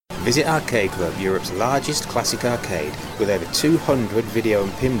Visit Arcade Club, Europe's largest classic arcade. With over 200 video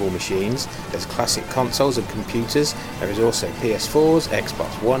and pinball machines, there's classic consoles and computers. There is also PS4s,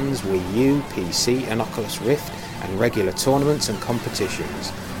 Xbox Ones, Wii U, PC and Oculus Rift, and regular tournaments and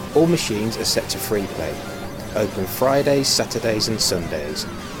competitions. All machines are set to free play. Open Fridays, Saturdays and Sundays.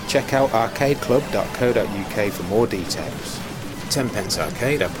 Check out arcadeclub.co.uk for more details. Tenpence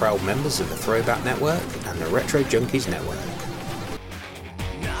Arcade are proud members of the Throwback Network and the Retro Junkies Network.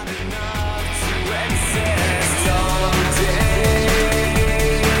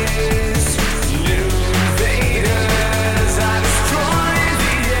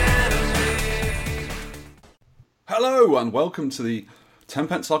 Hello and welcome to the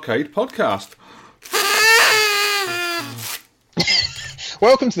Tenpence Arcade podcast.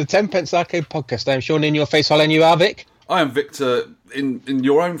 Welcome to the Tenpence Arcade podcast. I am Sean in your face. Hello, you are Vic. I am Victor in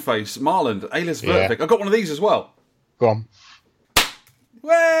your own face, Marland, alias Vertvic. I've got one of these as well. Go on.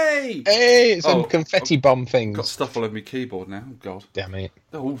 Way! Hey, it's some confetti bomb things. Got stuff all over my keyboard now. Oh, God. Damn it.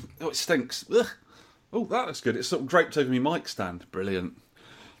 Oh, it stinks. Ugh. Oh, that looks good. It's sort of draped over my mic stand. Brilliant.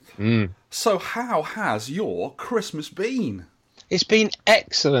 So how has your Christmas been? It's been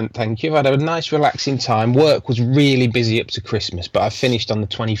excellent, thank you. I've had a nice relaxing time. Work was really busy up to Christmas, but I finished on the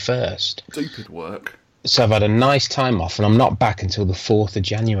 21st. Stupid work. So I've had a nice time off, and I'm not back until the 4th of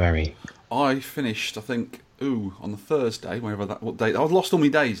January. I finished, I think, on the Thursday, what day. I've lost all my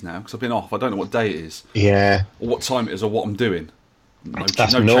days now, because I've been off. I don't know what day it is. Yeah. Or what time it is, or what I'm doing. No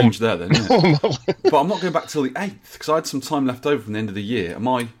normal. Change there then, isn't it? But I'm not going back till the 8th, because I had some time left over from the end of the year, and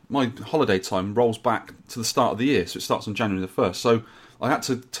my holiday time rolls back to the start of the year, so it starts on January the 1st. So I had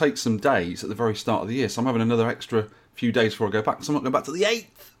to take some days at the very start of the year, so I'm having another extra few days before I go back, so I'm not going back till the 8th.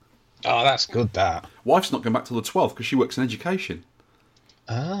 Oh, that's good, that. Wife's not going back till the 12th, because she works in education.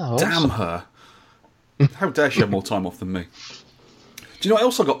 Oh, Damn her. How dare she have more time off than me? Do you know what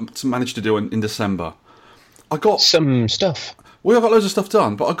else I got to manage to do in December? I got some stuff. Well, I got loads of stuff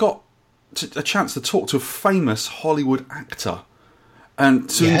done, but I got a chance to talk to a famous Hollywood actor and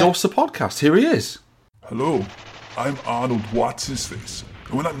to endorse the podcast. Here he is. Hello, I'm Arnold What's-His-Face,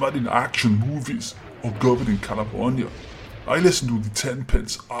 and when I'm not in action movies or governed in California, I listen to the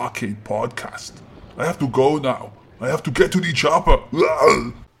Tenpence Arcade podcast. I have to go now. I have to get to the chopper.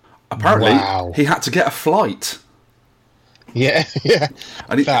 Apparently, he had to get a flight. Yeah, yeah.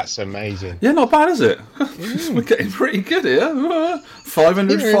 And that's amazing. Yeah, not bad, is it? We're getting pretty good here.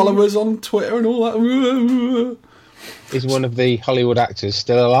 500 followers on Twitter and all that. Is one of the Hollywood actors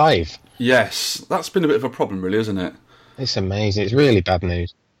still alive? Yes, that's been a bit of a problem, really, isn't it? It's amazing. It's really bad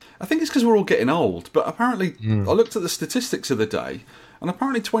news. I think it's because we're all getting old, but apparently, I looked at the statistics of the day, and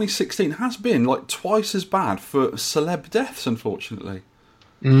apparently 2016 has been like twice as bad for celeb deaths, unfortunately.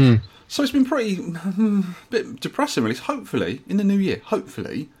 So it's been pretty bit depressing, really. Hopefully, in the new year,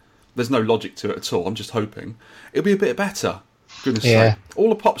 there's no logic to it at all, I'm just hoping, it'll be a bit better. Goodness sake. All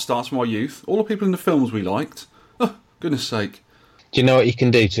the pop stars from our youth, all the people in the films we liked, goodness sake. Do you know what you can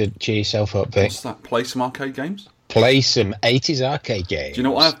do to cheer yourself up, Vic? What's that? Play some arcade games? Play some 80s arcade games. Do you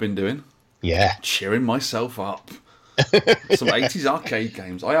know what I've been doing? Yeah. Cheering myself up. Some 80s arcade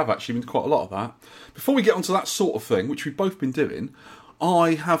games. I have actually been quite a lot of that. Before we get onto that sort of thing, which we've both been doing,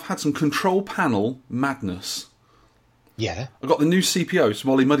 I have had some control panel madness. Yeah. I got the new CPO,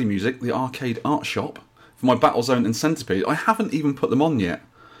 Smolly Muddy Music, the Arcade Art Shop, for my Battlezone and Centipede. I haven't even put them on yet.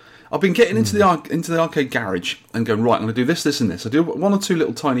 I've been getting into the arcade garage and going, right, I'm going to do this, this and this. I do one or two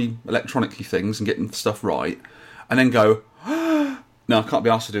little tiny electronically things and getting stuff right, and then go, no, I can't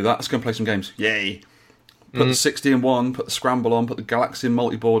be asked to do that. Let's go and play some games. Yay. Put the 60 in one, put the Scramble on, put the Galaxy and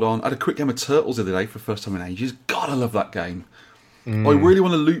multiboard on. I had a quick game of Turtles the other day for the first time in ages. God, I love that game. I really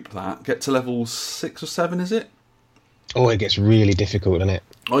want to loop that, get to level 6 or 7, is it? Oh, it gets really difficult, doesn't it?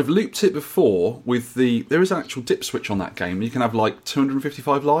 I've looped it before with there is an actual dip switch on that game. You can have like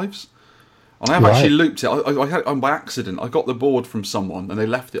 255 lives. And I have actually looped it. I had it by accident. I got the board from someone and they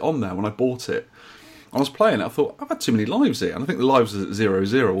left it on there when I bought it. I was playing it, I thought, I've had too many lives here. And I think the lives are at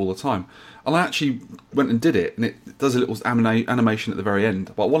 0-0 all the time. And I actually went and did it, and it does a little animation at the very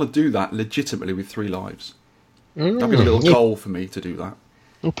end. But I want to do that legitimately with 3 lives. That'd be a little goal for me to do that.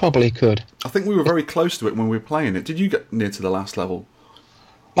 You probably could. I think we were very close to it when we were playing it. Did you get near to the last level?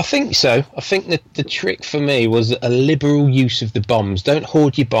 I think so. I think that the trick for me was a liberal use of the bombs. Don't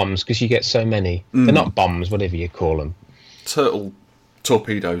hoard your bombs because you get so many. They're not bombs, whatever you call them. Turtle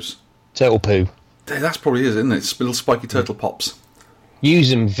torpedoes. Turtle poo. That's probably is, isn't it? It's little spiky turtle pops.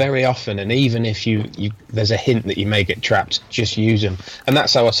 Use them very often, and even if you there's a hint that you may get trapped, just use them. And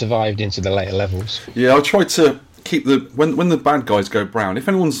that's how I survived into the later levels. Yeah, I tried to keep when the bad guys go brown. If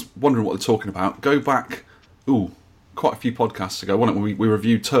anyone's wondering what they're talking about, go back. quite a few podcasts ago, wasn't it, when we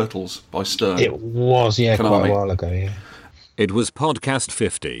reviewed Turtles by Stern. It was, yeah, Konami. quite a while ago, yeah. It was podcast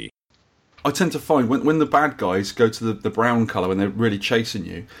 50. I tend to find when the bad guys go to the brown colour when they're really chasing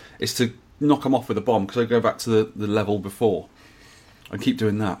you, is to knock them off with a bomb, because they go back to the level before. I keep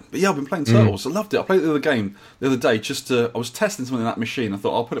doing that. But yeah, I've been playing Turtles. I loved it. I played the other game the other day. I was testing something in that machine. I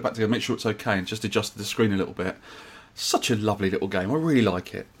thought I'll put it back together, make sure it's okay, and just adjusted the screen a little bit. Such a lovely little game. I really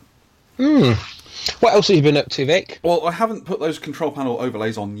like it. What else have you been up to, Vic? Well, I haven't put those control panel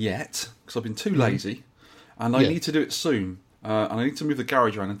overlays on yet because I've been too lazy, and I need to do it soon. And I need to move the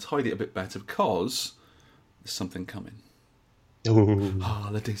garage around and tidy it a bit better because there's something coming. Ooh.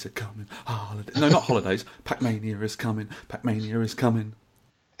 Holidays are coming. No, not holidays. Pac-Mania is coming. Pac-Mania is coming.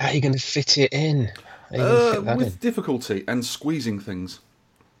 How are you going to fit it in? How are you going to fit that With in? difficulty and squeezing things.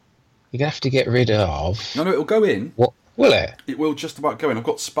 You're going to have to get rid of... No, it'll go in. What? Will it? It will just about go in. I've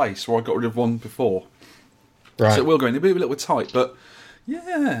got space where I got rid of one before. Right. So it will go in. It'll be a little bit tight, but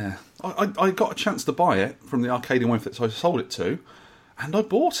yeah. I got a chance to buy it from the arcade in Winford, so I sold it to, and I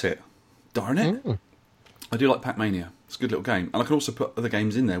bought it. Darn it. I do like Pac-Mania. It's a good little game. And I can also put other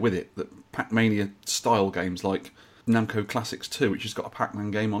games in there with it, that Pac-Mania style games like Namco Classics 2, which has got a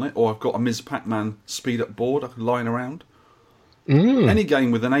Pac-Man game on it, or I've got a Ms. Pac-Man speed-up board I can line around. Any game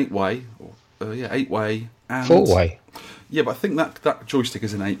with an 8-way, 8-way, and 4-way. Yeah, but I think that joystick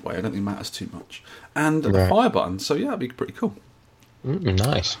is an 8-way. I don't think it matters too much. And the fire button, so yeah, it'd be pretty cool.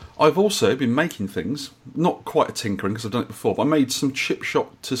 Nice. I've also been making things, not quite a tinkering because I've done it before, but I made some chip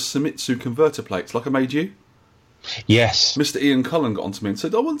shot to Famitsu converter plates like I made you. Yes. Mr. Ian Cullen got onto me and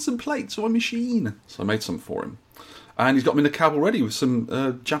said, I want some plates for my machine. So I made some for him. And he's got me in the cab already with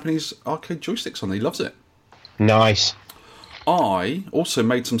some Japanese arcade joysticks on there. He loves it. Nice. I also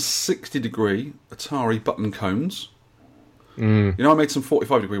made some 60-degree Atari button cones. You know, I made some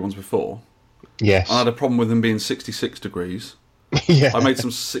 45-degree ones before. Yes. I had a problem with them being 66 degrees. Yeah. I made some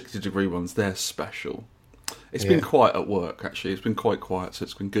 60-degree ones. They're special. It's been quiet at work, actually. It's been quite quiet, so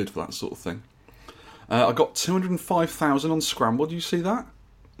it's been good for that sort of thing. I got 205,000 on Scramble. Do you see that?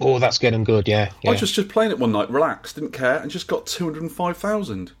 Oh, that's getting good, yeah. I was just playing it one night, relaxed, didn't care, and just got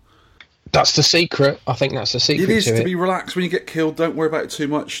 205,000. That's the secret. I think that's the secret It is to to it. be relaxed when you get killed. Don't worry about it too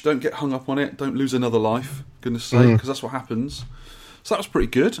much. Don't get hung up on it. Don't lose another life, goodness sake, because that's what happens. So that was pretty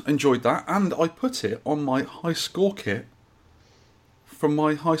good. Enjoyed that. And I put it on my high score kit from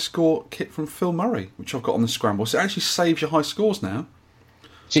my high score kit from Phil Murray, which I've got on the Scramble. So it actually saves your high scores now.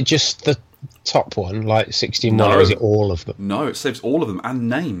 Is it just the top one, like 16 No. or is it all of them? No, it saves all of them and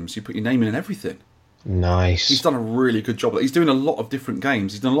names. You put your name in and everything. Nice. He's done a really good job. He's doing a lot of different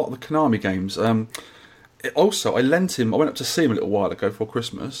games. He's done a lot of the Konami games. Also, I lent him... I went up to see him a little while ago for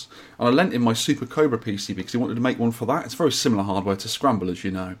Christmas, and I lent him my Super Cobra PCB because he wanted to make one for that. It's very similar hardware to Scramble, as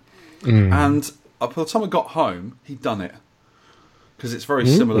you know. And by the time I got home, he'd done it. Because it's very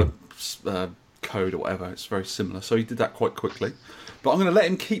similar code or whatever. It's very similar. So he did that quite quickly. But I'm going to let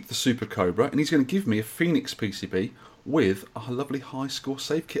him keep the Super Cobra, and he's going to give me a Phoenix PCB with a lovely high score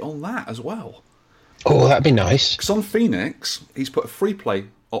save kit on that as well. Oh, that'd be nice. Because on Phoenix, he's put a free play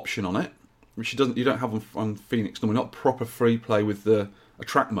option on it, which you don't have on Phoenix normally, not proper free play with a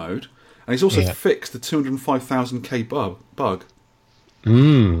track mode. And he's also fixed the 205,000K bug.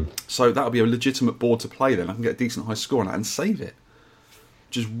 So that'll be a legitimate board to play then. I can get a decent high score on that and save it,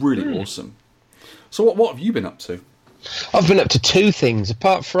 which is really awesome. So what have you been up to? I've been up to two things,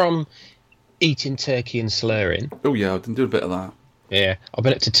 apart from eating turkey and slurring. Oh yeah, I didn't do a bit of that. Yeah, I've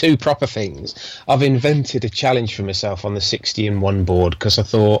been up to two proper things. I've invented a challenge for myself on the 60-in-1 board because I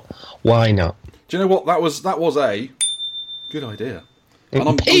thought, why not? Do you know what? That was a good idea. And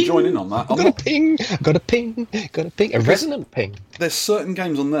I'm joining in on that. Got a ping, a resonant ping. There's certain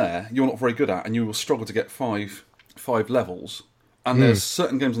games on there you're not very good at and you will struggle to get five levels. And there's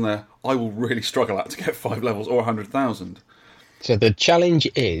certain games on there I will really struggle at to get 5 levels or 100,000. So the challenge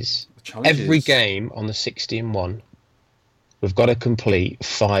is every game on the 60-in-1, we've got to complete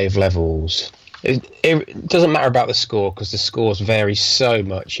 5 levels. It doesn't matter about the score because the scores vary so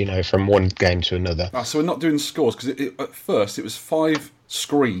much, you know, from one game to another. So we're not doing scores because at first it was 5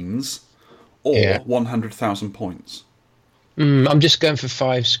 screens or 100,000 points. I'm just going for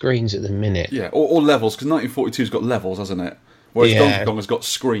 5 screens at the minute. Yeah, or levels because 1942's got levels, hasn't it? Whereas Donkey Kong has got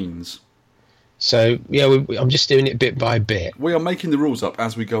screens. So, I'm just doing it bit by bit. We are making the rules up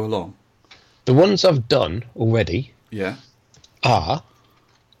as we go along. The ones I've done already are...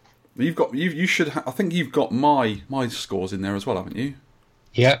 You should. I think you've got my scores in there as well, haven't you?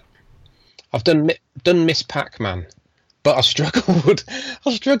 Yeah, I've done Miss Pac-Man, but I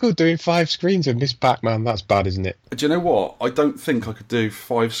struggled doing 5 screens of Miss Pac-Man. That's bad, isn't it? Do you know what? I don't think I could do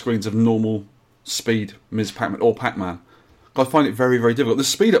 5 screens of normal Speed, Ms. Pac-Man, or Pac-Man. I find it very, very difficult. The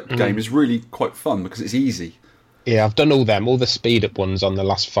speed up game is really quite fun because it's easy. Yeah, I've done all them, all the speed up ones on the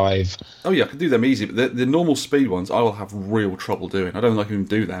last 5. Oh yeah, I can do them easy, but the normal speed ones I will have real trouble doing. I don't think I can even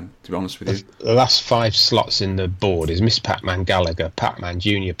do them, to be honest with you. The last 5 slots in the board is Miss Pac-Man, Gallagher, Pac-Man,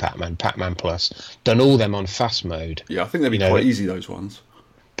 Junior Pac-Man, Pac-Man Plus. Done all them on fast mode. Yeah, I think they'd be quite easy, those ones.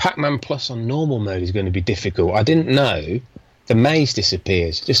 Pac-Man Plus on normal mode is going to be difficult. I didn't know the maze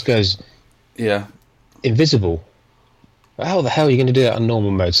disappears. It just goes invisible. How the hell are you going to do that on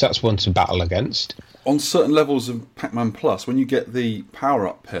normal mode? So that's one to battle against. On certain levels of Pac-Man Plus, when you get the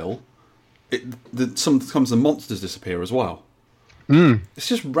power-up pill, sometimes the monsters disappear as well. It's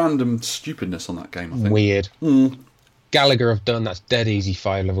just random stupidness on that game, I think. Weird. Gallagher I've done, that's dead easy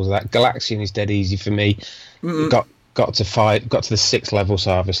 5 levels of that. Galaxian is dead easy for me. Got to the 6th level,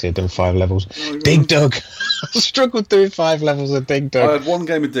 so obviously I've done 5 levels. Dig Dug. I struggled doing 5 levels of Dig Dug. I had one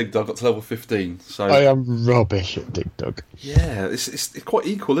game of Dig Dug, got to level 15. So I am rubbish at Dig Dug. Yeah, it's quite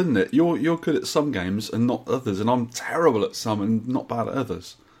equal, isn't it? You're good at some games and not others, and I'm terrible at some and not bad at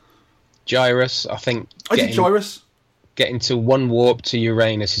others. Gyrus, I think. I did Gyrus. Getting to 1 warp to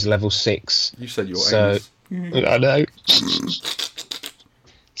Uranus is level 6. You said your anus. I know.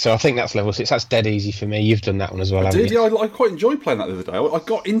 So I think that's level 6. That's dead easy for me. You've done that one as well, haven't you? Yeah, I quite enjoyed playing that the other day. I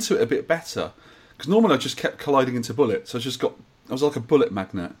got into it a bit better. Because normally I just kept colliding into bullets. I was like a bullet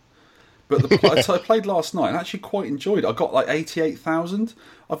magnet. But I played last night and actually quite enjoyed it. I got like 88,000.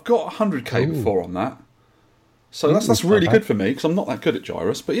 I've got 100k before on that. So that's really good for me because I'm not that good at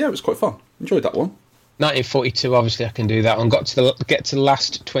Gyrus. But yeah, it was quite fun. Enjoyed that one. 1942, obviously I can do that one. Get to the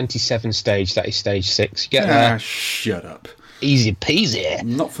last 27 stage. That is stage 6. Get there. Shut up. Easy peasy.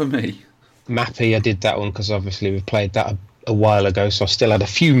 Not for me. Mappy, I did that one because obviously we played that a while ago, so I still had a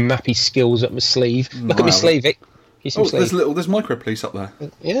few Mappy skills up my sleeve. Look at my sleeve, Vic. There's micro police up there.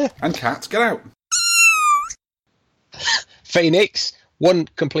 Yeah. And cats, get out. Phoenix. 1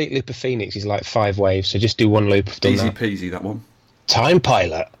 complete loop of Phoenix is like 5 waves, so just do 1 loop. Easy peasy, that one. Time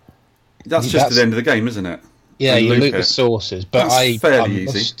Pilot. That's just at the end of the game, isn't it? Yeah, you loop the sources, but I easy.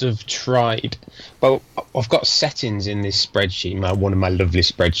 Must have tried. Well, I've got settings in this spreadsheet, one of my lovely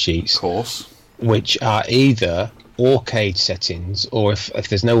spreadsheets. Of course. Which are either Arcade settings, or if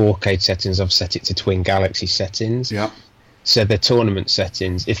there's no Arcade settings, I've set it to Twin Galaxy settings. Yeah. So they're tournament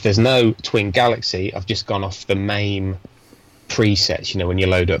settings. If there's no Twin Galaxy, I've just gone off the MAME presets, when you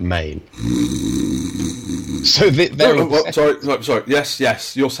load up MAME. So sorry.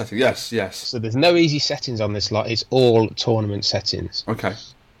 Yes. Your setting. Yes. So there's no easy settings on this lot. It's all tournament settings. Okay.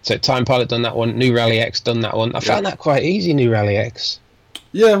 So Time Pilot done that one. New Rally X done that one. I found that quite easy. New Rally X.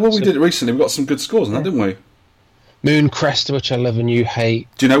 Yeah. Well, we did it recently. We got some good scores on that, didn't we? Moon Crester, which I love and you hate.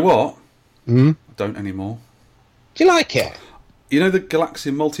 Do you know what? I don't anymore. Do you like it? You know the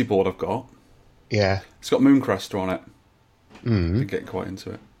Galaxian multi-board I've got? Yeah. It's got Moon Crester on it. I'm getting quite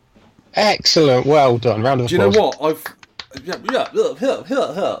into it. Excellent. Well done. Round of applause. Do you know what?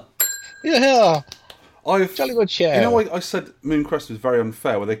 Yeah. Jolly good chair. You know, I said Moon Crester was very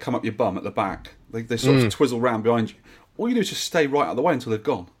unfair, where they come up your bum at the back. They sort of twizzle round behind you. All you do is just stay right out of the way until they've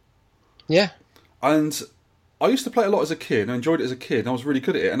gone. Yeah. And I used to play a lot as a kid, and I enjoyed it as a kid, and I was really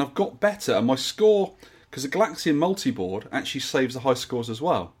good at it, and I've got better, and my score, because the Galaxian multi-board actually saves the high scores as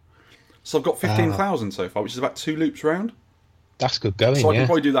well. So I've got 15,000 so far, which is about 2 loops round. That's good going, so I can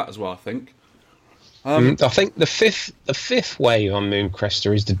probably do that as well, I think. I think the fifth wave on Moon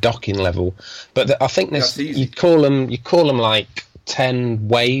Crester is the docking level, but I think you call them like 10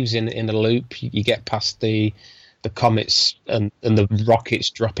 waves in a loop. You get past the comets and the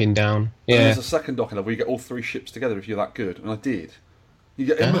rockets dropping down. Yeah, and there's a second docking level where you get all 3 ships together if you're that good, and I did. You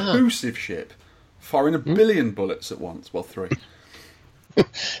get a Mahusive ship firing 1 billion bullets at once. Well, 3.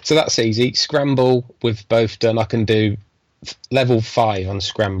 So that's easy. Scramble we've both done. I can do level 5 on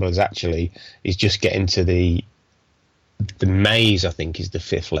Scramblers. Actually, is just getting to the maze. I think is the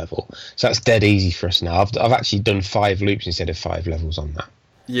 5th level. So that's dead easy for us now. I've actually done 5 loops instead of 5 levels on that.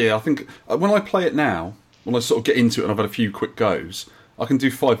 Yeah, I think when I play it now, when I sort of get into it and I've had a few quick goes, I can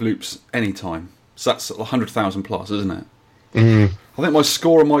do 5 loops anytime. So that's 100,000 plus, isn't it? I think my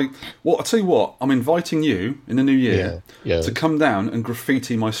score and I'll tell you what, I'm inviting you in the new year to come down and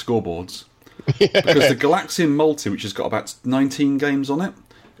graffiti my scoreboards. Because the Galaxian Multi, which has got about 19 games on it,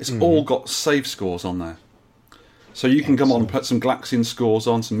 it's all got save scores on there. So you can come on and put some Galaxian scores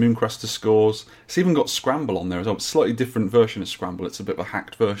on, some Mooncrester scores. It's even got Scramble on there as well. It's a slightly different version of Scramble. It's a bit of a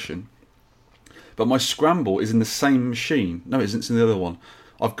hacked version. But my Scramble is in the same machine. No, it isn't. It's in the other one.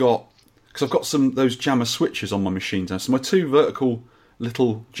 I've got those jammer switches on my machines now. So my 2 vertical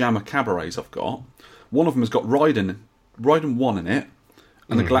little jammer cabarets I've got. One of them has got Raiden 1 in it,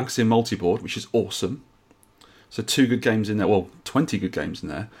 and the Galaxian multiboard, which is awesome. So 2 good games in there. Well, 20 good games in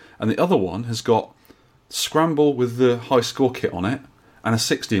there. And the other one has got Scramble with the high score kit on it and a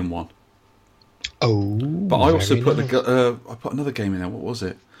 60-in-1. Oh, but I also put nice. I put another game in there. What was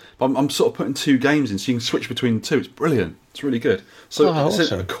it? But I'm sort of putting 2 games in, so you can switch between the 2. It's brilliant. It's really good. So it's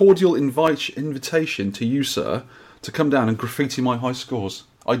awesome. a cordial invitation to you, sir, to come down and graffiti my high scores.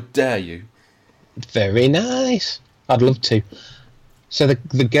 I dare you. Very nice. I'd love to. So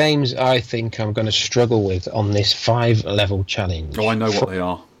the games I think I'm going to struggle with on this 5-level challenge. Oh, I know what they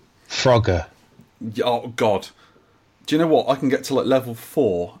are. Frogger. Oh God. Do you know what? I can get to like level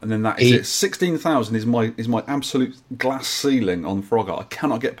 4, and then that is it. 16,000 is my absolute glass ceiling on Frogger. I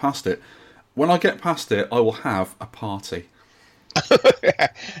cannot get past it. When I get past it, I will have a party.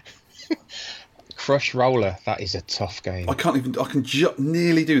 Crush Roller. That is a tough game. I can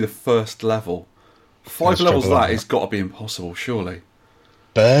nearly do the first level. 5 levels of that has got to be impossible, surely.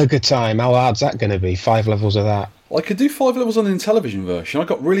 Burger Time. How hard's that going to be? 5 levels of that. I could do 5 levels on the Intellivision version. I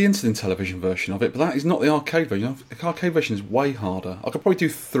got really into the Intellivision version of it, but that is not the arcade version. The arcade version is way harder. I could probably do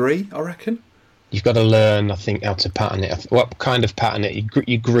 3, I reckon. You've got to learn, I think, how to pattern it. What kind of pattern it?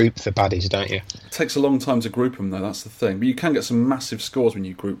 You group the baddies, don't you? It takes a long time to group them, though. That's the thing. But you can get some massive scores when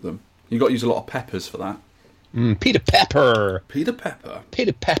you group them. You've got to use a lot of peppers for that. Peter Pepper. Peter Pepper.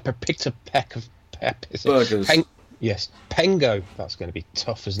 Peter Pepper picked a peck of peppers. Burgers. Yes. Pengo. That's going to be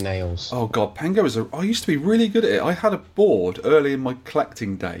tough as nails. Oh, God. Pengo is I used to be really good at it. I had a board early in my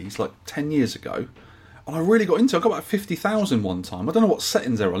collecting days, like 10 years ago, and I really got into it. I got about 50,000 one time. I don't know what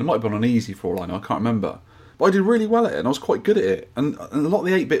settings they were on. It might have been on easy for all I know. I can't remember. But I did really well at it, and I was quite good at it. And a lot of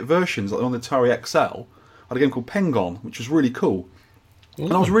the 8-bit versions, like on the Atari XL, I had a game called Pengon, which was really cool.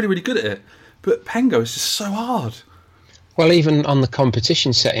 And I was really, really good at it. But Pengo is just so hard. Well, even on the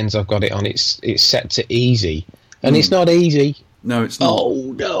competition settings I've got it on, it's set to easy. And it's not easy. No, it's not.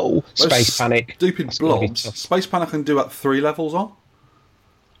 Oh, no. Space Panic. Stupid That's gonna be blobs. tough. Space Panic I can do about 3 levels on.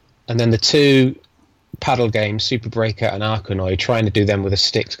 And then the 2 paddle games, Super Breakout and Arkanoid, trying to do them with a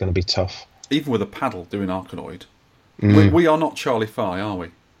stick's going to be tough. Even with a paddle doing Arkanoid. We are not Charlie Fry, are we?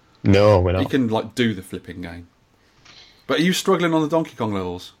 No, we're not. You can like do the flipping game. But are you struggling on the Donkey Kong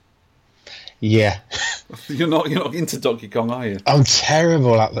levels? Yeah. You're not into Donkey Kong, are you? I'm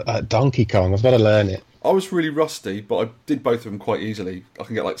terrible at Donkey Kong. I've got to learn it. I was really rusty, but I did both of them quite easily. I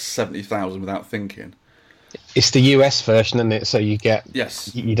can get like 70,000 without thinking. It's the US version, isn't it? So you get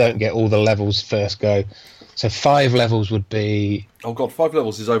you don't get all the levels first go. So 5 levels would be. Oh God, 5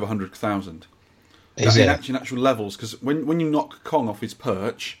 levels is over 100,000. Is in it? actual levels, because when you knock Kong off his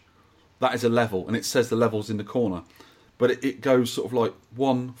perch, that is a level, and it says the levels in the corner. But it goes sort of like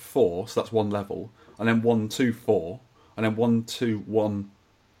 1, 4, so that's 1 level, and then 1, 2, 4, and then 1, 2, 1,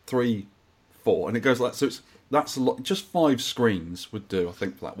 3, 4, and it goes like that. So that's a lot. Just 5 screens would do, I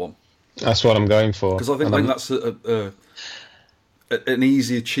think, for that one. That's what I'm going for. Because I think that's an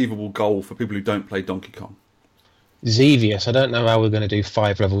easy, achievable goal for people who don't play Donkey Kong. Xevious, I don't know how we're going to do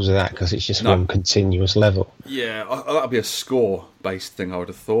 5 levels of that because it's just one continuous level. Yeah, that'd be a score-based thing, I would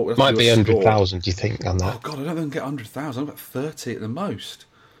have thought. Might be 100,000, do you think, on that? Oh God, I don't think I can get 100,000. I'm about 30 at the most.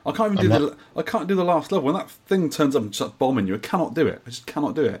 I can't even I can't do the last level. When that thing turns up and starts bombing you, I cannot do it. I just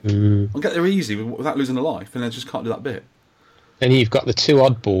cannot do it. I'll get there easy without losing a life, and I just can't do that bit. And you've got the 2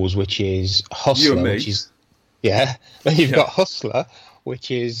 oddballs, which is Hustler, You and me. which is Then you've got Hustler, which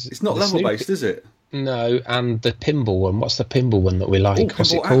is it's not level based, is it? No, and the pinball one. What's the pinball one that we like? Oh,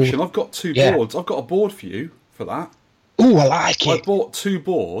 What's it Pinball called? Action. I've got 2 boards. I've got a board for you for that. Oh, I like I it. bought 2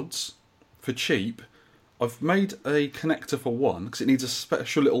 boards for cheap. I've made a connector for one because it needs a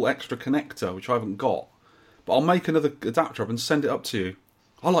special little extra connector, which I haven't got. But I'll make another adapter up and send it up to you.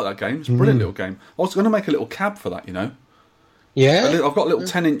 I like that game. It's a brilliant little game. I was going to make a little cab for that, you know. Yeah. I've got a little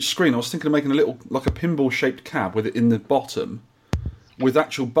 10-inch screen. I was thinking of making a little, like a pinball-shaped cab with it in the bottom, with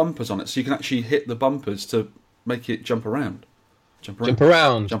actual bumpers on it, so you can actually hit the bumpers to make it jump around. Jump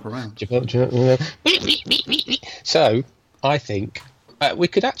around. So, I think we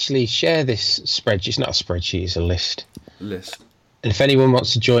could actually share this spreadsheet. It's not a spreadsheet, it's a list. And if anyone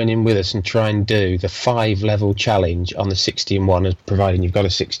wants to join in with us and try and do the 5-level challenge on the 60-in-1, providing you've got a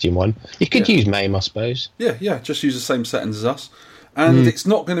 60-in-1, you could use MAME, I suppose. Yeah, just use the same settings as us. And it's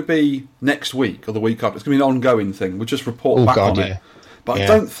not going to be next week or the week after. It's going to be an ongoing thing. We'll just report back on it. But I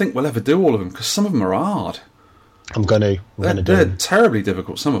don't think we'll ever do all of them, because some of them are hard. I'm going to do They're them. terribly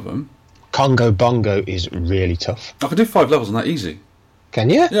difficult, some of them. Congo Bongo is really tough. I can do 5 levels on that easy. Can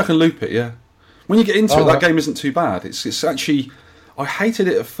you? Yeah, I can loop it, yeah. When you get into it, that game isn't too bad. It's actually... I hated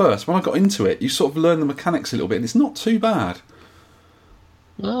it at first. When I got into it, you sort of learn the mechanics a little bit, and it's not too bad.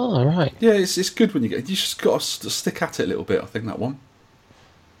 Oh, all right. Yeah, it's good when you get... You just got to stick at it a little bit, I think, that one.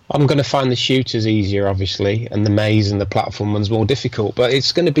 I'm going to find the shooters easier, obviously, and the maze and the platform ones more difficult, but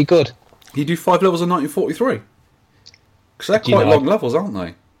it's going to be good. You do 5 levels of 1943? Because they're quite long levels, aren't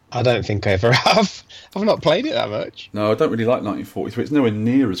they? I don't think I ever have. I've not played it that much. No, I don't really like 1943. It's nowhere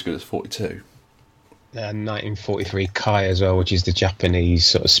near as good as 42. 1943 Kai as well, which is the Japanese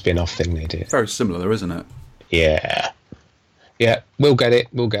sort of spin-off thing they did. Very similar, though, isn't it? Yeah. Yeah, we'll get it.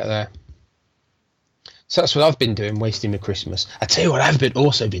 We'll get there. So that's what I've been doing, wasting the Christmas. I tell you what I've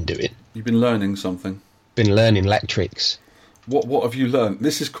also been doing. You've been learning something. Been learning electrics. What have you learned?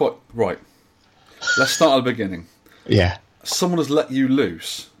 This is quite... Right. Let's start at the beginning. Yeah. Someone has let you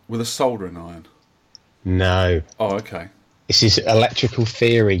loose with a soldering iron. No. Oh, okay. This is electrical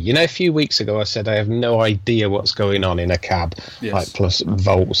theory. You know, a few weeks ago I said I have no idea what's going on in a cab. Yes. Like plus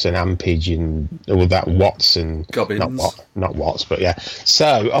volts and ampage and all that watts and... Gubbins. Not watts, but yeah.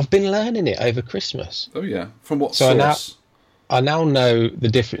 So I've been learning it over Christmas. Oh, yeah. From what So source? I now know the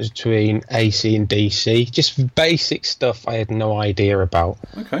difference between AC and DC. Just basic stuff I had no idea about.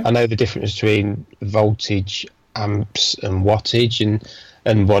 Okay. I know the difference between voltage, amps and wattage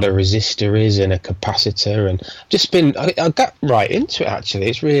and what a resistor is and a capacitor. And just been... I got right into it, actually.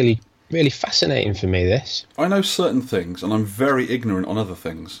 It's really, really fascinating for me, this. I know certain things, and I'm very ignorant on other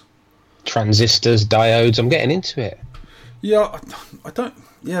things. Transistors, diodes, I'm getting into it. Yeah, I don't...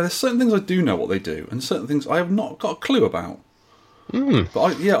 Yeah, there's certain things I do know what they do, and certain things I have not got a clue about.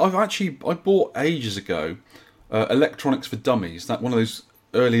 But I bought ages ago Electronics for Dummies, that one of those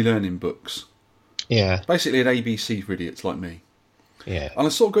early learning books. Yeah. Basically an ABC for idiots like me. Yeah. And I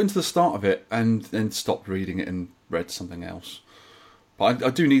sort of got into the start of it and then stopped reading it and read something else. But I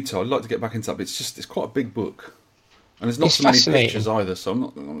do need to. I'd like to get back into that. But it's quite a big book. And there's not so many pictures either, so I'm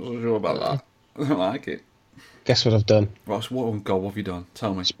not so sure about that. I don't like it. Guess what I've done? Right, so what have you done?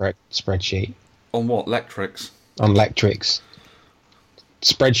 Tell me. Spreadsheet. On what? Electrics? On electrics.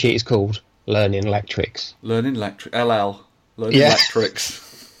 Spreadsheet is called Learning Electrics. Learning Electric. LL. Learning Electrics.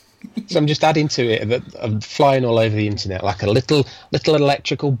 So I'm just adding to it that I'm flying all over the internet like a little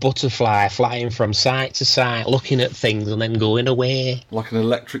electrical butterfly flying from site to site, looking at things and then going away. Like an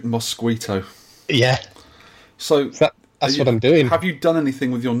electric mosquito. Yeah. So that's what I'm doing. Have you done anything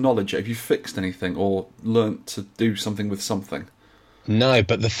with your knowledge? Have you fixed anything or learnt to do something with something? No,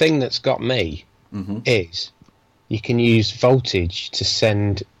 but the thing that's got me is you can use voltage to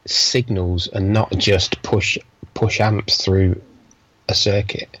send signals and not just push amps through a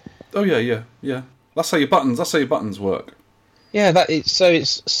circuit. Oh yeah. That's how your buttons work. Yeah,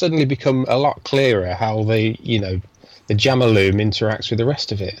 it's suddenly become a lot clearer how the jammer loom interacts with the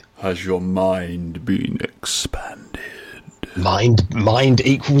rest of it. Has your mind been expanded? Mind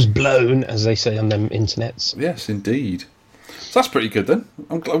equals blown, as they say on them internets. Yes, indeed. So that's pretty good then.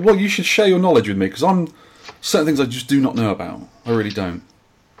 Well, you should share your knowledge with me because certain things I just do not know about. I really don't.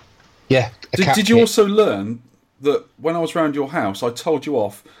 Yeah. Did you also learn that when I was round your house, I told you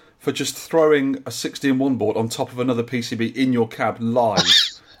off for just throwing a 60-in-1 board on top of another PCB in your cab live?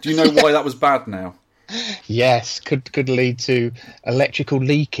 Do you know why that was bad now? Yes, could lead to electrical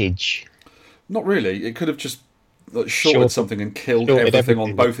leakage. Not really. It could have just shorted something and killed everything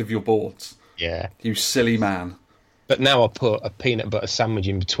on both of your boards. Yeah. You silly man. But now I'll put a peanut butter sandwich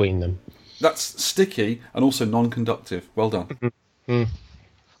in between them. That's sticky and also non-conductive. Well done.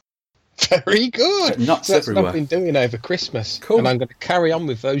 Very good. Nuts that's everywhere. what I've been doing over Christmas. Cool. And I'm going to carry on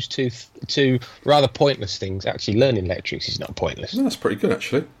with those two rather pointless things. Actually, learning electrics is not pointless. No, that's pretty good,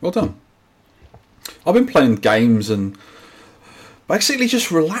 actually. Well done. I've been playing games and basically just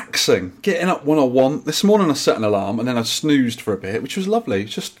relaxing, getting up when I want. This morning I set an alarm and then I snoozed for a bit, which was lovely.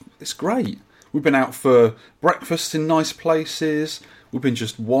 It's great. We've been out for breakfast in nice places. We've been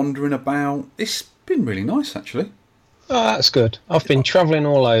just wandering about. It's been really nice, actually. Oh, that's good. I've been travelling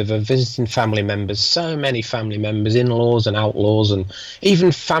all over, visiting family members. So many family members, in-laws and outlaws, and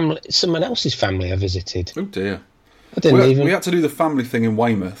even someone else's family I visited. Oh dear. We had to do the family thing in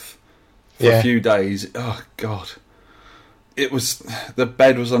Weymouth for a few days. Oh God. The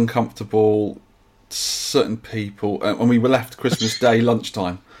bed was uncomfortable, certain people, and we were left Christmas Day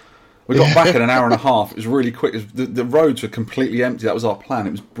lunchtime. We got back in an hour and a half. It was really quick. The roads were completely empty. That was our plan.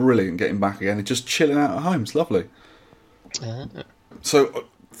 It was brilliant getting back again and just chilling out at home. It's lovely. So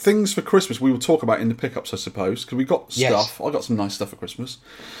things for Christmas we will talk about in the pickups, I suppose, because we got stuff. I got some nice stuff for Christmas.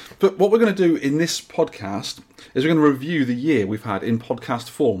 But what we're going to do in this podcast is we're going to review the year we've had in podcast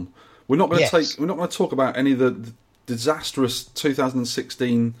form. We're not going to talk about any of the disastrous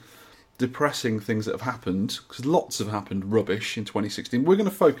 2016 depressing things that have happened, because lots have happened rubbish in 2016. We're going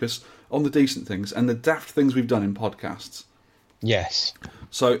to focus on the decent things and the daft things we've done in podcasts. Yes.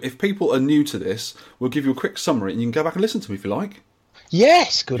 So if people are new to this, we'll give you a quick summary and you can go back and listen to me if you like.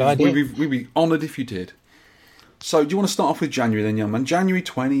 Yes, good idea. We'd be honoured if you did. So, do you want to start off with January then, young man? January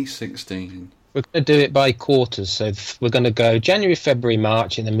 2016. We're going to do it by quarters, so we're going to go January, February,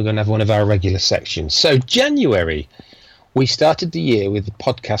 March, and then we're going to have one of our regular sections. So, January, we started the year with the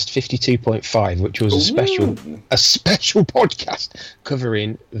podcast 52.5, which was a special podcast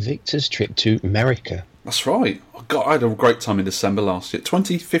covering Victor's trip to America. That's right. God, I had a great time in December last year.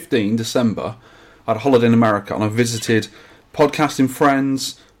 2015, December, I had a holiday in America, and I visited podcasting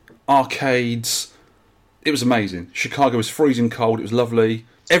friends, arcades. It was amazing. Chicago was freezing cold. It was lovely.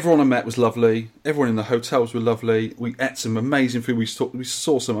 Everyone I met was lovely. Everyone in the hotels were lovely. We ate some amazing food. We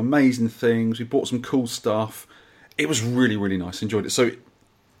saw some amazing things. We bought some cool stuff. It was really, really nice. Enjoyed it. So,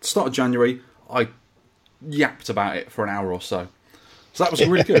 start of January, I yapped about it for an hour or so. So that was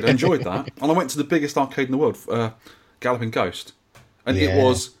really good. I enjoyed that. And I went to the biggest arcade in the world, Galloping Ghost. And it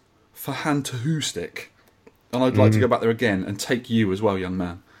was fantastic. And I'd like to go back there again and take you as well, young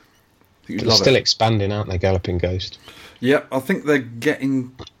man. They're still expanding, aren't they, Galloping Ghost? Yeah, I think they're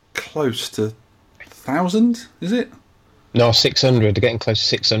getting close to 1,000, is it? No, 600. They're getting close to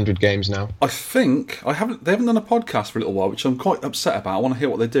 600 games now. I think they haven't done a podcast for a little while, which I'm quite upset about. I want to hear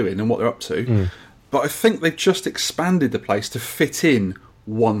what they're doing and what they're up to. But I think they've just expanded the place to fit in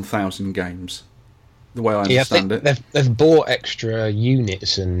 1,000 games, the way I understand it. They've bought extra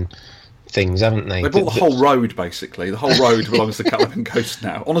units and things, haven't they? They bought the whole road, basically. The whole road belongs to Galloping Ghost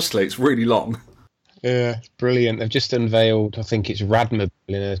now. Honestly, it's really long. Yeah, it's brilliant. They've just unveiled, I think it's Radmobile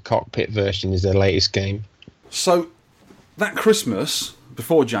in a cockpit version is their latest game. So, that Christmas,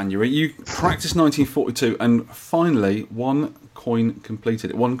 before January, you practiced 1942 and finally one credit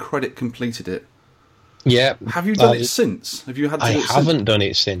completed it. Yeah. Have you done it since? Have you had to do it since? I haven't done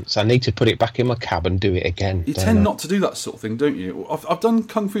it since. I need to put it back in my cab and do it again. You tend not to do that sort of thing, don't you? I've done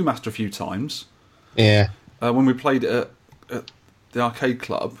Kung Fu Master a few times. Yeah. When we played at the arcade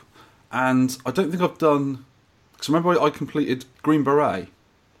club. And I don't think I've done... Because remember I completed Green Beret?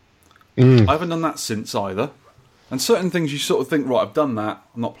 I haven't done that since either. And certain things you sort of think, right, I've done that,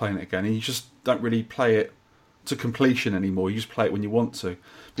 I'm not playing it again. And you just don't really play it to completion anymore. You just play it when you want to.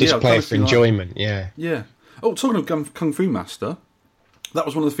 But just play it for enjoyment, yeah. Yeah. Oh, talking of Kung Fu Master, that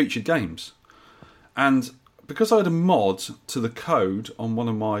was one of the featured games. And because I had a mod to the code on my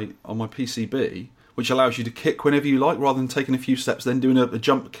PCB, which allows you to kick whenever you like, rather than taking a few steps, then doing a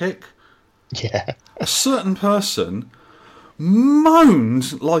jump kick. Yeah. A certain person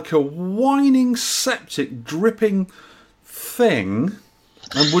moaned like a whining septic dripping thing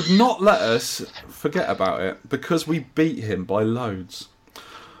and would not let us forget about it because we beat him by loads.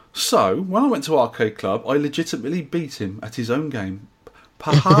 So, when I went to Arcade Club, I legitimately beat him at his own game.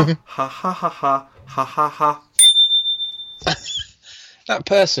 Ha ha ha ha ha ha ha ha. That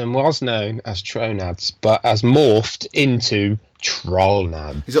person was known as Tronads, but has morphed into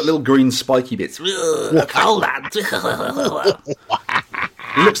Trollnad. He's got little green spiky bits. Trollnad.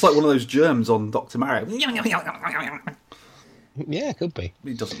 He looks like one of those germs on Dr. Mario. Yeah, could be.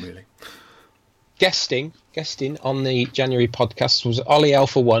 He doesn't really. Guesting on the January podcast was Ollie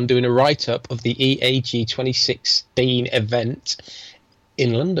Alpha One doing a write-up of the EAG 2016 event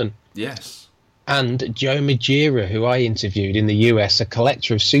in London. Yes. And Joe Majira, who I interviewed in the US, a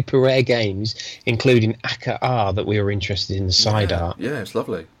collector of super rare games, including Aka R that we were interested in, the side art. Yeah, it's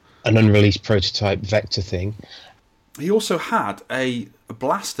lovely. An unreleased prototype Vector thing. He also had a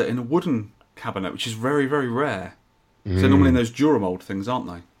blaster in a wooden cabinet, which is very, very rare. So they're normally in those Duramold things, aren't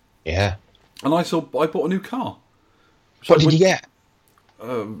they? Yeah. And I bought a new car. What did you get?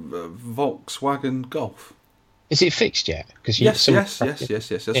 A Volkswagen Golf. Is it fixed yet? Yes.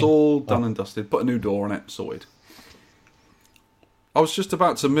 It's all done and dusted. Put a new door on it, sorted. I was just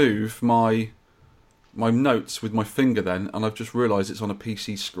about to move my notes with my finger then, and I've just realised it's on a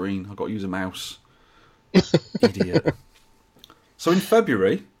PC screen. I've got to use a mouse. Idiot. So in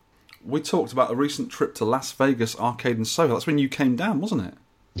February, we talked about a recent trip to Las Vegas Arcade and Soho. That's when you came down, wasn't it?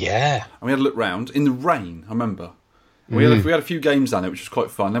 Yeah. And we had a look round in the rain, I remember. We had a few games down there, which was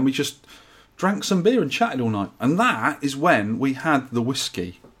quite fun. Then we just drank some beer and chatted all night. And that is when we had the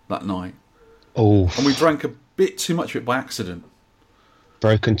whiskey that night. Oh. And we drank a bit too much of it by accident.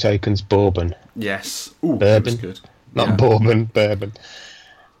 Broken Tokens Bourbon. Yes. Ooh, bourbon. That was good. Not bourbon, bourbon.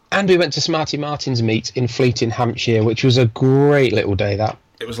 And we went to Smarty Martin's meet in Fleet in Hampshire, which was a great little day, that.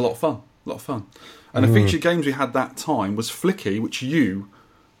 It was a lot of fun. And the featured games we had that time was Flicky, which you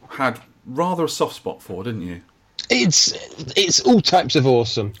had rather a soft spot for, didn't you? It's all types of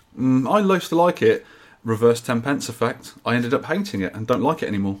awesome. I used to like it. Reverse 10 pence effect. I ended up hating it and don't like it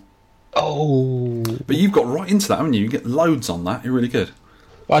anymore. Oh. But you've got right into that, haven't you? You get loads on that. You're really good.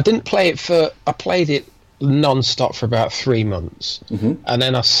 Well, I didn't play it I played it non-stop for about 3 months, and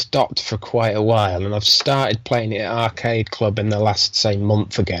then I stopped for quite a while, and I've started playing it at Arcade Club in the last, say,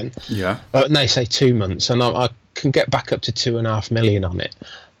 month again. Yeah. No, say 2 months, and I can get back up to 2.5 million on it.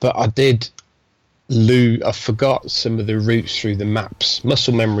 But I did I forgot some of the routes through the maps.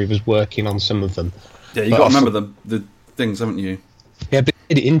 Muscle memory was working on some of them. Yeah, you got to remember the things, haven't you? Yeah, but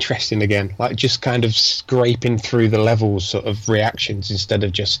it interesting again, like just kind of scraping through the levels, sort of reactions instead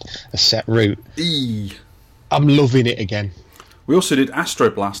of just a set route. I'm loving it again. We also did Astro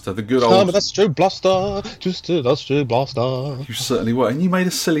Blaster, the good old... Astro Blaster, just an Astro Blaster. You certainly were. And you made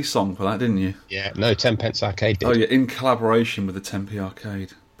a silly song for that, didn't you? Yeah, no, 10pence Arcade did. Oh, yeah, in collaboration with the 10p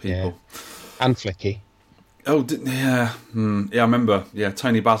Arcade people. Yeah. And Flicky. Oh, yeah. Yeah, I remember. Yeah,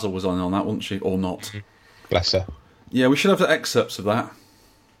 Tony Basil was on that, wasn't she? Or not. Bless her. Yeah, we should have the excerpts of that.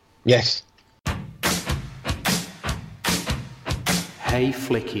 Yes. Hey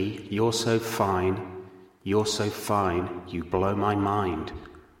Flicky, you're so fine. You're so fine, you blow my mind.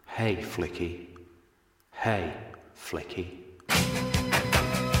 Hey Flicky. Hey Flicky.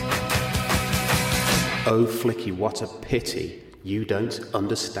 Oh Flicky, what a pity. You don't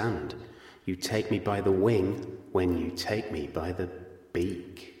understand. You take me by the wing when you take me by the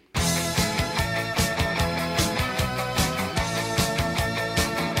beak.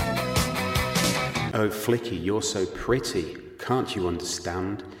 Oh Flicky, you're so pretty, can't you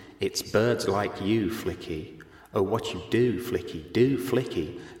understand? It's birds like you, Flicky. Oh, what you do, Flicky, do,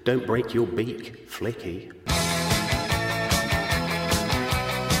 Flicky. Don't break your beak, Flicky.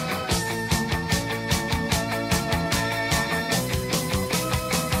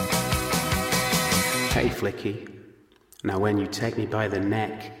 Hey Flicky, now when you take me by the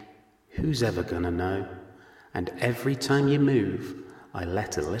neck, who's ever gonna know? And every time you move, I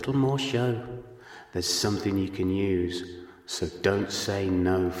let a little more show. There's something you can use, so don't say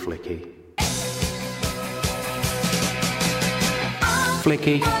no, Flicky.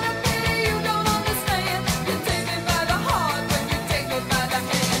 Flicky.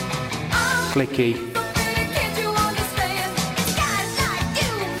 Flicky.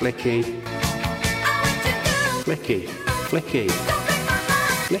 Flicky. Flicky. Flicky.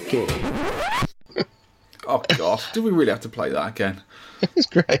 Flicky. Oh, gosh. Do we really have to play that again? It's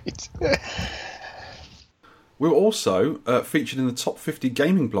great. We were also featured in the Top 50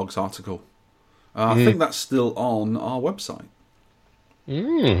 Gaming Blogs article. I think that's still on our website.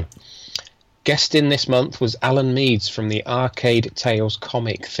 Guest in this month was Alan Meads from the Arcade Tales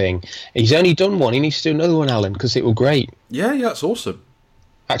comic thing. He's only done one. He needs to do another one, Alan, because it was great. Yeah, that's awesome.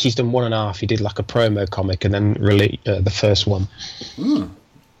 Actually, he's done 1.5. He did like a promo comic and then released the first one. And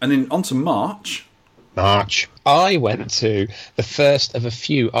then on to March. I went to the first of a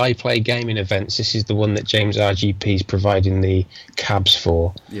few iPlay gaming events. This is the one that James RGP is providing the cabs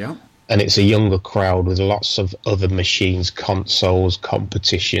for. Yeah. And it's a younger crowd with lots of other machines, consoles,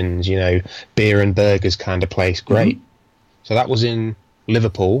 competitions, beer and burgers kind of place. Great. So that was in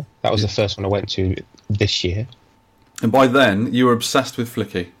Liverpool. That was the first one I went to this year. And by then, you were obsessed with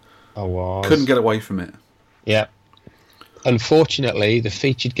Flicky. I was. Couldn't get away from it. Yeah. Unfortunately, the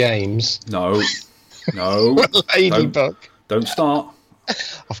featured games... No. Ladybug. Don't start.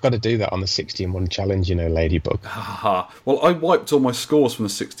 I've got to do that on the 60-in-1 challenge, Ladybug. Well, I wiped all my scores from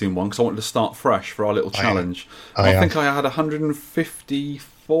the 60-in-1 because I wanted to start fresh for our little challenge. I think I had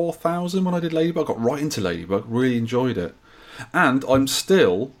 154,000 when I did Ladybug. I got right into Ladybug, really enjoyed it. And I'm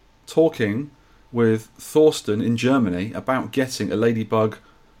still talking with Thorsten in Germany about getting a Ladybug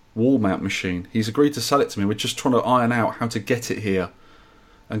wall mount machine. He's agreed to sell it to me. We're just trying to iron out how to get it here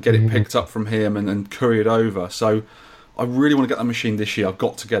and get it picked up from him and couriered over. So I really want to get that machine this year. I've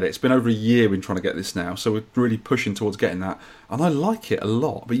got to get it. It's been over a year we've been trying to get this now, so we're really pushing towards getting that. And I like it a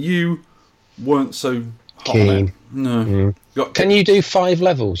lot, but you weren't so hot on it. No. Can you do 5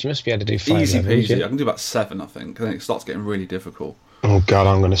 levels? You must be able to do 5 levels. Easy peasy. I can do about 7, I think. And then it starts getting really difficult. Oh, God,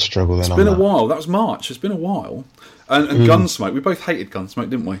 I'm going to struggle then. It's been a while. That was March. It's been a while. And Gunsmoke. We both hated Gunsmoke,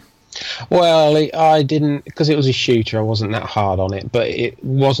 didn't we? Well, I didn't, because it was a shooter. I wasn't that hard on it, but it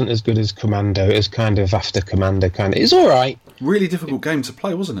wasn't as good as Commando. It was kind of after Commando, kind of. It's all right. Really difficult game to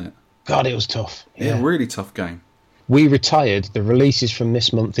play, wasn't it? God, it was tough. Yeah, really tough game. We retired the releases from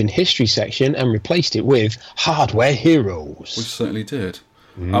this month in History section and replaced it with Hardware Heroes. We certainly did.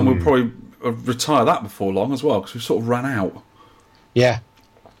 And we'll probably retire that before long as well, because we've sort of ran out. Yeah.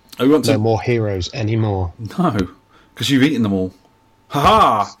 No more heroes anymore. No, because you've eaten them all.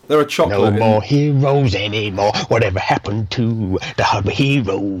 Ha-ha! They're a chocolate. No more heroes anymore. Whatever happened to the Hardware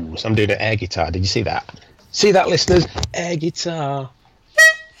Heroes? I'm doing an air guitar. Did you see that? See that, listeners? Air guitar.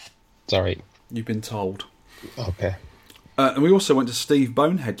 Sorry. You've been told. Okay. And we also went to Steve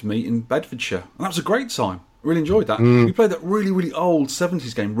Bonehead's meet in Bedfordshire, and that was a great time. Really enjoyed that. We played that really, really old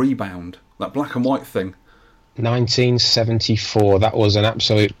 70s game, Rebound, that black and white thing. 1974. That was an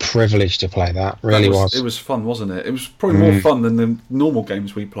absolute privilege to play that. Really was. It was fun, wasn't it? It was probably more fun than the normal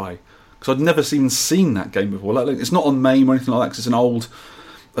games we play. Because I'd never even seen that game before. Like, it's not on MAME or anything like that, because it's an old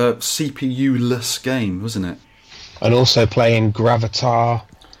CPU-less game, wasn't it? And also playing Gravatar.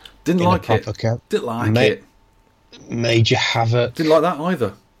 Didn't like it. Didn't like it. Major Havoc. Didn't like that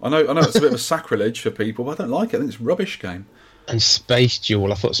either. I know it's a bit of a sacrilege for people, but I don't like it. I think it's a rubbish game. And Space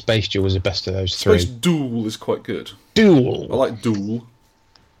Duel. I thought Space Duel was the best of those three. Space Duel is quite good. Duel. I like Duel.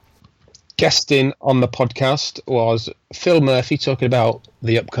 Guesting on the podcast was Phil Murphy talking about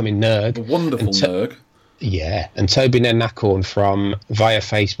the upcoming Nurg. The wonderful Nurg. Yeah, and Toby Nenacorn from via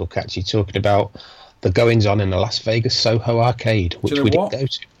Facebook actually talking about the goings on in the Las Vegas Soho Arcade, which we didn't go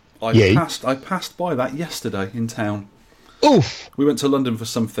to. I passed by that yesterday in town. Oof! We went to London for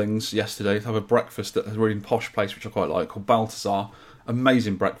some things yesterday to have a breakfast at a really posh place, which I quite like, called Balthazar.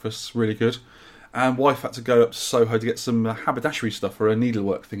 Amazing breakfast, really good. And wife had to go up to Soho to get some haberdashery stuff for her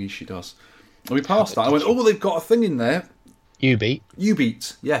needlework thingy she does. And we passed that. I went, oh, they've got a thing in there.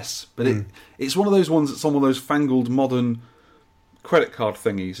 Ubeat, yes. But it's one of those ones that's on one of those fangled modern credit card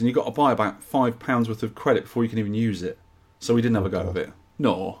thingies, and you've got to buy about £5 worth of credit before you can even use it. So we didn't have a go of it.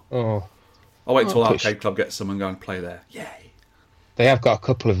 No. Oh. I'll wait until Arcade Club gets some and go and play there. Yay. They have got a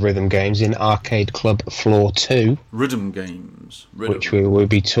couple of rhythm games in Arcade Club Floor 2. Rhythm games. Which we will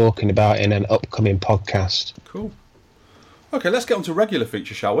be talking about in an upcoming podcast. Cool. Okay, let's get on to regular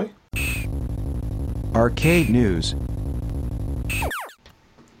feature, shall we? Arcade news.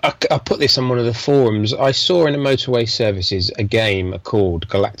 I put this on one of the forums. I saw in the Motorway Services a game called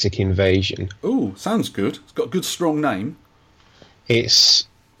Galactic Invasion. Ooh, sounds good. It's got a good, strong name.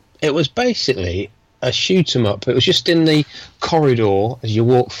 It was basically a shoot 'em up. It was just in the corridor as you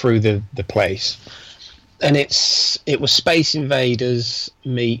walk through the place, and it was Space Invaders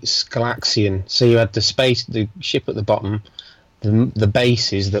meets Galaxian. So you had the ship at the bottom, the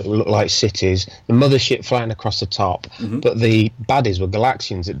bases that look like cities, the mothership flying across the top, but the baddies were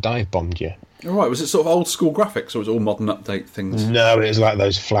Galaxians that dive bombed you. All right, was it sort of old school graphics, or was it all modern update things? No, it was like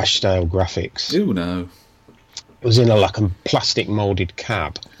those flash style graphics. Ooh, no. It was in a plastic moulded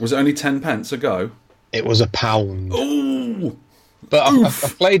cab. Was it only 10 pence a go? It was £1. Ooh! But I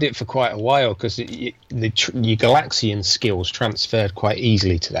played it for quite a while because your Galaxian skills transferred quite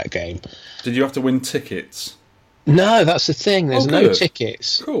easily to that game. Did you have to win tickets? No, that's the thing. There's no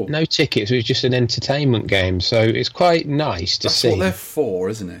tickets. Cool. No tickets. It was just an entertainment game. So it's quite nice to see. That's what they're for,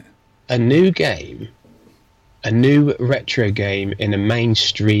 isn't it? A new game. A new retro game in a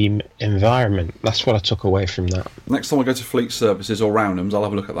mainstream environment. That's what I took away from that. Next time I go to Fleet Services or Roundham's, I'll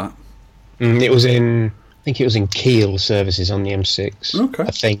have a look at that. I think it was in Kiel Services on the M6. Okay.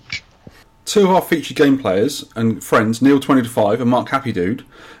 I think. Two of our featured game players and friends, Neil20-5 and Mark Happy Dude,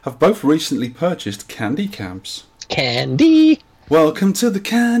 have both recently purchased candy cabs. Candy! Welcome to the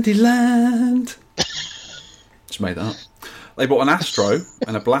Candy Land! Just made that up. They bought an Astro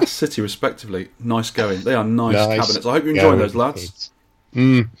and a Blast City, respectively. Nice going. They are nice cabinets. I hope you enjoy those, lads.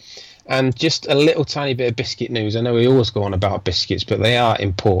 And just a little tiny bit of biscuit news. I know we always go on about biscuits, but they are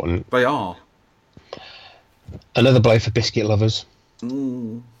important. They are. Another blow for biscuit lovers.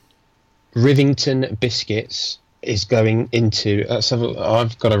 Rivington Biscuits is going into...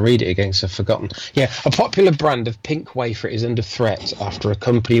 I've got to read it again because I've forgotten. Yeah, a popular brand of pink wafer is under threat after a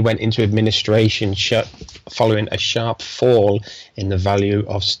company went into administration following a sharp fall in the value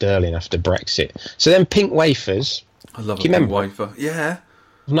of sterling after Brexit. So then pink wafers... I love a pink wafer. Yeah.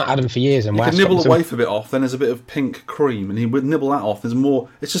 I've not had them for years. And you can nibble the wafer bit off, then there's a bit of pink cream, and he would nibble that off. There's more...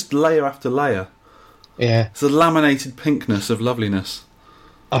 It's just layer after layer. Yeah. It's the laminated pinkness of loveliness.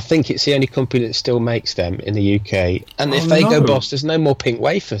 I think it's the only company that still makes them in the UK. And if they go bust, there's no more pink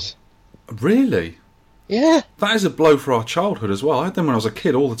wafers. Really? Yeah. That is a blow for our childhood as well. I had them when I was a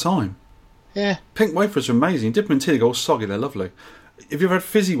kid all the time. Yeah. Pink wafers are amazing. You dip them in tea, they go all soggy. They're lovely. Have you ever had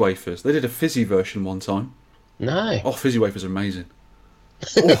fizzy wafers? They did a fizzy version one time. No. Oh, fizzy wafers are amazing.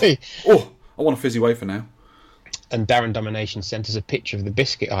 I want a fizzy wafer now. And Darren Domination sent us a picture of the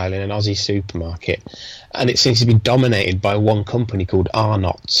biscuit aisle in an Aussie supermarket, and it seems to be dominated by one company called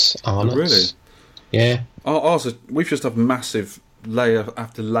Arnott's. Arnott's. Really? Yeah. We've just have massive layer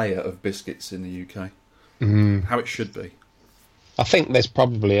after layer of biscuits in the UK. How it should be. I think there's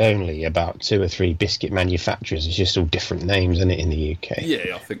probably only about 2 or 3 biscuit manufacturers. It's just all different names, isn't it, in the UK?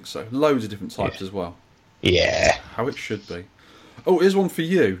 Yeah, I think so. Loads of different types as well. Yeah. How it should be. Oh, here's one for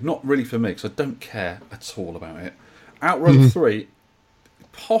you. Not really for me, because I don't care at all about it. Outrun 3,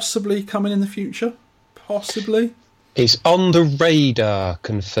 possibly coming in the future. Possibly. It's on the radar,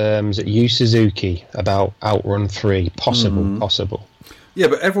 confirms Yu Suzuki about Outrun 3. Possible. Yeah,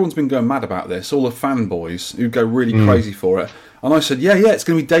 but everyone's been going mad about this. All the fanboys who go really crazy for it. And I said, yeah, it's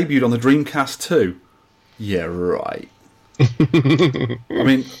going to be debuted on the Dreamcast too. Yeah, right. I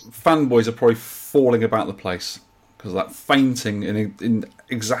mean, fanboys are probably falling about the place because of that fainting in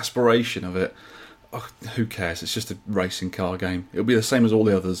exasperation of it. Oh, who cares? It's just a racing car game. It'll be the same as all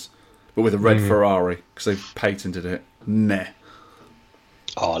the others, but with a red Ferrari because they've patented it. Nah.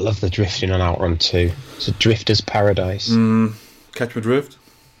 Oh, I love the drifting on Outrun 2. It's a drifter's paradise. Catch my drift?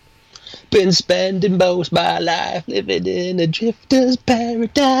 Been spending most my life living in a drifter's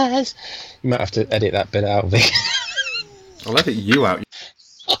paradise. You might have to edit that bit out, Vic. I'll edit you out.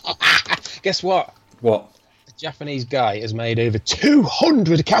 Guess what? What? The Japanese guy has made over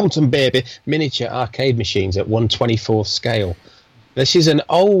 200, count 'em baby, miniature arcade machines at 1/24th scale. This is an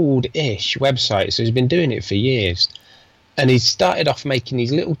old-ish website, so he's been doing it for years. And he started off making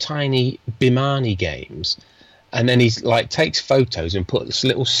these little tiny Bimani games, and then he's like takes photos and puts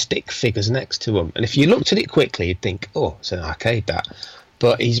little stick figures next to them. And if you looked at it quickly, you'd think, oh, it's an arcade, that.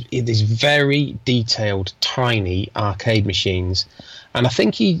 But he's these very detailed, tiny arcade machines. And I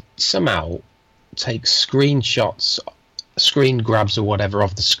think he somehow takes screenshots, screen grabs or whatever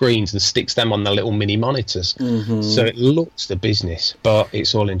of the screens and sticks them on the little mini monitors. So it looks the business, but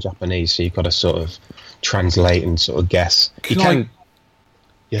it's all in Japanese, so you've got to sort of translate and sort of guess. Can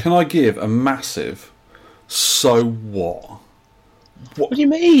I give a massive so what? What do you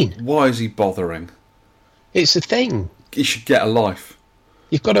mean? Why is he bothering? It's a thing. He should get a life.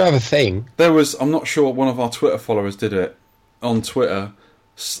 You've got to have a thing. I'm not sure one of our Twitter followers did it on Twitter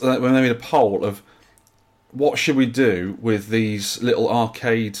when they made a poll of what should we do with these little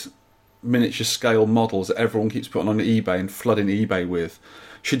arcade miniature scale models that everyone keeps putting on eBay and flooding eBay with.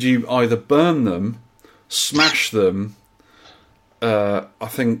 Should you either burn them, smash them, I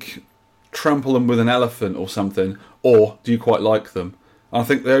think trample them with an elephant or something, or do you quite like them? And I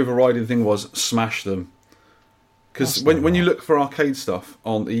think the overriding thing was smash them. Because when you look for arcade stuff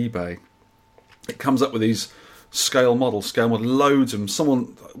on eBay, it comes up with these scale models, loads of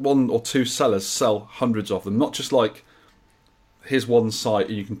them. One or two sellers sell hundreds of them. Not just like, here's one site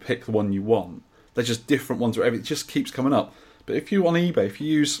and you can pick the one you want. They're just different ones. It just keeps coming up. But if you on eBay, if you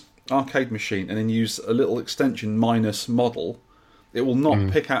use arcade machine and then use a little extension minus model, it will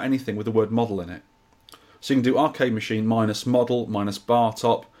not pick out anything with the word model in it. So you can do arcade machine minus model, minus bar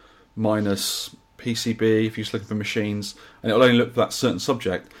top, minus PCB if you're just looking for machines, and it'll only look for that certain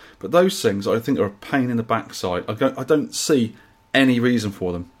subject. But those things I think are a pain in the backside. I don't see any reason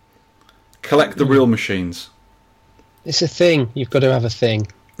for them. Collect the real machines. It's a thing. You've got to have a thing.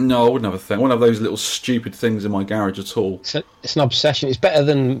 No, I wouldn't have a thing. I wouldn't have those little stupid things in my garage at all. It's an obsession. It's better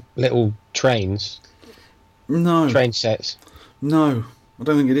than little trains. No. Train sets. No, I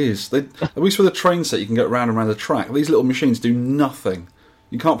don't think it is. At least with a train set, you can get round and round the track. These little machines do nothing.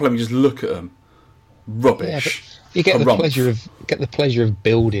 You can't play them. You just look at them. Rubbish. Yeah, you get the pleasure of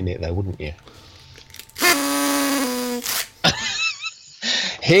building it, though, wouldn't you?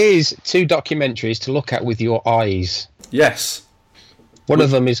 Here's 2 documentaries to look at with your eyes. Yes. One of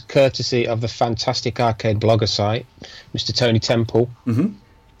them is courtesy of the fantastic arcade blogger site, Mr. Tony Temple, and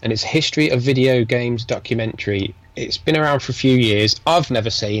it's a History of Video Games documentary. It's been around for a few years. I've never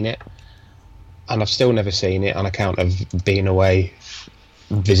seen it, and I've still never seen it on account of being away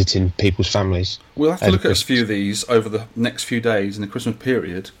visiting people's families. We'll have to look at a few of these over the next few days in the Christmas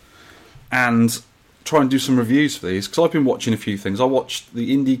period and try and do some reviews for these, because I've been watching a few things. I watched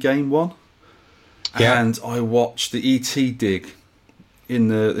the indie game one, and I watched the ET dig in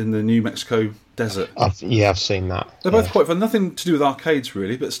the New Mexico desert. I've seen that. They're both quite fun. Nothing to do with arcades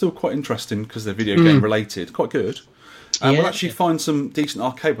really, but still quite interesting because they're video game related. Quite good. And we'll actually find some decent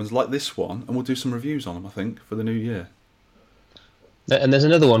arcade ones like this one, and we'll do some reviews on them, I think, for the new year. And there's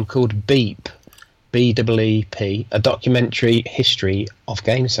another one called Beep, BEEP, a documentary history of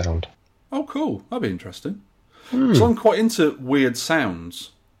game sound. Oh, cool. That'd be interesting. So I'm quite into weird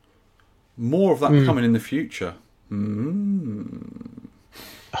sounds. More of that coming in the future.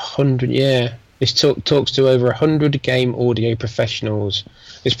 100, yeah. This talks to over 100 game audio professionals.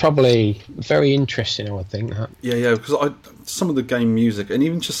 It's probably very interesting, I would think. That. Yeah, because some of the game music and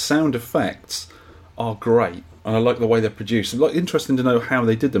even just sound effects are great. And I like the way they're produced. It's interesting to know how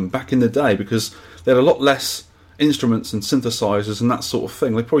they did them back in the day, because they had a lot less instruments and synthesizers and that sort of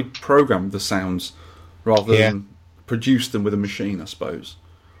thing. They probably programmed the sounds rather than produced them with a machine, I suppose.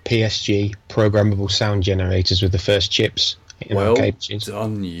 PSG, programmable sound generators, with the first chips in arcade machines. Well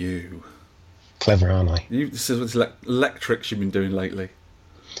done, you. Clever, aren't I? This is what electrics you've been doing lately.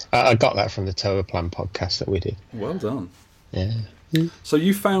 I got that from the Tower Plan podcast that we did. Well done. Yeah. So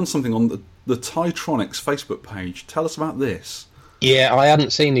you found something on the Tytronics Facebook page. Tell us about this. Yeah, I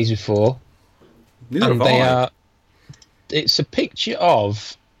hadn't seen these before. Neither have I. It's a picture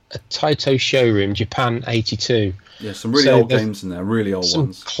of a Taito showroom, Japan 82. Yeah, some really old games in there, really old some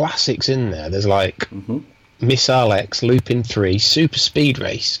ones. Classics in there. There's like Missile X, Lupin 3, Super Speed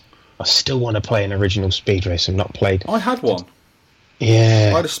Race. I still want to play an original Speed Race I've not played. I had one.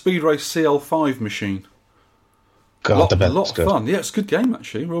 Yeah. I had a Speed Race CL5 machine. God, a lot of fun. Yeah, it's a good game,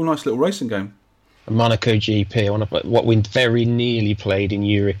 actually. Real nice little racing game. A Monaco GP. I want to play what we very nearly played in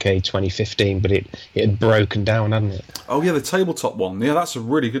Eurocade 2015, but it had broken down, hadn't it? Oh, yeah, the tabletop one. Yeah, that's a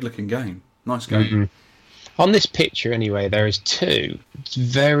really good-looking game. Nice game. Mm-hmm. On this picture, anyway, there is two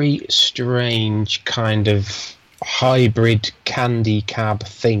very strange kind of hybrid candy cab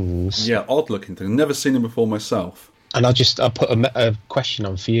things. Yeah, odd-looking thing. Never seen them before myself. And I'll put a question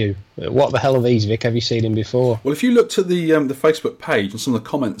on for you. What the hell are these, Vic? Have you seen them before? Well, if you looked at the Facebook page and some of the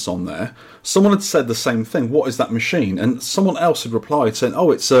comments on there, someone had said the same thing. What is that machine? And someone else had replied saying,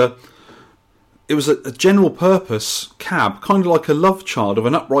 "Oh, it was a general-purpose cab, kind of like a love child of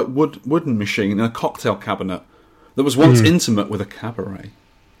an upright wooden machine in a cocktail cabinet that was once intimate with a cabaret."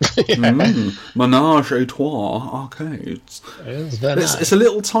 Menage a trois arcades. It's a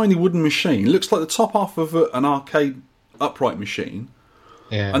little tiny wooden machine. It looks like the top half of an arcade upright machine.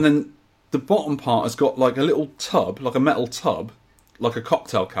 Yeah. And then the bottom part has got like a little tub, like a metal tub, like a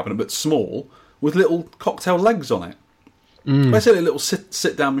cocktail cabinet, but small, with little cocktail legs on it. Basically a little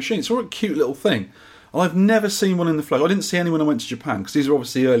sit-down machine. It's a really cute little thing. And I've never seen one in the flesh. I didn't see any when I went to Japan, because these are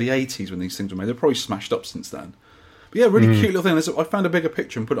obviously early 80s when these things were made. They're probably smashed up since then. But yeah, really cute little thing. I found a bigger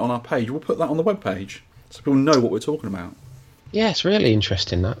picture and put it on our page. We'll put that on the webpage so people know what we're talking about. Yeah, it's really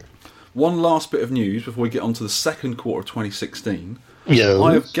interesting, that. One last bit of news before we get on to the second quarter of 2016. Yes.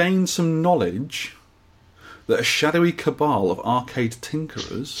 I have gained some knowledge that a shadowy cabal of arcade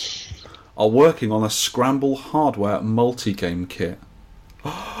tinkerers are working on a Scramble hardware multi-game kit.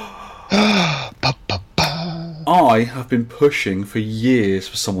 I have been pushing for years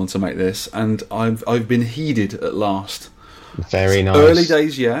for someone to make this, and I've been heeded at last. Very nice. Early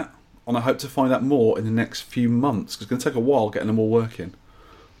days yet, and I hope to find out more in the next few months, because it's going to take a while getting them all working.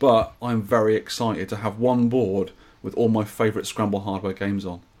 But I'm very excited to have one board with all my favourite Scramble hardware games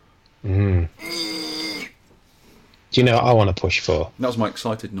on. Do you know what I want to push for? That was my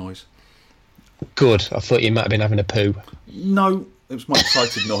excited noise. Good. I thought you might have been having a poo. No, it was my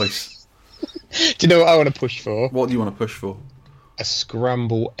excited noise. Do you know what I want to push for? What do you want to push for? A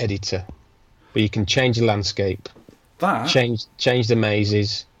Scramble editor, where you can change the landscape, change the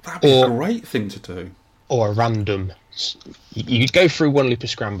mazes. That'd be a great thing to do. Or a random. You go through one loop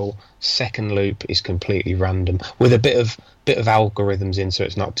of Scramble, second loop is completely random, with a bit of algorithms in, so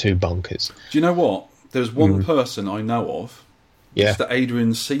it's not too bonkers. Do you know what? There's one person I know of. Yeah. Mr.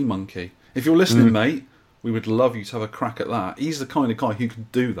 Adrian Sea Monkey. If you're listening, mate, we would love you to have a crack at that. He's the kind of guy who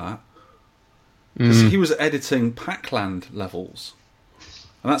could do that. Because he was editing Pac-Land levels.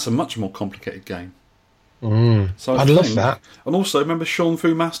 And that's a much more complicated game. So I'd love that. And also, remember Sean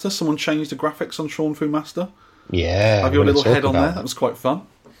Fu Master? Someone changed the graphics on Sean Fu Master. Yeah. Have your little head on there? That was quite fun.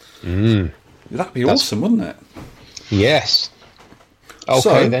 That'd be awesome, wouldn't it? Yes.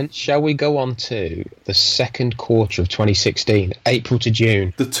 Okay, then, shall we go on to the second quarter of 2016, April to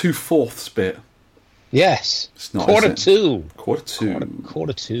June? The 2/4 bit. Yes. It's not, Quarter two.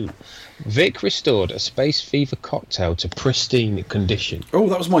 Quarter two. Vic restored a Space Fever cocktail to pristine condition. Oh,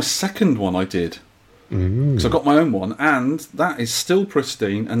 that was my second one I did. Because I got my own one, and that is still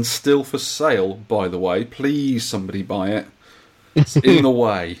pristine and still for sale, by the way. Please, somebody buy it. It's in the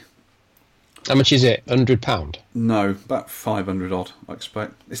way. How much is it? £100? No, about 500 odd, I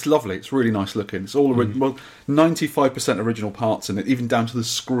expect. It's lovely. It's really nice looking. It's all 95% original parts in it, even down to the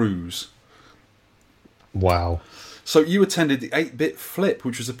screws. Wow. So you attended the 8-Bit Flip,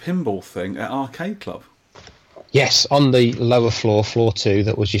 which was a pinball thing at Arcade Club. Yes, on the lower floor, floor 2,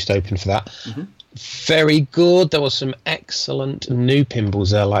 that was just open for that. Very good. There was some excellent new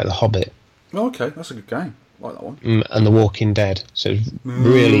pinballs there, like The Hobbit. Oh, okay, that's a good game. I like that one. And The Walking Dead. So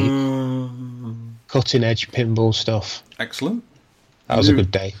really cutting-edge pinball stuff. Excellent. That was a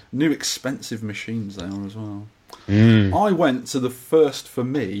good day. New expensive machines there as well. I went to the first, for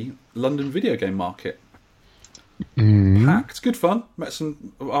me, London video game market. Packed. Good fun. Met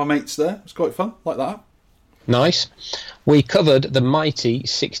some of our mates there. It was quite fun. Like that. Nice. We covered the mighty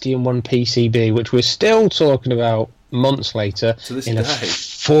 60-1 PCB, which we're still talking about months later in a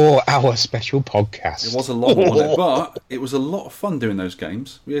 4-hour special podcast. It was a long one, but it was a lot of fun doing those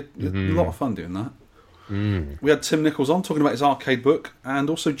games. We had a lot of fun doing that. We had Tim Nichols on talking about his arcade book, and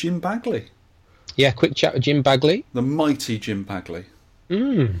also Jim Bagley. Yeah, quick chat with Jim Bagley. The mighty Jim Bagley.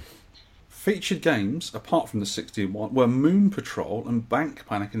 Featured games, apart from the 61, were Moon Patrol and Bank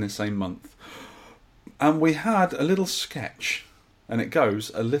Panic in the same month. And we had a little sketch, and it goes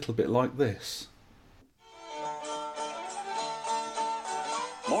a little bit like this.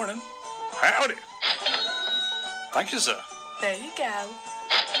 Morning. Howdy. Thank you, sir. There you go.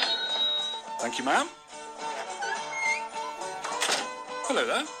 Thank you, ma'am. Hello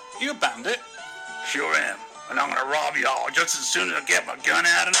there. You a bandit? Sure am. And I'm gonna rob you all just as soon as I get my gun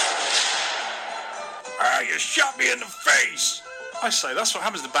out and... you shot me in the face! I say, that's what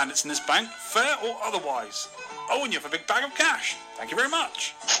happens to bandits in this bank, fair or otherwise. Owing you for a big bag of cash. Thank you very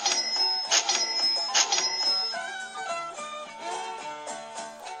much.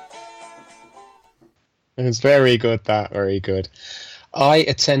 It's very good, that. Very good. I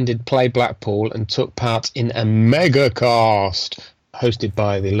attended Play Blackpool and took part in a megacast hosted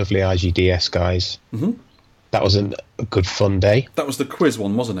by the lovely IGDS guys. Mm-hmm. That was a good fun day. That was the quiz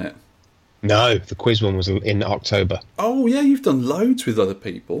one, wasn't it? No, the quiz one was in October. Oh, yeah, you've done loads with other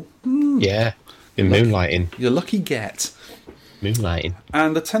people. Yeah, been moonlighting. You're lucky get. Moonlighting.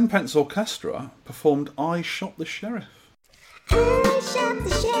 And the Tenpence Orchestra performed I Shot the Sheriff. I shot the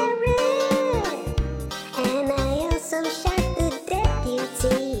sheriff, and I also shot the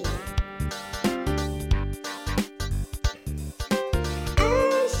deputy.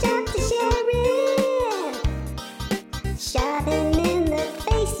 I shot the sheriff, shot him in the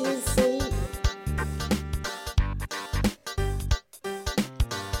face, you see.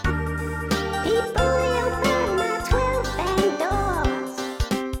 People open my 12 bank doors.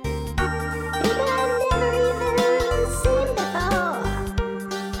 People I never even seen before.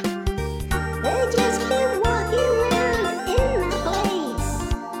 They just been walking around in my place.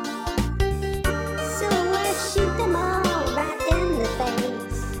 So I shoot them all right in the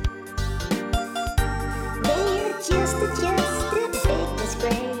face. They're just a big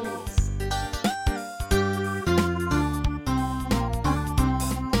disgrace.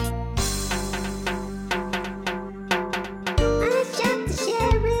 I shot the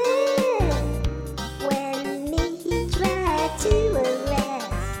sheriff when he tried to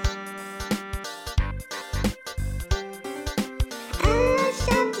arrest. I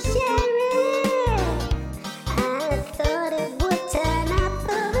shot the sheriff. I thought it would turn out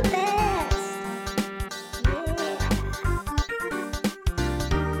for the best. Yeah.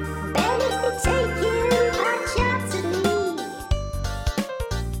 Better be taking hot shots at me.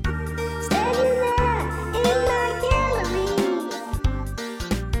 Standing there in my gallery,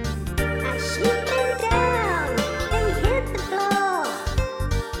 I shoot them down, they hit the floor.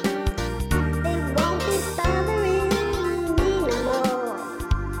 They won't be bothering me no more.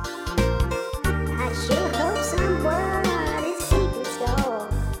 I sure hope someone is keeping score.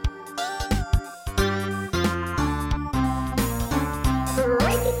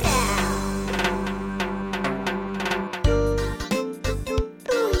 Break it down.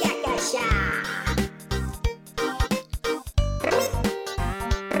 Booyakasha.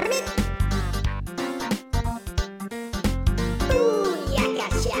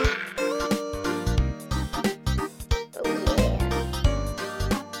 Booyakasha. Oh yeah.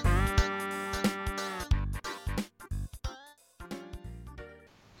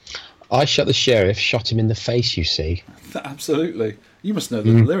 I shot the sheriff, shot him in the face, you see. Absolutely. You must know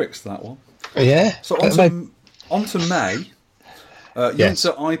the lyrics to that one. Yeah. So on to May. Yes.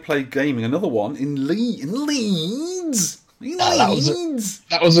 Into I Play Gaming, another one in Leeds.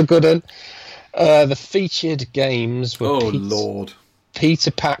 That was a good one. The featured games were Oh, Lord.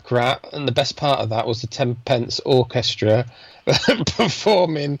 Peter Packrat, and the best part of that was the Tenpence Orchestra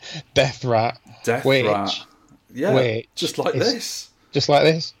performing Death Rat. Death which, Rat. Yeah, which just like is- this. Just like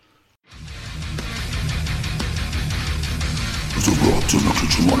this. There's a rat in the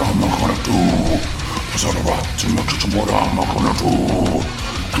kitchen, what am I gonna do? There's a rat in the kitchen, what am I gonna do?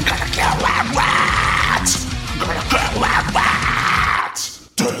 I'm gonna kill that rat! I'm gonna kill that rat!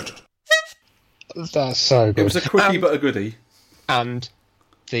 Dead. That's so good. It was a quickie but a goodie. And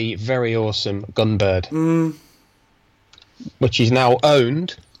the very awesome Gunbird, which is now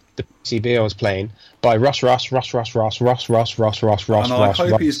owned, the PCB I was playing, by Ross. And I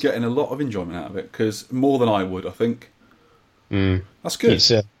hope he's getting a lot of enjoyment out of it, because more than I would, I think. That's good.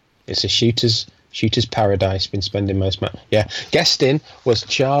 It's a shooter's paradise. Been spending most guesting was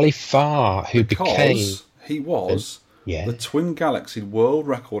Charlie Farr, who became he was Yeah. the Twin Galaxy world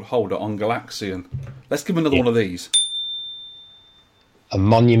record holder on Galaxian. Let's give him another one of these. A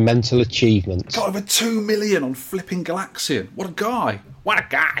monumental achievement. Got over 2 million on flipping Galaxian. What a guy. What a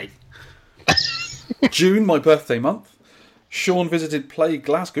guy. June, my birthday month, Sean visited Play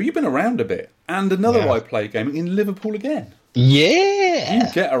Glasgow. You've been around a bit. And another I Play Gaming in Liverpool again. Yeah.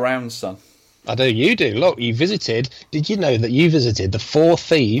 You get around, son. I know you do. Look, you visited. Did you know that you visited the Four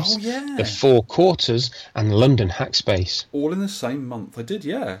Thieves, the Four Quarters, and London Hackspace? All in the same month. I did,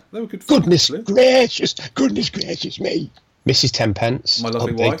 yeah. They were good fun. Goodness gracious me. Mrs. Tenpence, my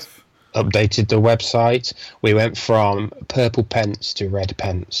lovely wife, updated the website. We went from purple pence to red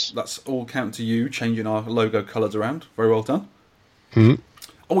pence. That's all count to you, changing our logo colours around. Very well done.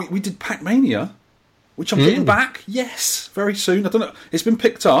 Oh, we did Pac-Mania, which I'm getting back. Yes, very soon. I don't know. It's been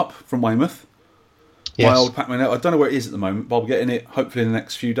picked up from Weymouth. Yes. My old Pac-Man. I don't know where it is at the moment, but I'll be getting it hopefully in the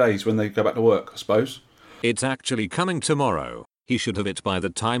next few days when they go back to work, I suppose. It's actually coming tomorrow. He should have it by the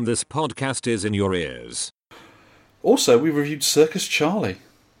time this podcast is in your ears. Also, we reviewed Circus Charlie.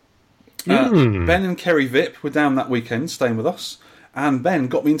 Ben and Kerry Vip were down that weekend staying with us, and Ben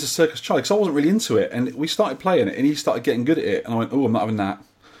got me into Circus Charlie because I wasn't really into it, and we started playing it, and he started getting good at it, and I went, oh, I'm not having that.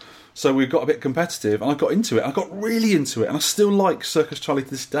 So we got a bit competitive, and I got into it. I got really into it, and I still like Circus Charlie to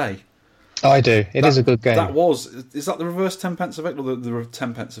this day. I do. It is a good game. Is that the reverse 10 pence effect, or the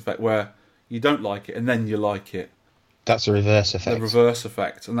 10 pence effect where you don't like it and then you like it? That's a reverse effect. The reverse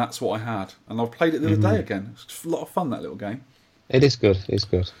effect, and that's what I had. And I've played it the other day again. It's a lot of fun, that little game. It is good. It's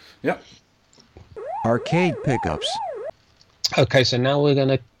good. Yep. Arcade pickups. Okay, so now we're going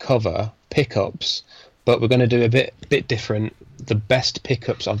to cover pickups, but we're going to do a bit different. The best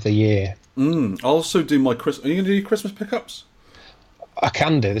pickups of the year. I'll also do my Christmas. Are you going to do your Christmas pickups? I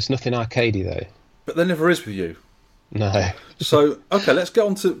can do. There's nothing arcadey though. But there never is with you. No. So, okay, let's get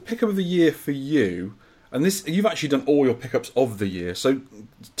on to pickup of the year for you. And this, you've actually done all your pickups of the year. So,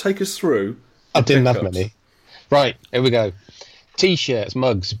 take us through. I didn't have many. Right, here we go. T-shirts,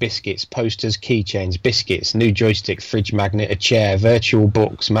 mugs, biscuits, posters, keychains, biscuits, new joystick, fridge magnet, a chair, virtual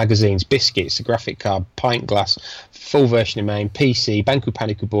books, magazines, biscuits, a graphic card, pint glass, full version of MAME, PC, Banco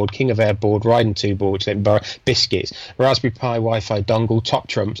Panico board, King of Air board, Raiden 2 board, biscuits, Raspberry Pi Wi-Fi dongle, top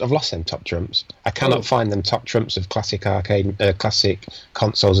trumps. I've lost them top trumps. I cannot find them top trumps of classic arcade, classic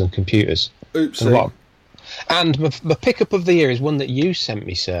consoles and computers. Oopsie. And my pickup of the year is one that you sent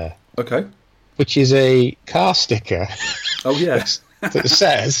me, sir. Okay. Which is a car sticker. Oh, yes. that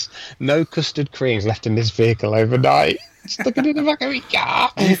says, no custard creams left in this vehicle overnight. Stuck it in the back of my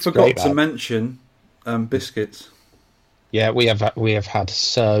car. You forgot to mention biscuits. Yeah, we have had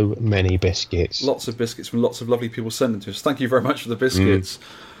so many biscuits. Lots of biscuits from lots of lovely people sending to us. Thank you very much for the biscuits.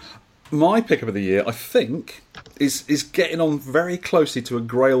 My pickup of the year, I think, is getting on very closely to a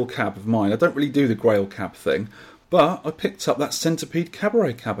Grail cab of mine. I don't really do the Grail cab thing, but I picked up that Centipede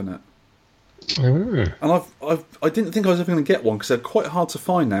Cabaret cabinet. And I didn't think I was ever going to get one because they're quite hard to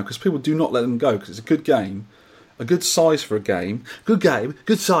find now because people do not let them go because it's a good game, a good size for a game,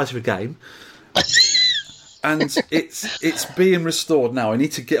 good size for a game, and it's being restored now. I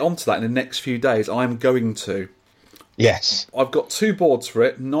need to get onto that in the next few days. I'm going to. Yes. I've got 2 boards for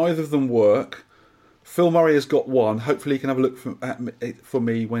it. Neither of them work. Phil Murray has got one. Hopefully he can have a look for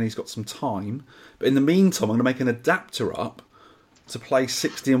me when he's got some time. But in the meantime, I'm going to make an adapter up to play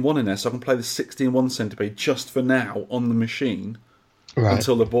 60-1 in there, so I can play the 60-1 Centipede just for now on the machine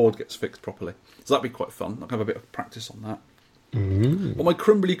until the board gets fixed properly. So that'd be quite fun. I can have a bit of practice on that. Well, my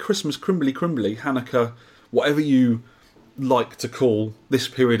Christmas, Hanukkah, whatever you like to call this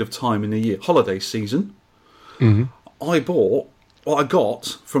period of time in the year, holiday season, I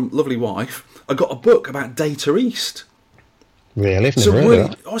got from lovely wife, I got a book about Data East. Really? It's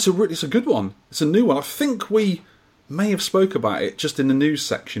a good one. It's a new one. I think we may have spoke about it just in the news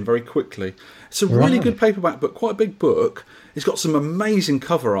section very quickly. It's a really good paperback book, quite a big book. It's got some amazing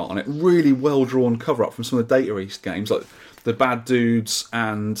cover art on it, really well-drawn cover art from some of the Data East games, like the Bad Dudes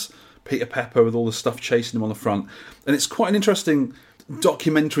and Peter Pepper with all the stuff chasing him on the front. And it's quite an interesting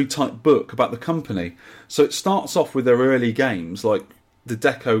documentary-type book about the company. So it starts off with their early games, like the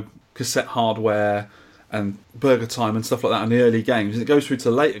Deco cassette hardware and Burger Time and stuff like that in the early games, and it goes through to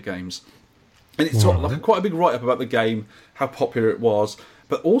the later games. And it's got like quite a big write-up about the game, how popular it was.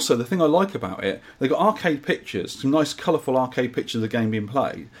 But also, the thing I like about it, they've got arcade pictures, some nice colourful arcade pictures of the game being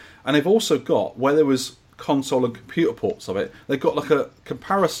played. And they've also got, where there was console and computer ports of it, they've got like a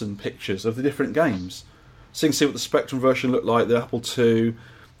comparison pictures of the different games. So you can see what the Spectrum version looked like, the Apple II,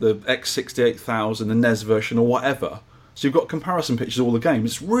 the X68000, the NES version, or whatever. So you've got comparison pictures of all the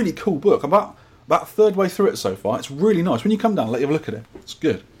games. It's a really cool book. I'm about a third way through it so far. It's really nice. When you come down, let you have a look at it. It's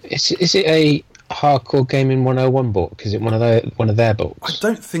good. Is it a Hardcore Gaming 101 book? Is it one of their books? I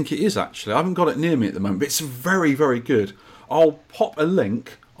don't think it is, actually. I haven't got it near me at the moment, but it's very, very good. I'll pop a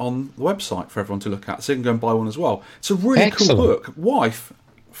link on the website for everyone to look at so you can go and buy one as well. It's a really cool book. Wife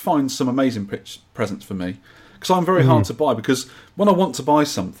finds some amazing presents for me. Because I'm very hard to buy, because when I want to buy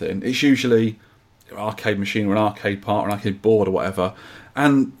something, it's usually an arcade machine or an arcade part or an arcade board or whatever.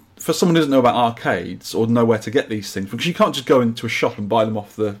 And for someone who doesn't know about arcades or know where to get these things, because you can't just go into a shop and buy them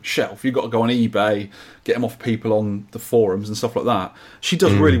off the shelf. You've got to go on eBay, get them off people on the forums and stuff like that. She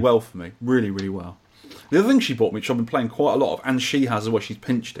does really well for me. Really, really well. The other thing she bought me, which I've been playing quite a lot of, and she has as well, she's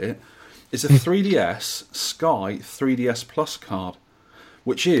pinched it, is a 3DS Sky 3DS Plus card,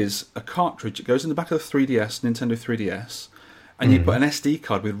 which is a cartridge that goes in the back of the 3DS, Nintendo 3DS, and you put an SD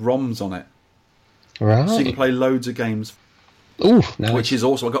card with ROMs on it. Right. So you can play loads of games. Ooh, nice. Which is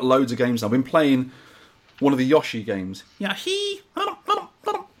awesome. I've got loads of games now. I've been playing one of the Yoshi games. Yoshi!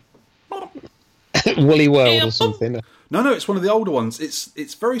 Woolly World or something. No, it's one of the older ones.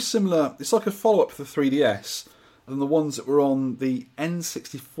 It's very similar. It's like a follow-up for the 3DS than the ones that were on the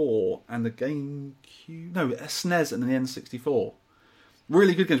N64 and the GameCube. No, SNES and the N64.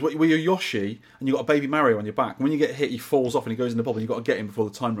 Really good games. Where you're Yoshi and you've got a baby Mario on your back. And when you get hit, he falls off and he goes in the bubble. And you've got to get him before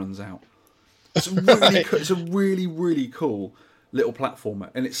the time runs out. It's really cool. It's a really, really cool little platformer.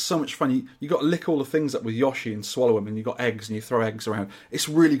 And it's so much fun. You got to lick all the things up with Yoshi and swallow them. And you've got eggs and you throw eggs around. It's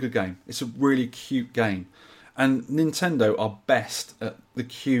a really good game. It's a really cute game. And Nintendo are best at the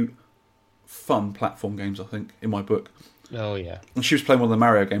cute, fun platform games, I think, in my book. Oh, yeah. And she was playing one of the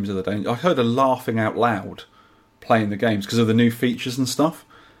Mario games the other day. I heard her laughing out loud playing the games because of the new features and stuff.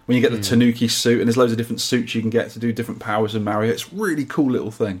 When you get the Tanuki suit, and there's loads of different suits you can get to do different powers in Mario. It's a really cool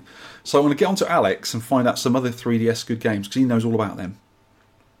little thing. So I'm going to get onto Alex and find out some other 3DS good games, because he knows all about them.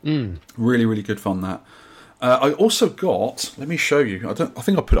 Really, really good fun, that. I also got... Let me show you. I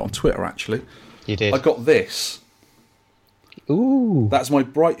think I put it on Twitter, actually. You did? I got this. Ooh. That's my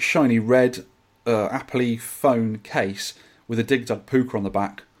bright, shiny, red Apple phone case with a Dig Dug Puka on the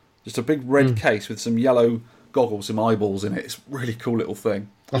back. Just a big red case with some yellow goggles, some eyeballs in it. It's a really cool little thing.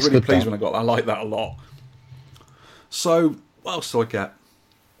 I was really pleased when I got that. I like that a lot. So, what else do I get?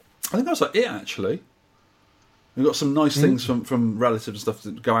 I think that's like it, actually. We've got some nice things from relatives and stuff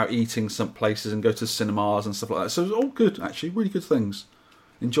to go out eating some places and go to cinemas and stuff like that. So it's all good, actually. Really good things.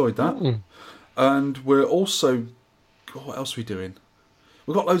 Enjoyed that. And we're also... God, what else are we doing?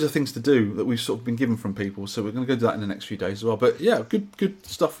 We've got loads of things to do that we've sort of been given from people, so we're going to go do that in the next few days as well. But yeah, good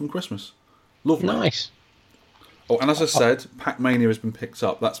stuff from Christmas. Lovely. Nice. Oh, and as I said, Pac-Mania has been picked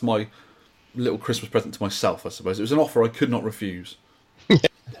up. That's my little Christmas present to myself, I suppose. It was an offer I could not refuse.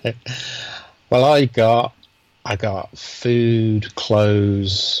 Well, I got food,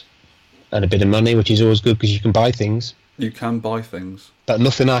 clothes, and a bit of money, which is always good because you can buy things. You can buy things. But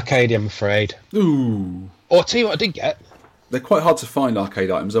nothing arcadey, I'm afraid. Ooh. Oh, I'll tell you what I did get. They're quite hard to find,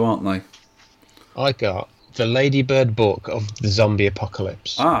 arcade items, though, aren't they? I got the Ladybird book of the zombie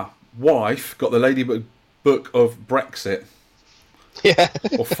apocalypse. Wife got the Ladybird book of Brexit. Yeah.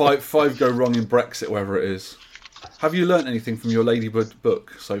 Or five go wrong in Brexit, wherever it is. Have you learnt anything from your Ladybird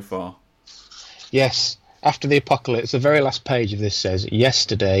book so far? Yes. After the apocalypse, the very last page of this says,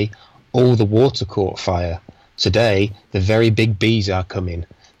 yesterday, all the water caught fire. Today, the very big bees are coming.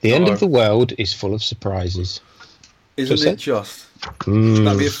 The end of the world is full of surprises. Isn't it just?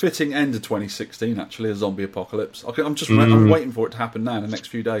 That'd be a fitting end of 2016, actually, a zombie apocalypse. I'm waiting for it to happen now in the next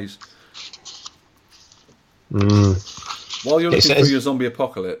few days. While you're looking through your zombie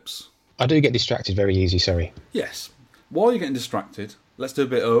apocalypse... I do get distracted very easy, sorry. Yes. While you're getting distracted, let's do a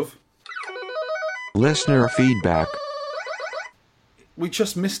bit of... Listener feedback. We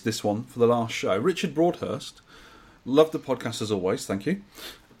just missed this one for the last show. Richard Broadhurst, loved the podcast as always, thank you.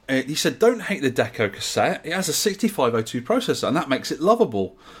 He said, don't hate the Deco cassette. It has a 6502 processor, and that makes it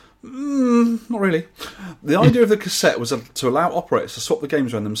lovable. Not really. The idea of the cassette was to allow operators to swap the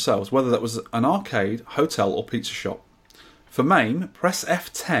games around themselves, whether that was an arcade, hotel, or pizza shop. For MAME, press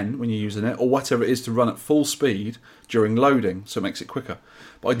F10 when you're using it, or whatever it is to run at full speed during loading, so it makes it quicker.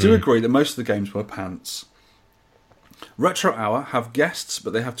 But I do agree that most of the games were pants. Retro Hour have guests,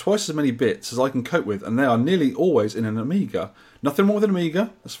 but they have twice as many bits as I can cope with, and they are nearly always in an Amiga. Nothing more than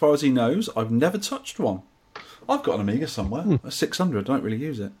Amiga, as far as he knows. I've never touched one. I've got an Amiga somewhere, a 600, I don't really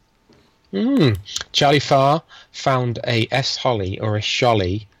use it. Charlie Farr found a S. Holly or a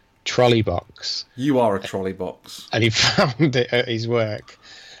Sholly trolley box. You are a trolley box. And he found it at his work.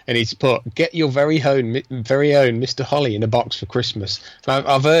 And he's put, get your very own Mr. Holly in a box for Christmas.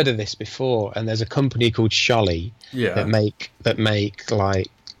 I've heard of this before, and there's a company called Sholly that make like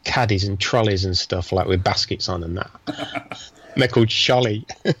caddies and trolleys and stuff, like with baskets on and that. And they're called Sholly.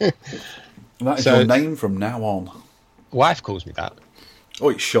 That is your name from now on. Wife calls me that. Oh,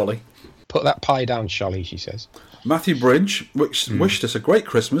 it's Sholly. Put that pie down, Sholly, she says. Matthew Bridge wished us a great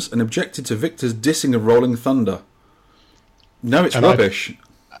Christmas and objected to Victor's dissing of Rolling Thunder. No, it's rubbish.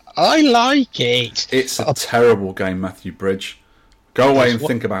 I like it. It's a terrible game, Matthew Bridge. Go away and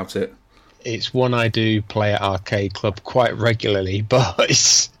think about it. It's one I do play at Arcade Club quite regularly, but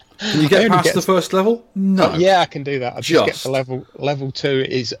it's... Can you get past the first level? No. Yeah, I can do that. I just get to level 2.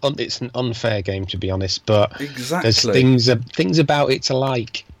 It's an unfair game, to be honest, but there's things about it to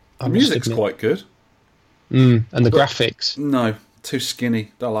like. The music's quite good. And the graphics. No, too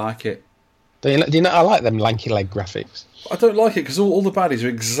skinny. Don't like it. Do you know? I like them lanky leg graphics. I don't like it because all the baddies are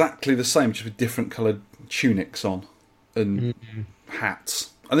exactly the same, just with different coloured tunics on and hats.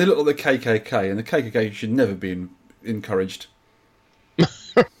 And they look like the KKK, and the KKK should never be encouraged.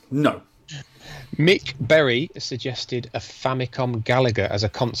 No. Mick Berry suggested a Famicom Galaga as a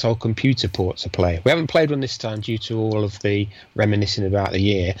console computer port to play. We haven't played one this time due to all of the reminiscing about the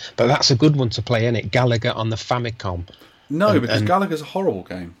year, but that's a good one to play, isn't it? Galaga on the Famicom. No, because Galaga's a horrible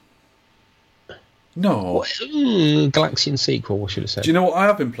game. No. Galaxian sequel, I should have said. Do you know what I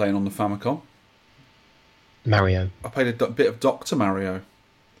have been playing on the Famicom? Mario. I played a bit of Dr. Mario.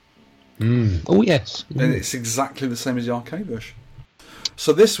 Oh, yes. And it's exactly the same as the arcade version.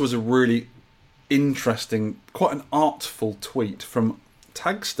 So this was a really interesting, quite an artful tweet from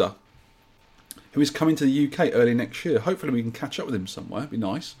Tagster, who is coming to the UK early next year. Hopefully we can catch up with him somewhere. It'd be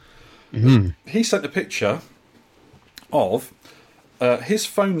nice. He sent a picture of his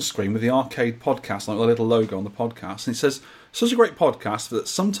phone screen with the Arcade Podcast, like the little logo on the podcast, and it says, "Such a great podcast that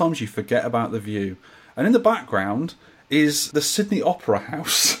sometimes you forget about the view." And in the background is the Sydney Opera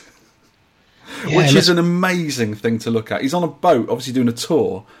House. Which is an amazing thing to look at. He's on a boat, obviously doing a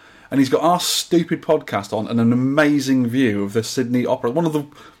tour, and he's got our stupid podcast on and an amazing view of the Sydney Opera, one of the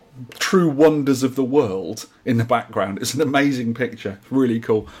true wonders of the world in the background. It's an amazing picture. It's really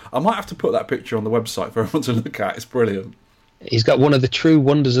cool. I might have to put that picture on the website for everyone to look at. It's brilliant. He's got one of the true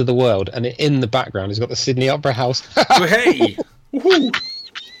wonders of the world, and in the background he's got the Sydney Opera House. Hey! Woohoo!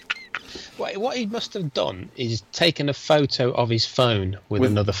 What he must have done is taken a photo of his phone with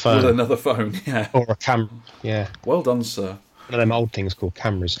another phone. With another phone, yeah. Or a camera, yeah. Well done, sir. One of them old things called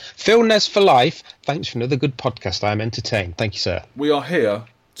cameras. Phil Ness for life. Thanks for another good podcast. I am entertained. Thank you, sir. We are here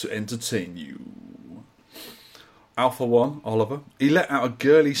to entertain you. Alpha One, Oliver, he let out a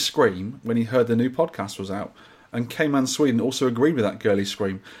girly scream when he heard the new podcast was out. And K-Man Sweden also agreed with that girly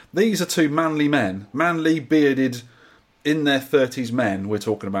scream. These are two manly men. Manly, bearded, in their 30s men we're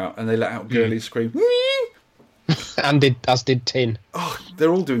talking about, and they let out girly screams. As did Tin. Oh, they're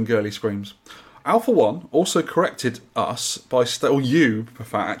all doing girly screams. Alpha One also corrected us by by stating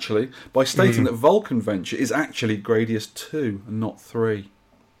that Vulcan Venture is actually Gradius 2 and not 3.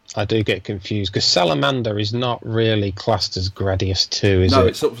 I do get confused because Salamander is not really classed as Gradius 2, is it? No,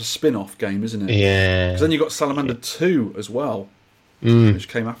 it's sort of a spin-off game, isn't it? Yeah. Because then you've got Salamander 2 as well, which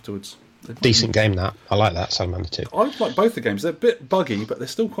came afterwards. Decent game, that. I like that, Salamander 2. I like both the games. They're a bit buggy, but they're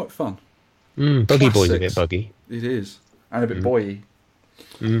still quite fun. Buggy Boy's a bit buggy. It is. And a bit boy-y.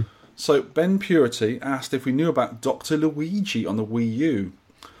 So, Ben Purity asked if we knew about Dr. Luigi on the Wii U.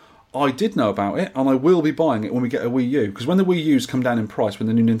 I did know about it, and I will be buying it when we get a Wii U. Because when the Wii U's come down in price, when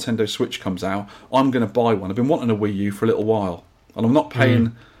the new Nintendo Switch comes out, I'm going to buy one. I've been wanting a Wii U for a little while. And I'm not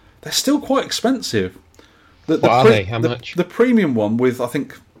paying... They're still quite expensive. What are they? How much? The premium one with, I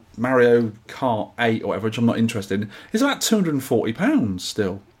think... Mario Kart 8 or whatever, which I'm not interested in, is about £240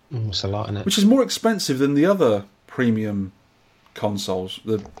 still. It's a lot, isn't it? Which is more expensive than the other premium consoles,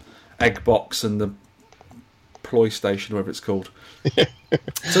 the Eggbox and the PlayStation, whatever it's called.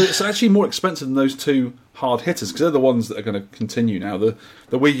 So it's actually more expensive than those two hard hitters, because they're the ones that are going to continue now. The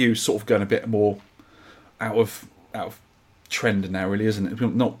Wii U's sort of going a bit more out of trend now, really, isn't it?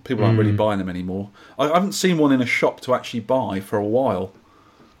 People aren't really buying them anymore. I haven't seen one in a shop to actually buy for a while.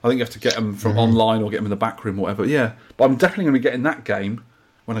 I think you have to get them from online or get them in the back room or whatever. Yeah, but I'm definitely going to be getting that game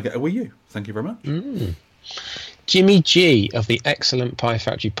when I get a Wii U. Thank you very much. Jimmy G of the excellent Pie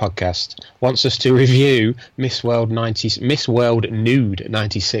Factory podcast wants us to review Miss World Nude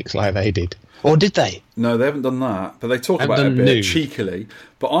 96 like they did. Or did they? No, they haven't done that, but they talk about it a bit cheekily.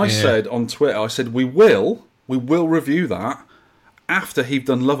 But I said on Twitter, I said we will review that after he've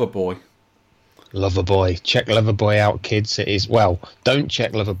done Loverboy. Loverboy. Check Loverboy out, kids. It is, well, don't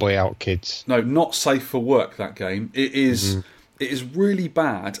check Loverboy out, kids. No, not safe for work, that game. It is it is really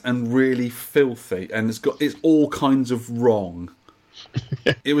bad and really filthy, and it's all kinds of wrong.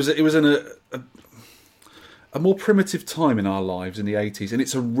 It was in a more primitive time in our lives in the 80s, and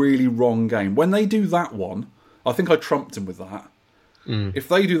it's a really wrong game. When they do that one, I think I trumped him with that. If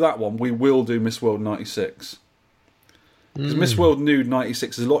they do that one, we will do Miss World 96. Because Miss World Nude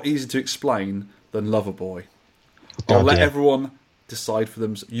 96 is a lot easier to explain than Loverboy. I'll let everyone decide for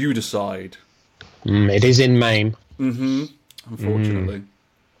them. You decide. It is in MAME. Unfortunately.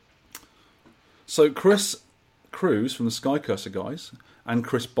 So Chris Cruz from the Sky Cursor guys and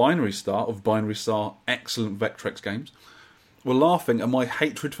Chris Binary Star of Binary Star excellent Vectrex games were laughing at my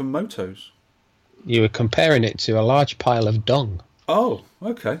hatred for motos. You were comparing it to a large pile of dung. Oh,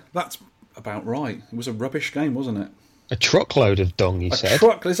 okay. That's about right. It was a rubbish game, wasn't it? A truckload of dung, you said.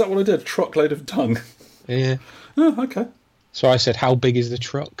 Is that what I did? A truckload of dung. Yeah. Oh, okay. So I said, how big is the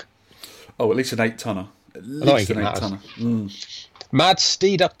truck? Oh, at least an 8-tonner. At least an 8-tonner.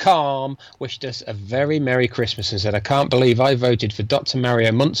 Madstee.com wished us a very Merry Christmas and said, I can't believe I voted for Dr.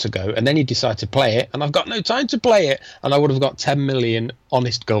 Mario months ago and then he decided to play it and I've got no time to play it and I would have got 10 million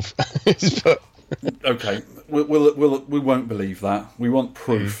honest gov. But okay, we won't believe that. We want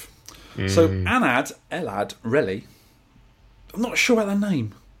proof. So Elad Relly, I'm not sure about the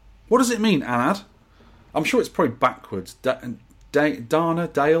name. What does it mean, Anad? I'm sure it's probably backwards. Dana,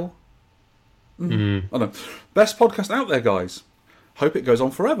 Dale? I don't know. Best podcast out there, guys. Hope it goes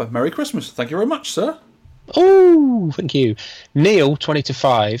on forever. Merry Christmas. Thank you very much, sir. Oh, thank you. Neil, 20 to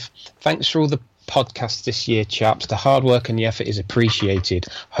 5. Thanks for all the podcasts this year, chaps. The hard work and the effort is appreciated.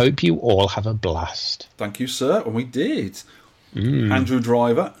 Hope you all have a blast. Thank you, sir. And we did. Andrew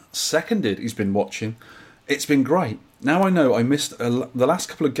Driver seconded. He's been watching. It's been great. Now I know I missed the last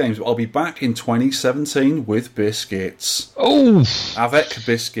couple of games, but I'll be back in 2017 with biscuits. Oh! Avec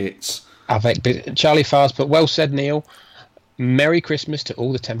biscuits. Charlie Fars, but well said, Neil. Merry Christmas to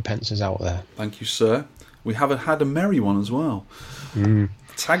all the 10 pences out there. Thank you, sir. We have had a merry one as well.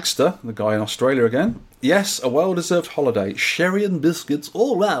 Tagster, the guy in Australia again. Yes, a well-deserved holiday. Sherry and biscuits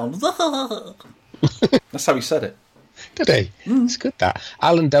all round. That's how he said it. Did he? It's good, that.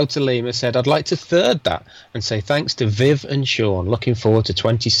 Alan Delta Lima said, I'd like to third that and say thanks to Viv and Sean. Looking forward to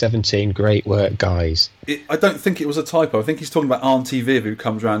 2017. Great work, guys. I don't think it was a typo. I think he's talking about Auntie Viv, who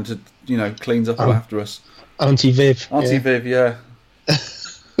comes round to, cleans up after us. Auntie Viv. Viv, yeah.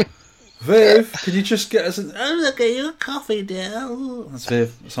 Viv, can you just get us I'll get you a coffee, dear. That's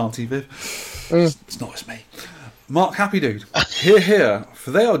Viv. That's Auntie Viv. It's not, it's me. Mark Happy Dude. Hear, for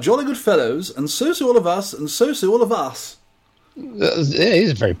they are jolly good fellows, and so all of us, and so all of us.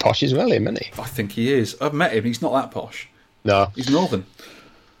 He's very posh as well, isn't he? I think he is. I've met him. He's not that posh. No. He's northern.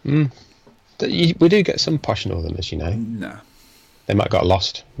 We do get some posh northerners, No. They might have got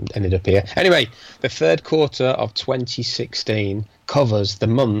lost and ended up here. Anyway, the third quarter of 2016 covers the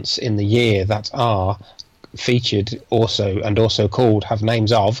months in the year that are featured also called, have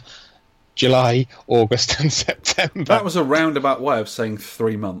names of July, August and September. That was a roundabout way of saying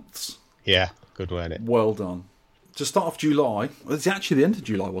 3 months. Yeah, good word. It. Well done. To start off July, it's actually the end of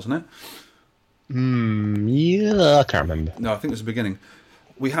July, wasn't it? Yeah, I can't remember. No, I think it was the beginning.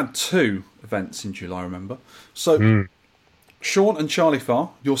 We had 2 events in July, remember? So, Sean and Charlie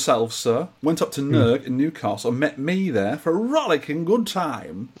Farr, yourselves, sir, went up to Nurg in Newcastle and met me there for a rollicking good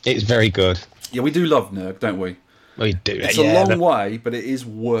time. It's very good. Yeah, we do love Nurg, don't we? We do. It's a long way, but it is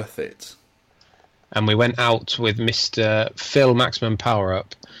worth it. And we went out with Mr. Phil Maximum Power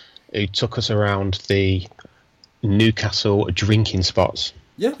Up, who took us around the Newcastle drinking spots.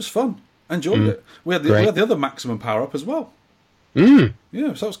 Yeah, it was fun. I enjoyed it. We had the other Maximum Power Up as well. Yeah,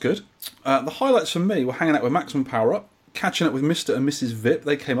 so that was good. The highlights for me were hanging out with Maximum Power Up, catching up with Mr. and Mrs. Vip.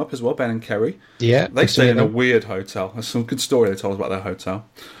 They came up as well, Ben and Kerry. Yeah. They stayed in a weird hotel. There's some good story they told us about their hotel.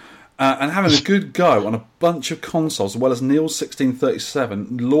 And having a good go on a bunch of consoles, as well as Neil's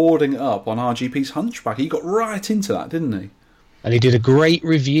 1637 lording up on RGP's Hunchback. He got right into that, didn't he? And he did a great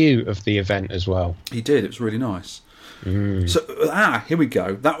review of the event as well. He did. It was really nice. So, here we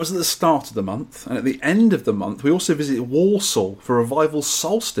go. That was at the start of the month. And at the end of the month, we also visited Walsall for Revival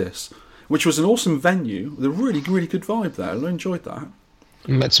Solstice, which was an awesome venue with a really, really good vibe there. I enjoyed that.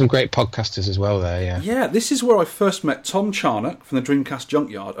 Met some great podcasters as well there, yeah. Yeah, this is where I first met Tom Charnock from the Dreamcast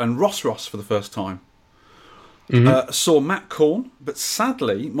Junkyard and Ross for the first time. Saw Matt Corn, but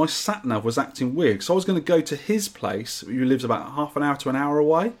sadly, my sat-nav was acting weird, so I was going to go to his place, who lives about half an hour to an hour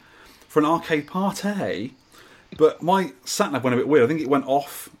away, for an arcade party, but my sat-nav went a bit weird. I think it went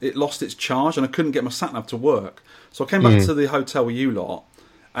off, it lost its charge, and I couldn't get my sat-nav to work. So I came back to the hotel with you lot,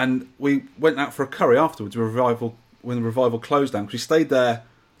 and we went out for a curry afterwards when the Revival closed down, because we stayed there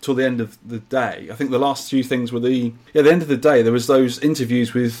till the end of the day. I think the last few things were the end of the day, there was those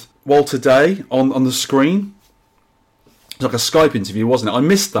interviews with Walter Day on the screen. It was like a Skype interview, wasn't it? I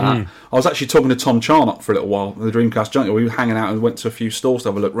missed that. I was actually talking to Tom Charnock for a little while at the Dreamcast Junkyard. We were hanging out and went to a few stores to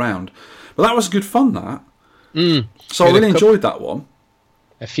have a look round. But that was good fun, that. So I really enjoyed that one.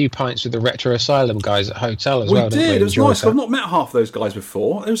 A few pints with the Retro Asylum guys at hotel as well. We did. It was nice. I've not met half those guys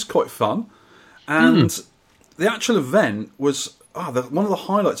before. It was quite fun. And the actual event was... one of the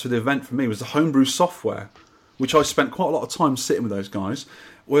highlights of the event for me was the homebrew software, which I spent quite a lot of time sitting with those guys,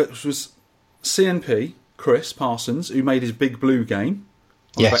 which was CNP, Chris Parsons, who made his Big Blue game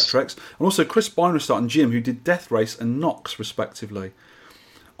on Vectrex, and also Chris Beinrestart and Jim, who did Death Race and Nox, respectively.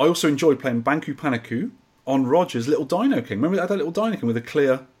 I also enjoyed playing Banku Paniku on Roger's Little Dino King. Remember that had a little Dino King with a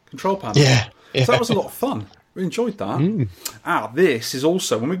clear control panel? Yeah. So that was a lot of fun. We enjoyed that. This is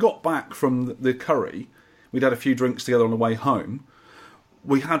also, when we got back from the curry, we'd had a few drinks together on the way home.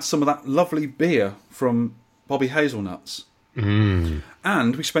 We had some of that lovely beer from Bobby Hazelnuts.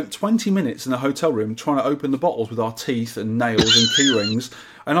 And we spent 20 minutes in a hotel room trying to open the bottles with our teeth and nails and key rings.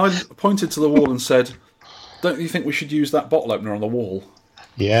 And I pointed to the wall and said, "Don't you think we should use that bottle opener on the wall?"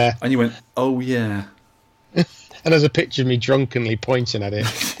 Yeah. And you went, "Oh, yeah." And there's a picture of me drunkenly pointing at it.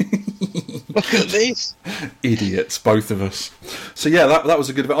 Look at this. Idiots, both of us. So yeah, that was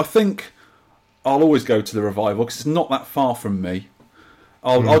a good event. I think I'll always go to the Revival because it's not that far from me.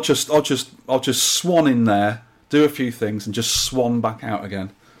 I'll just swan in there, do a few things, and just swan back out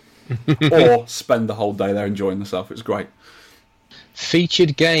again, or spend the whole day there enjoying myself. It's great.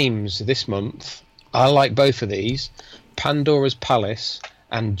 Featured games this month. I like both of these: Pandora's Palace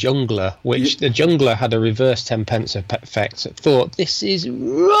and Jungler, which the Jungler had a reverse 10 pence effect. I thought, this is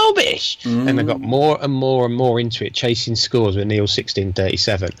rubbish. And I got more and more and more into it, chasing scores with Neil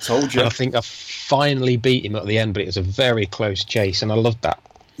 1637. Told you. And I think I finally beat him at the end, but it was a very close chase, and I loved that.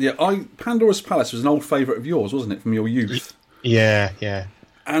 Yeah, Pandora's Palace was an old favourite of yours, wasn't it, from your youth? Yeah.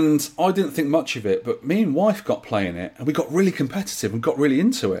 And I didn't think much of it, but me and wife got playing it, and we got really competitive and got really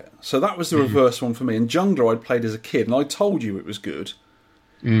into it. So that was the reverse one for me. And Jungler I'd played as a kid, and I told you it was good.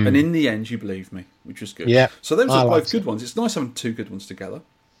 And in the end, you believed me, which was good. Yeah, so those are both good ones. It's nice having two good ones together.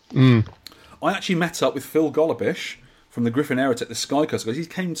 I actually met up with Phil Golobish from the Griffin Aerotech, the Sky Coast guys. He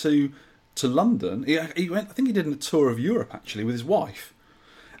came to London. He went. I think he did a tour of Europe actually with his wife.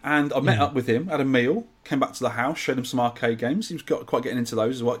 And I met up with him, had a meal, came back to the house, showed him some arcade games. He was quite getting into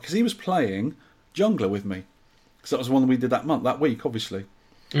those as well because he was playing Jungler with me. Because that was one that we did that week, obviously.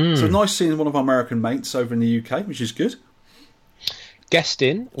 So nice seeing one of our American mates over in the UK, which is good.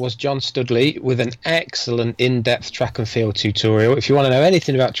 Guesting was John Studley with an excellent in-depth track and field tutorial. If you want to know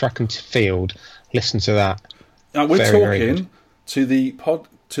anything about track and field, listen to that. Now we're talking to the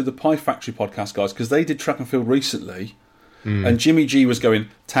Pie Factory podcast guys because they did track and field recently, and Jimmy G was going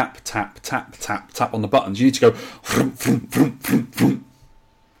tap tap tap tap tap on the buttons. You need to go vroom, vroom, vroom, vroom,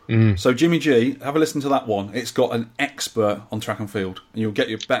 vroom. So Jimmy G, have a listen to that one. It's got an expert on track and field, and you'll get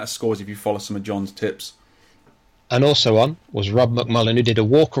your better scores if you follow some of John's tips. And also on was Rob McMullen, who did a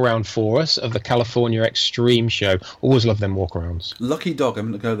walk-around for us of the California Extreme show. Always love them walk-arounds. Lucky dog,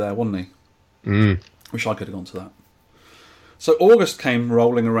 I'm going to go there, wasn't he? Wish I could have gone to that. So August came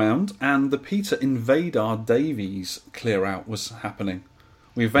rolling around, and the Peter Invader Davies clear-out was happening.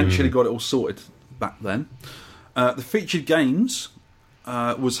 We eventually got it all sorted back then. The featured games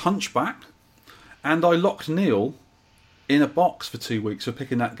was Hunchback, and I locked Neil in a box for 2 weeks for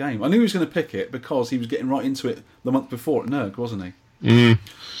picking that game. I knew he was going to pick it because he was getting right into it the month before at NERG, wasn't he?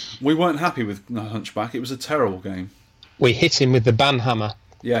 We weren't happy with Hunchback. It was a terrible game. We hit him with the banhammer.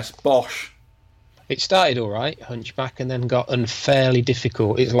 Yes, bosh. It started all right, Hunchback, and then got unfairly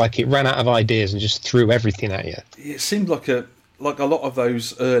difficult. It's like it ran out of ideas and just threw everything at you. It seemed like a lot of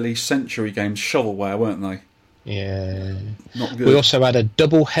those early Century games, shovelware, weren't they? Yeah. Not good. We also had a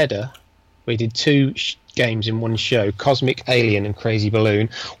double header. We did two games in one show, Cosmic Alien and Crazy Balloon.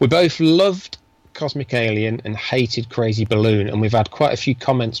 We both loved Cosmic Alien and hated Crazy Balloon, and we've had quite a few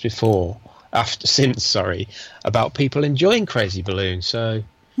comments since about people enjoying Crazy Balloon. So,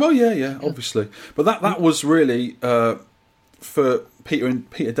 well, yeah, obviously, but that was really for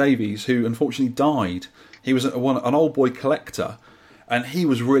Peter Davies, who unfortunately died. He was an old boy collector, and he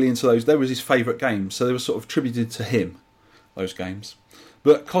was really into those. They was his favourite games, so they were sort of attributed to him, those games.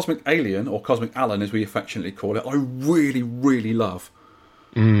 But Cosmic Alien, or Cosmic Alan as we affectionately call it, I really, really love.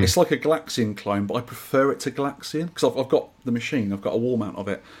 It's like a Galaxian clone, but I prefer it to Galaxian because I've got the machine, I've got a wall mount of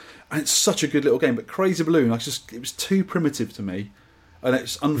it, and it's such a good little game. But Crazy Balloon, it was too primitive to me, and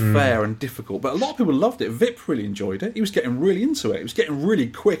it's unfair and difficult. But a lot of people loved it. Vip really enjoyed it. He was getting really into it. He was getting really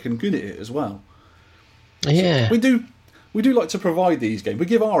quick and good at it as well. Yeah, so we do like to provide these games. We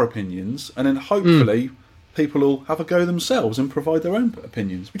give our opinions, and then hopefully people will have a go themselves and provide their own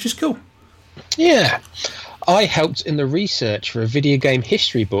opinions, which is cool. Yeah. I helped in the research for a video game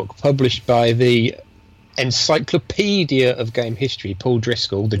history book published by the Encyclopedia of Game History, Paul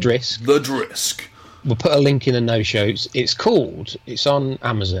Driscoll, the Drisk. The Drisk. We'll put a link in the no-shows. It's on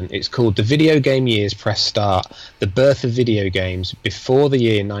Amazon, it's called The Video Game Years Press Start, The Birth of Video Games Before the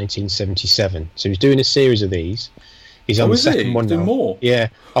Year 1977. So he's doing a series of these. He's on the second one now. More? Yeah.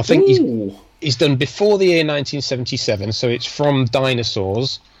 I think he's done before the year 1977, so it's from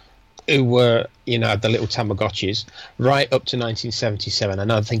dinosaurs who were, the little Tamagotchis, right up to 1977.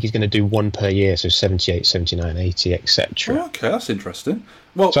 And I think he's going to do one per year, so 78, 79, 80, etc. Oh, okay, that's interesting.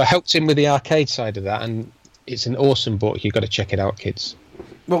 Well, So I helped him with the arcade side of that, and it's an awesome book. You've got to check it out, kids.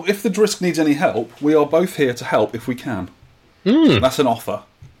 well, if the Drisk needs any help, we are both here to help if we can. That's an offer.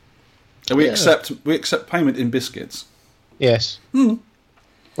 And we accept payment in biscuits. Yes. Wonder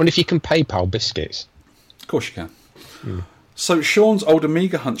if you can PayPal biscuits. Of course you can. So Sean's old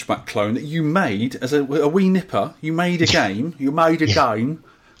Amiga Hunchback clone that you made as a wee nipper, you made a game. You made a game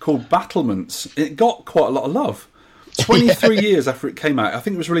called Battlements. It got quite a lot of love. 23 years after it came out. I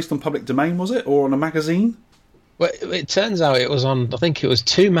think it was released on public domain, was it? Or on a magazine? Well, it turns out it was on, I think it was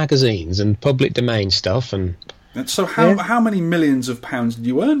 2 magazines and public domain stuff. And So how many millions of pounds did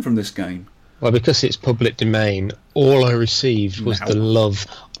you earn from this game? well, because it's public domain, all I received was the love,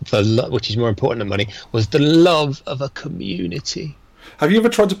 which is more important than money, was the love of a community. Have you ever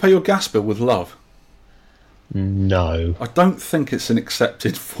tried to pay your gas bill with love? No. I don't think it's an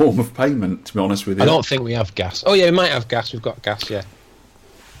accepted form of payment, to be honest with you. I don't think we have gas. Oh, yeah, we might have gas. We've got gas, yeah.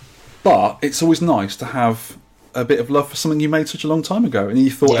 But it's always nice to have a bit of love for something you made such a long time ago and you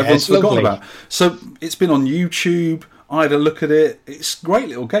thought Yeah, everyone's it's forgotten lovely. about. So it's been on YouTube. I had a look at it. It's a great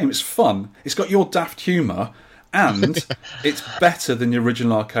little game. It's fun. It's got your daft humour, and it's better than the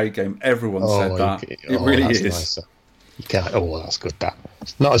original arcade game. Everyone said that. It really that's is. Nice. You can't, that's good. That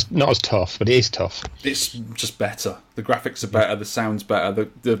it's not as tough, but it is tough. It's just better. The graphics are better. The sound's better.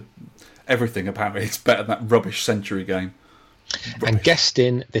 The everything about it. It's better than that rubbish Century game. And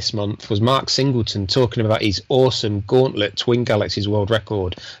guesting this month was Mark Singleton talking about his awesome Gauntlet Twin Galaxies world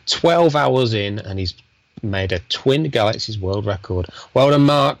record. 12 hours in, and he's made a Twin Galaxies world record. Well done,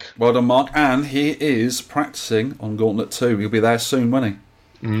 Mark. Well done, Mark. And he is practicing on Gauntlet 2. He'll be there soon, won't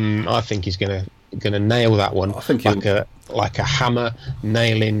he? I think he's gonna nail that one. I think like a hammer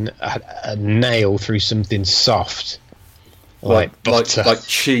nailing a nail through something soft, like butter, like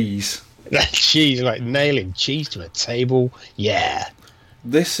cheese. cheese, like nailing cheese to a table. Yeah.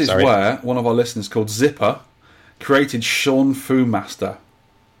 This is where one of our listeners called Zipper created Sean Fu Master.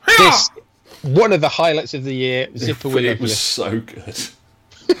 This one of the highlights of the year. Zipper will It was so good.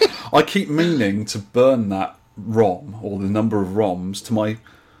 I keep meaning to burn that ROM or the number of ROMs to my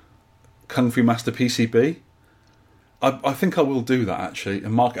Kung Fu Master PCB. I think I will do that actually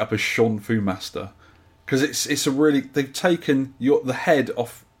and mark it up as Sean Fu Master because it's a really, they've taken the head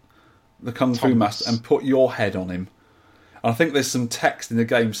off the Kung Fu Master and put your head on him. And I think there's some text in the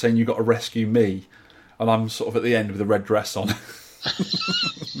game saying you got to rescue me, and I'm sort of at the end with a red dress on.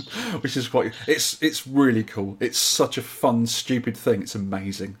 Which is quite, it's really cool. It's such a fun, stupid thing. It's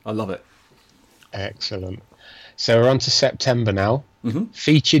amazing. I love it. Excellent. So we're on to September now.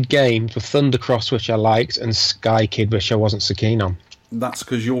 Featured games were Thundercross, which I liked, and Sky Kid, which I wasn't so keen on. That's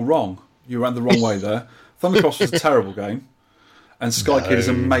because you're wrong. You ran the wrong way there. Thundercross was a terrible game, and Sky Kid is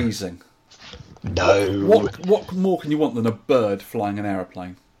amazing. No. What more can you want than a bird flying an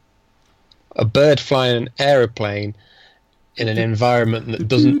aeroplane? A bird flying an aeroplane in an environment that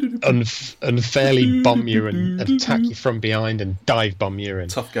doesn't unfairly bomb you and attack you from behind and dive bomb you in.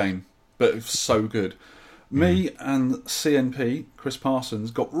 Tough game, but it's so good. Me and CNP, Chris Parsons,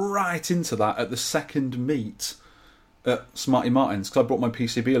 got right into that at the second meet at Smarty Martin's because I brought my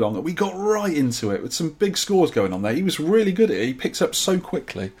PCB along and we got right into it with some big scores going on there. He was really good at it. He picks up so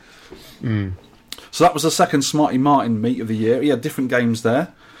quickly. So that was the second Smarty Martin meet of the year. He had different games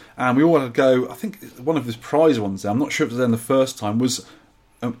there. And we all had to go, I think one of his prize ones there, I'm not sure if it was there the first time, was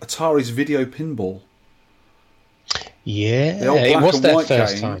Atari's Video Pinball. Yeah, The old it black was and their white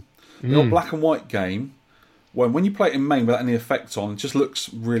first game. time. The old black and white game, when you play it in main without any effects on, it just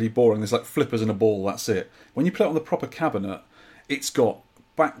looks really boring. There's like flippers and a ball, that's it. When you play it on the proper cabinet, it's got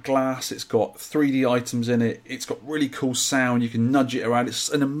back glass, it's got 3D items in it, it's got really cool sound, you can nudge it around. It's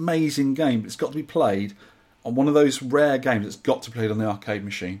an amazing game. It's got to be played on one of those rare games that's got to be played on the arcade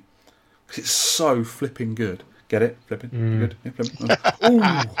machine. Because it's so flipping good. Get it? Flipping? Good? Yeah,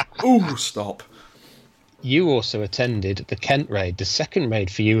 flipping. Ooh, stop. You also attended the Kent Raid, the second raid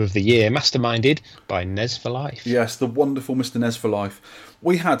for you of the year, masterminded by Nez for Life. Yes, the wonderful Mr. Nez for Life.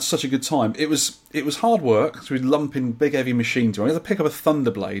 We had such a good time. It was hard work, so we'd lump in big heavy machines. We had to pick up a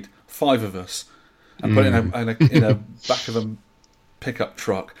Thunderblade, 5 of us, and put it in a back of a pickup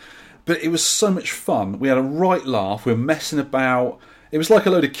truck. But it was so much fun. We had a right laugh. We were messing about. It was like a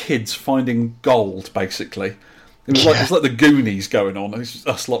load of kids finding gold, basically. It was like the Goonies going on. It was just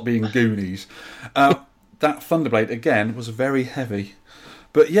us lot being Goonies. That Thunderblade, again, was very heavy.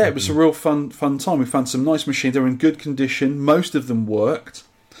 But yeah, it was a real fun time. We found some nice machines. They were in good condition. Most of them worked.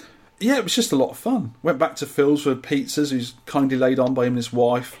 Yeah, it was just a lot of fun. Went back to Phil's for pizzas, who's kindly laid on by him and his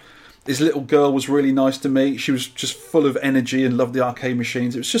wife. His little girl was really nice to meet. She was just full of energy and loved the arcade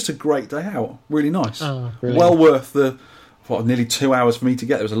machines. It was just a great day out. Really nice. Oh, brilliant. Well worth the nearly 2 hours for me to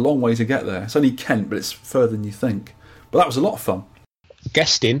get there. It was a long way to get there. It's only Kent, but it's further than you think. But that was a lot of fun.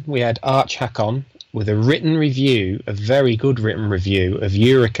 Guesting, we had Arch Hack on with a written review, a very good written review of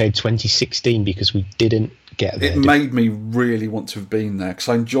Eurocade 2016 because we didn't get there. It made me really want to have been there because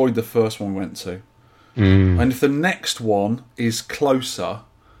I enjoyed the first one we went to. And if the next one is closer,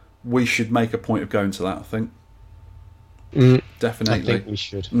 we should make a point of going to that, I think. Definitely. I think we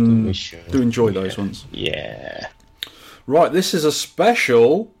should. I think we should. Do enjoy those ones. Yeah. Right, this is a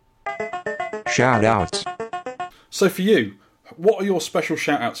special... Shout-outs. So for you, what are your special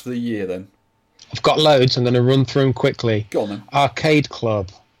shout-outs for the year then? I've got loads. I'm going to run through them quickly. Go on then. Arcade Club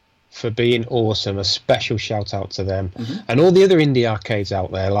for being awesome. A special shout-out to them. And all the other indie arcades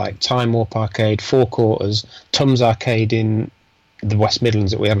out there, like Time Warp Arcade, Four Quarters, Tums Arcade in the West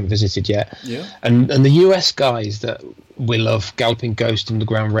Midlands that we haven't visited yet. Yeah. And the US guys that we love, Galloping Ghost,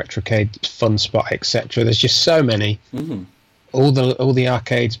 Underground Retrocade, Fun Spot, etc. There's just so many. All the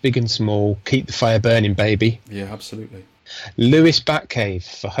arcades, big and small. Keep the fire burning, baby. Yeah, absolutely. Lewis Batcave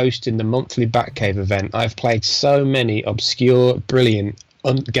for hosting the monthly Batcave event. I've played so many obscure, brilliant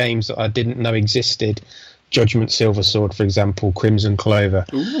games that I didn't know existed. Judgment Silver Sword, for example, Crimson Clover.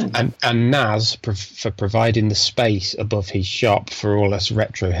 And Naz for providing the space above his shop for all us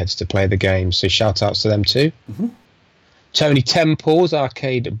retro heads to play the game. So shout outs to them too. Tony Temple's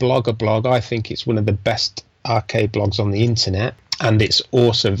Arcade Blogger blog. I think it's one of the best arcade blogs on the internet. And it's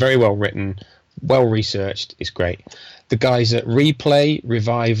awesome. Very well written. Well researched. It's great. The guys at Replay,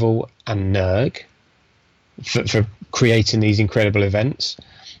 Revival and Nerg for creating these incredible events.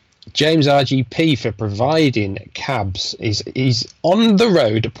 James RGP for providing cabs. He's on the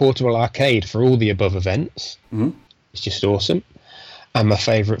road at Portable Arcade for all the above events. It's just awesome. And my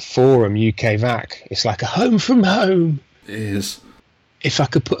favourite forum, UK VAC. It's like a home from home. It is. If I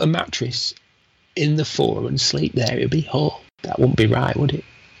could put a mattress in the forum and sleep there, it would be home. That wouldn't be right, would it?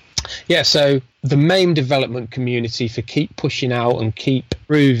 Yeah, so the MAME development community for keep pushing out and keep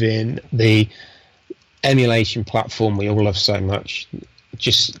improving the emulation platform we all love so much.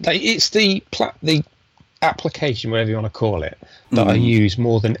 Just it's the application, whatever you want to call it, that I use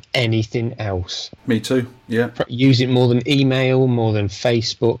more than anything else. Me too. Yeah. Use it more than email, more than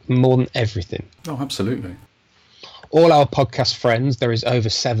Facebook, more than everything. Oh, absolutely. All our podcast friends, there is over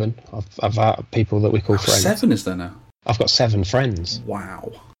 7 of our people that we call friends. 7 is there now? I've got 7 friends.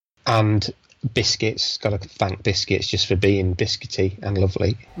 Wow. And Biscuits, got to thank Biscuits just for being biscuity and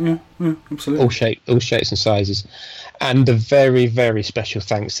lovely. Yeah, absolutely. All shapes and sizes. And a very, very special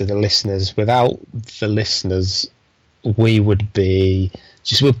thanks to the listeners. Without the listeners, we would be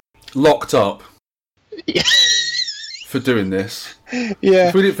just locked up for doing this. Yeah.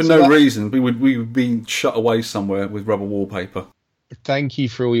 If we did it for no reason, we would be shut away somewhere with rubber wallpaper. Thank you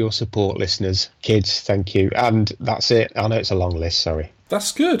for all your support, listeners. Kids, thank you. And that's it. I know it's a long list, sorry.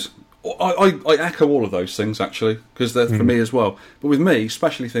 That's good. I echo all of those things, actually, because they're for me as well. But with me,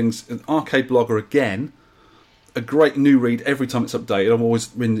 especially things, Arcade Blogger again, a great new read every time it's updated. I'm always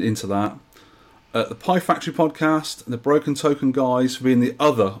been into that. The Pie Factory podcast, and the Broken Token guys for being the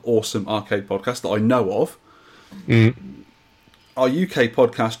other awesome arcade podcast that I know of. Our UK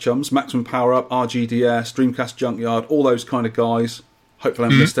podcast chums, Maximum Power Up, RGDS, Dreamcast Junkyard, all those kind of guys. Hopefully I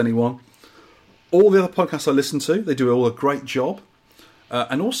haven't missed anyone. All the other podcasts I listen to, they do all a great job.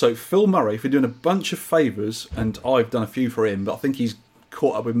 And also Phil Murray for doing a bunch of favours, and I've done a few for him, but I think he's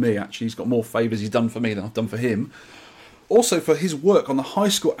caught up with me, actually. He's got more favours he's done for me than I've done for him. Also for his work on the high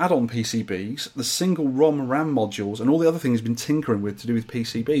school add-on PCBs, the single ROM RAM modules, and all the other things he's been tinkering with to do with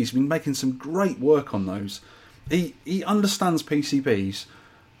PCBs. He's been making some great work on those. He understands PCBs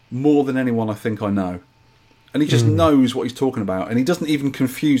more than anyone I think I know. And he just knows what he's talking about, and he doesn't even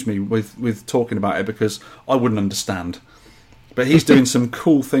confuse me with talking about it because I wouldn't understand. But he's doing some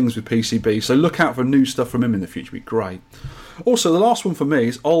cool things with PCB, so look out for new stuff from him in the future. It'd be great. Also, the last one for me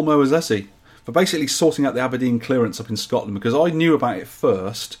is Olmo Azesi for basically sorting out the Aberdeen clearance up in Scotland, because I knew about it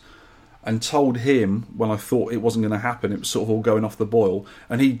first and told him when I thought it wasn't going to happen. It was sort of all going off the boil,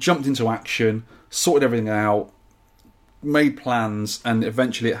 and he jumped into action, sorted everything out, made plans, and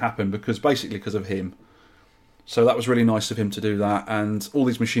eventually it happened because of him. So that was really nice of him to do that, and all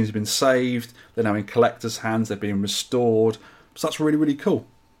these machines have been saved. They're now in collectors' hands. They're being restored. So that's really, really cool.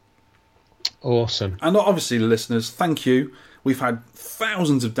 Awesome. And obviously, the listeners, thank you. We've had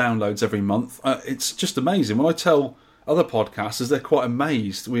thousands of downloads every month. It's just amazing. When I tell other podcasters, they're quite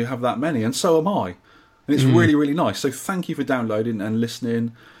amazed we have that many, and so am I. And it's really, really nice. So thank you for downloading and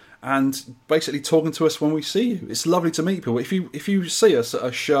listening. and basically talking to us when we see you. It's lovely to meet people. If you see us at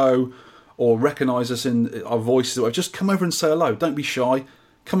a show or recognise us in our voices, or whatever, just come over and say hello. Don't be shy.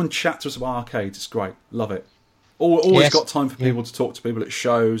 Come and chat to us about arcades. It's great. Love it. Always got time for people to talk to people at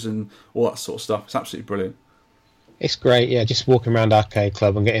shows and all that sort of stuff. It's absolutely brilliant. It's great, yeah. Just walking around Arcade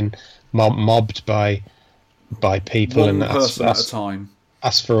Club and getting mobbed by people, One and person at a time.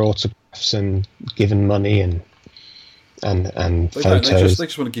 Ask for autographs and giving money and photos. They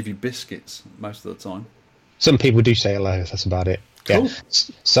just want to give you biscuits most of the time. Some people do say hello. That's about it. Cool.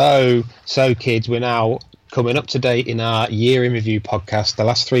 Yeah. So kids, we're now coming up to date in our year in review podcast. The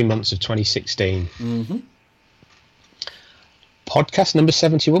last 3 months of 2016. Mm-hmm. Podcast number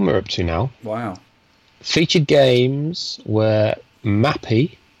 71. We're up to now. Wow. Featured games were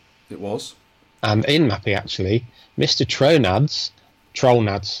Mappy. It was. And in Mappy, actually, Mr. Trollnads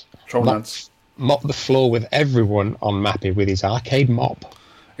mopped the floor with everyone on Mappy with his arcade mop.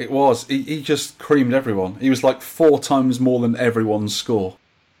 It was. He just creamed everyone. He was like 4 times more than everyone's score.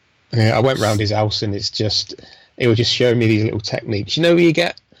 Yeah, I went round his house and it was just showing me these little techniques. You know, where you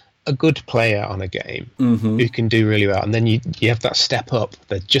get a good player on a game who can do really well, and then you have that step up.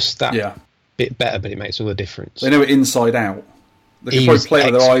 They're just that bit better, but it makes all the difference. They know it inside out. They can probably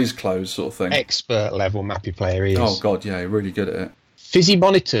play with their eyes closed, sort of thing. Expert level Mappy player he is. Oh god, yeah, really good at it. Fizzy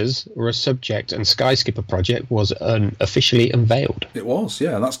monitors were a subject, and Skyskipper Project was officially unveiled. It was,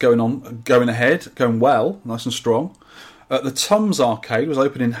 yeah. That's going ahead, going well, nice and strong. The Tums Arcade was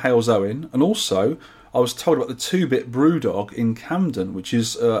open in Hales Owen, and also I was told about the 2-Bit Brewdog in Camden, which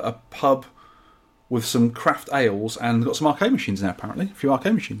is a pub with some craft ales and got some arcade machines now, apparently. A few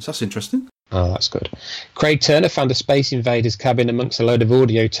arcade machines. That's interesting. Oh, that's good. Craig Turner found a Space Invaders cabin amongst a load of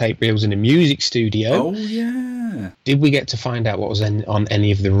audio tape reels in a music studio. Oh, yeah. Did we get to find out what was on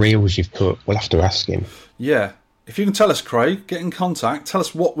any of the reels you've put? We'll have to ask him. Yeah. If you can tell us, Craig, get in contact. Tell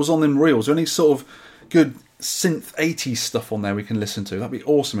us what was on them reels. Is there any sort of good synth 80s stuff on there we can listen to? That'd be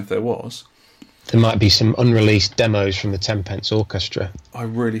awesome if there was. There might be some unreleased demos from the Tenpence Orchestra. I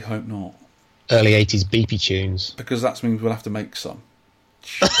really hope not. Early 80s beepy tunes. Because that means we'll have to make some.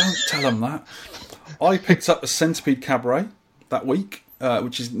 Don't tell them that. I picked up a Centipede Cabaret that week,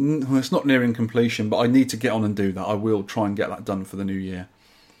 which is it's not nearing completion, but I need to get on and do that. I will try and get that done for the new year.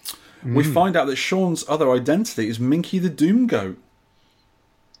 We find out that Sean's other identity is Minky the Doom Goat.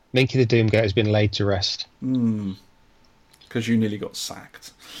 Minky the Doom Goat has been laid to rest. Because you nearly got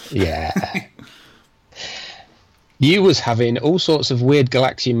sacked. Yeah. You was having all sorts of weird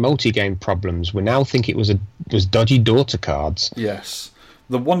Galaxian multi-game problems. We now think it was dodgy daughter cards. Yes.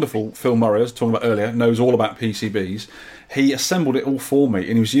 The wonderful Phil Murray, I was talking about earlier, knows all about PCBs. He assembled it all for me,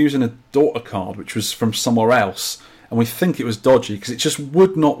 and he was using a daughter card, which was from somewhere else, and we think it was dodgy, because it just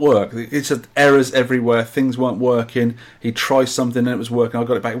would not work. It had errors everywhere, things weren't working. He tried something and it was working, I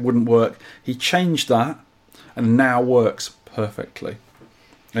got it back, it wouldn't work. He changed that, and now works perfectly.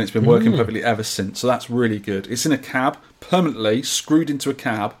 And it's been working perfectly ever since, so that's really good. It's in a cab, permanently screwed into a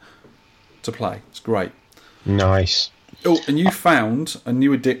cab to play. It's great. Nice. Oh, and you found a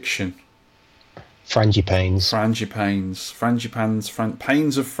new addiction. Frangipanes.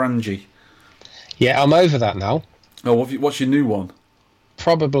 Pains of Frangie. Yeah, I'm over that now. Oh, what's your new one?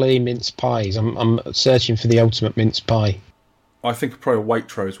 Probably mince pies. I'm searching for the ultimate mince pie. I think probably a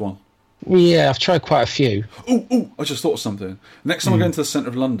Waitrose one. Yeah, I've tried quite a few. Oh, I just thought of something. Next time I go into the centre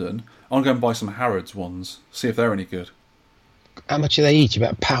of London, I'll go and buy some Harrods ones, see if they're any good. How much are they each?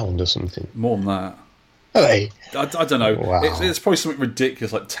 About £1 or something? More than that. Are they? I don't know. Wow. It's probably something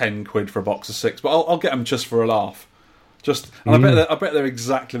ridiculous, like 10 quid for a box of 6, but I'll get them just for a laugh. And I bet they're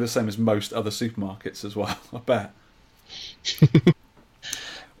exactly the same as most other supermarkets as well. I bet.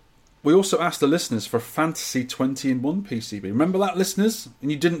 We also asked the listeners for a Fantasy 20-in-1 PCB. Remember that, listeners?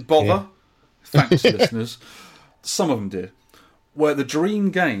 And you didn't bother? Yeah. Thanks, listeners. Some of them did. Where your dream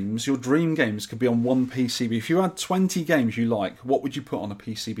games could be on one PCB. If you had 20 games you like, what would you put on a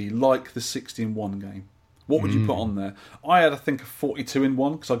PCB? Like the 60-in-1 game. What would you put on there? I had, I think, a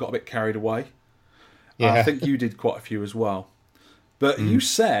 42-in-1 because I got a bit carried away. Yeah. I think you did quite a few as well. But you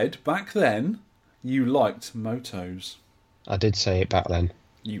said back then you liked Motos. I did say it back then.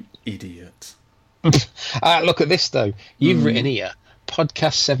 You idiot. Look at this, though. You've written here,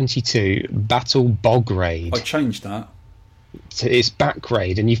 Podcast 72, Battle Bog Raid. I changed that. It's back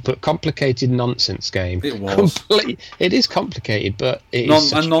raid, and you've put complicated nonsense game. It was. It is complicated, but it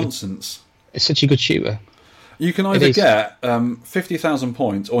is nonsense. It's such a good shooter. You can either get 50,000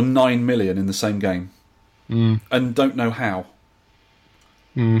 points or 9 million in the same game. And don't know how.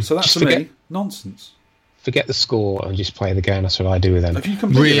 So that's, for me, nonsense. Forget the score and just play the game. That's what I do with them. Have you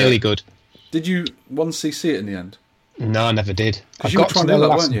completed really it? Good. Did you 1cc it in the end? No, I never did. I you were got to trying to the do that,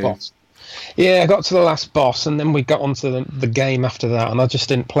 last weren't you? boss. Yeah, I got to the last boss, and then we got onto the game after that, and I just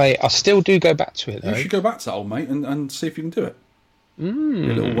didn't play it. I still do go back to it, though. You should go back to that, old mate, and see if you can do it. A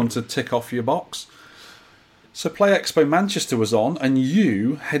little one to tick off your box. So Play Expo Manchester was on, and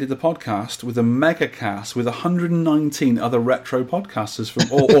you headed the podcast with a mega cast with 119 other retro podcasters from,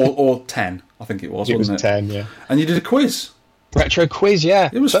 or 10, I think it was, It was wasn't it? 10, yeah. And you did a quiz. Retro quiz, yeah.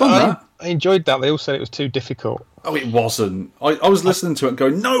 It was But fun, that. I enjoyed that. They all said it was too difficult. Oh, it wasn't. I was listening to it and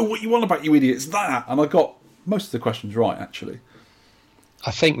going, no, what you want about, you idiots, that. And I got most of the questions right, actually.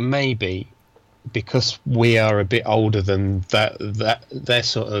 I think maybe because we are a bit older than that they're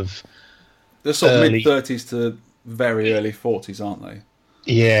sort of They're sort of early- mid-30s to very early 40s, aren't they?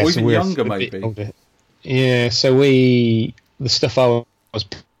 yeah, Or so even we're younger, a bit maybe. older. Yeah, so the stuff I was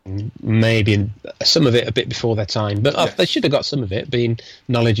maybe some of it a bit before their time, but Yes. they should have got some of it, being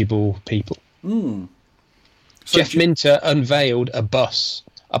knowledgeable people. So Jeff Minter unveiled a bus,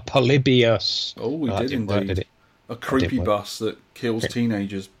 a Polybius. Oh, he that did didn't work, indeed. did it? A creepy work. bus that kills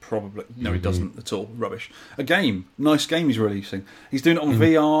teenagers, probably. No, he Mm-hmm. doesn't at all. Rubbish. A game. Nice game he's releasing. He's doing it Mm-hmm.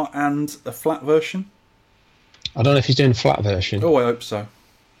 on VR and a flat version. I don't know if he's doing a flat version. Oh, I hope so.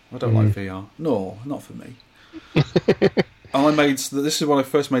 I don't Mm. like VR. No, not for me. And I made... This is when I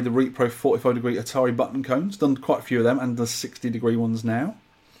first made the Repro 45-degree Atari button cones. Done quite a few of them, and the 60-degree ones now.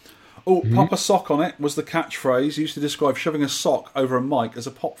 Oh, Mm-hmm. pop a sock on it was the catchphrase used to describe shoving a sock over a mic as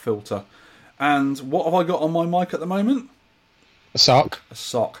a pop filter. And what have I got on my mic at the moment? A sock. A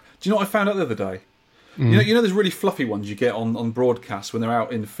sock. Do you know what I found out the other day? Mm. You know those really fluffy ones you get on broadcast when they're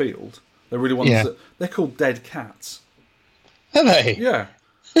out in the field? They're really ones Yeah. that... They're called dead cats. Are they? Yeah.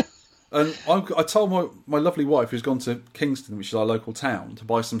 And I told my lovely wife, who's gone to Kingston, which is our local town, to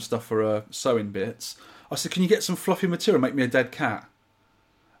buy some stuff for her sewing bits. I said, can you get some fluffy material and make me a dead cat?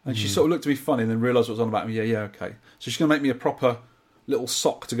 And she sort of looked at me funny and then realised what was on about me. Yeah, okay. So she's going to make me a proper little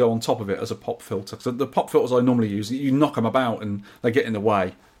sock to go on top of it as a pop filter. Because the pop filters I normally use, you knock them about and they get in the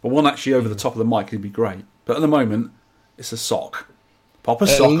way. But one actually over the top of the mic would be great. But at the moment, it's a sock. Pop a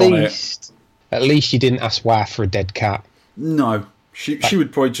sock on it. At least you didn't ask why for a dead cat. No. She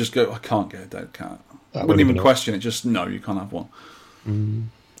would probably just go, I can't get a dead cat. I would wouldn't have even been question it, just no, you can't have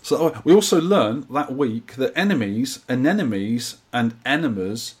one. So we also learned that week that enemies, anemones, and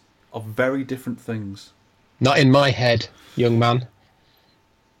enemas are very different things. Not in my head, young man.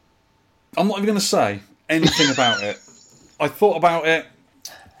 I'm not even going to say anything about it. I thought about it,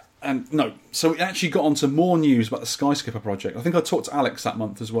 and no. So we actually got on to more news about the Skyscraper project. I think I talked to Alex that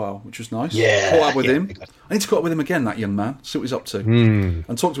month as well, which was nice. Yeah, Caught up with yeah, him. good. I need to caught up with him again, that young man, see what he's up to.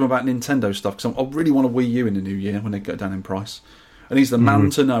 And talk to him about Nintendo stuff, because I really want a Wii U in the new year when they go down in price. And he's the man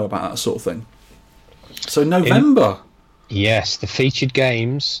to know about that sort of thing. So November. Yes, the featured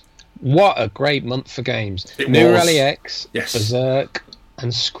games. What a great month for games. It New was. Rally X, Yes. Berserk,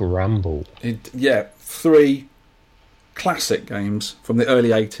 and Scramble. Yeah, 3 classic games from the early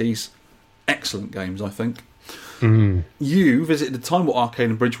 80s. Excellent games, I think. You visited the Time Warp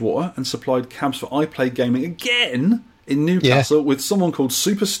Arcade in Bridgewater and supplied cabs for iPlay Gaming again in Newcastle with someone called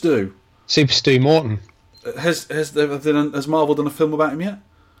Super Stu. Super Stu Morton. Has Marvel done a film about him yet?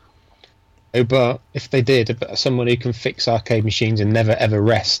 Oh, but if they did, someone who can fix arcade machines and never ever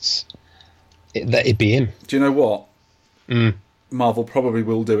rests, it'd be him. Do you know what? Marvel probably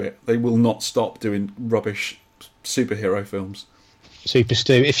will do it. They will not stop doing rubbish superhero films. Super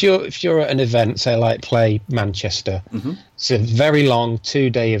Stu. If you're at an event, say like Play Manchester, it's a very long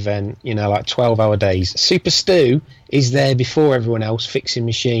 2-day event, like 12-hour days. Super Stu is there before everyone else, fixing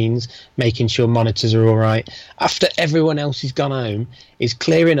machines, making sure monitors are all right. After everyone else has gone home, he's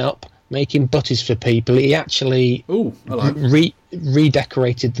clearing up, making butters for people. He actually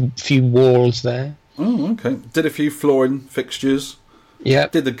redecorated the few walls there. Oh, okay. Did a few flooring fixtures. Yeah.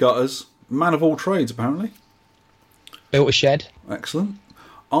 Did the gutters. Man of all trades, apparently. Built a shed. Excellent.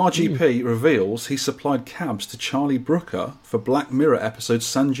 RGP reveals he supplied cabs to Charlie Brooker for Black Mirror episode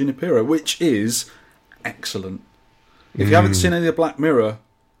San Junipero, which is excellent. If you haven't seen any of the Black Mirror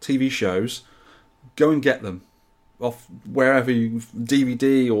TV shows, go and get them off wherever you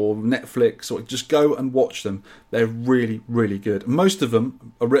DVD or Netflix, or just go and watch them. They're really, really good. Most of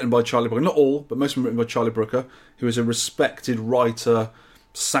them are written by Charlie Brooker. Not all, but most of them are written by Charlie Brooker, who is a respected writer,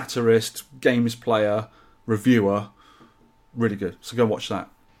 satirist, games player, reviewer. Really good. So go and watch that.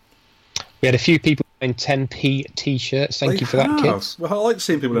 We had a few people in 10p t-shirts. Thank you for that, kids. Well, I like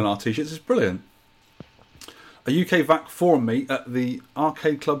seeing people in our t-shirts. It's brilliant. A UK VAC forum meet at the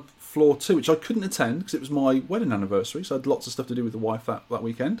Arcade Club Floor 2, which I couldn't attend because it was my wedding anniversary, so I had lots of stuff to do with the wife that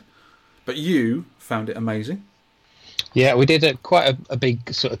weekend. But you found it amazing. Yeah, we did quite a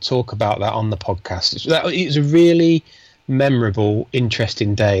big sort of talk about that on the podcast. It was a really memorable,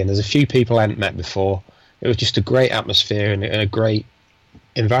 interesting day, and there's a few people I hadn't met before. It was just a great atmosphere and a great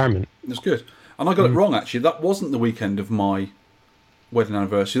environment. It was good. And I got it wrong, actually. That wasn't the weekend of my wedding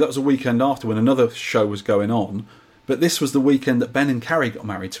anniversary. That was a weekend after when another show was going on. But this was the weekend that Ben and Carrie got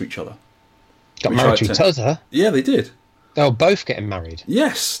married to each other. Got married to each other? Yeah, they did. They were both getting married?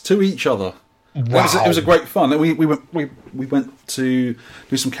 Yes, to each other. Wow. It was a great fun. We went to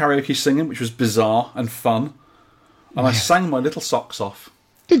do some karaoke singing, which was bizarre and fun. And I sang my little socks off.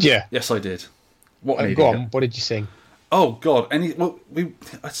 Did you? Yes, I did. What an go idiot. on, what did you sing? Oh, God.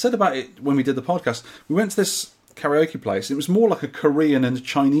 I said about it when we did the podcast. We went to this karaoke place. It was more like a Korean and a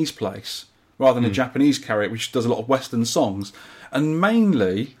Chinese place rather than a Japanese karaoke, which does a lot of Western songs. And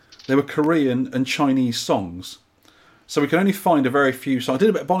mainly, they were Korean and Chinese songs. So we could only find a very few songs. I did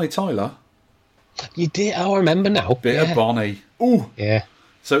a bit of Bonnie Tyler. You did? Oh, I remember now. Bit of Bonnie. Ooh. Yeah.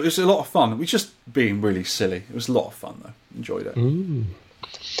 So it was a lot of fun. We were just being really silly. It was a lot of fun, though. Enjoyed it.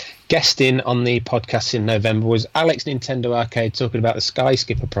 Guesting on the podcast in November was Alex Nintendo Arcade talking about the Sky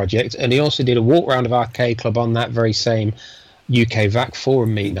Skipper project, and he also did a walk round of Arcade Club on that very same UK VAC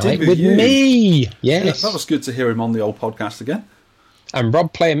forum meet night with me. Yes. Yeah, that was good to hear him on the old podcast again. And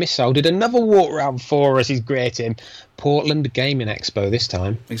Rob Player Missile did another walk round for us. He's great in Portland Gaming Expo this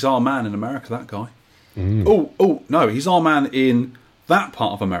time. He's our man in America, that guy. Oh, no, he's our man in that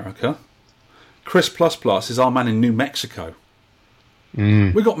part of America. Chris is our man in New Mexico.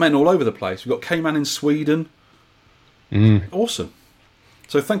 We've got men all over the place. We've got K-Man in Sweden. Awesome.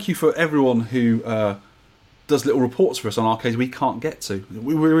 So thank you for everyone who does little reports for us on arcades we can't get to.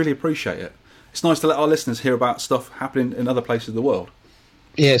 We really appreciate it. It's nice to let our listeners hear about stuff happening in other places of the world.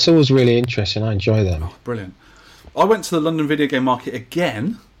 Yeah, it's always really interesting. I enjoy them. Oh, brilliant. I went to the London Video Game Market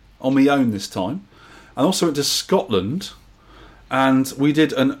again, on my own this time, and also went to Scotland, and we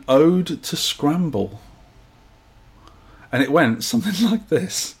did an ode to Scramble. And it went something like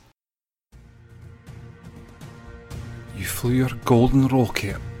this. You flew your golden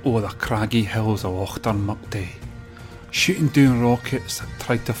rocket over the craggy hills of Auchtermuckday, shooting down rockets that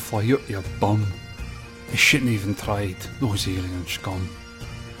tried to fly up your bum. They shouldn't even tried, those alien scum.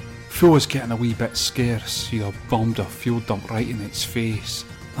 Fuel was getting a wee bit scarce, so you bombed a fuel dump right in its face.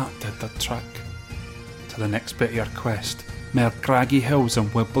 That did the trick. To the next bit of your quest, mere craggy hills and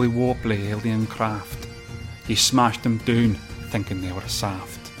wibbly wobbly alien craft. You smashed them down, thinking they were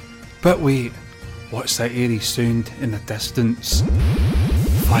saft. But wait, what's that airy sound in the distance?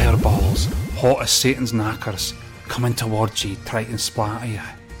 Fireballs, hot as Satan's knackers, coming towards you, trying to splatter you.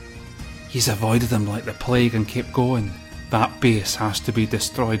 He's avoided them like the plague and kept going. That base has to be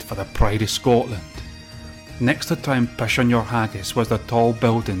destroyed for the pride of Scotland. Next to try and push on your haggis was the tall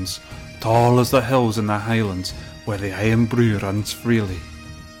buildings, tall as the hills in the Highlands, where the Iron Brew runs freely.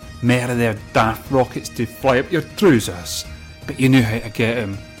 More of their daft rockets to fly up your trousers, but you knew how to get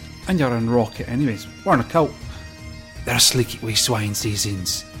them, and you're in rocket anyways, weren't a cult. They're sleeky wee swine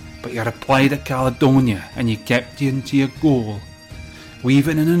seasons, but you replied to Caledonia and you kept you into your goal.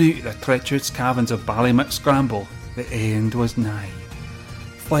 Weaving in and out of the treacherous caverns of Ballymuck Scramble, the end was nigh.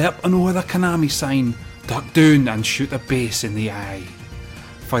 Fly up and over the Konami sign, duck down and shoot a base in the eye.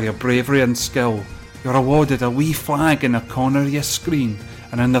 For your bravery and skill, you're awarded a wee flag in the corner of your screen,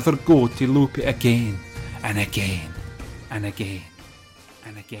 and another go to loop it again, and again, and again,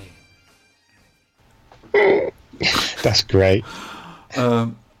 and again. That's great.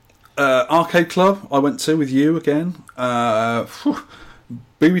 Arcade Club I went to with you again.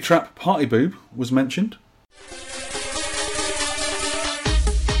 Booby Trap Party Boob was mentioned.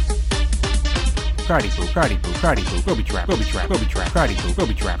 Party boo, party boo, party boo, booby trap, booby trap, booby trap, party boo,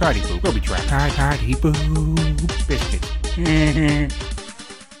 booby trap, party boo, booby trap, party boo, biscuits.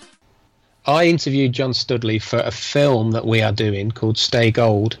 I interviewed John Studley for a film that we are doing called Stay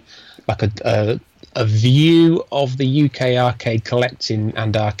Gold, like a view of the UK arcade collecting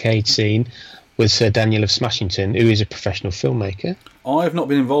and arcade scene with Sir Daniel of Smashington, who is a professional filmmaker. I've not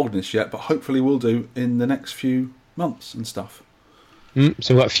been involved in this yet, but hopefully will do in the next few months and stuff. So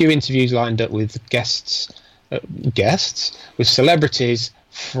we've got a few interviews lined up with guests, with celebrities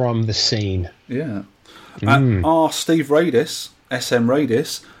from the scene. Yeah. Our Steve Radis, SM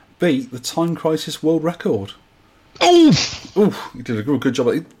Radis, beat the Time Crisis world record. Oh! He did a good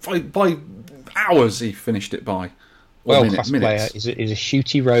job. By hours he finished it by. Well-class player. He's a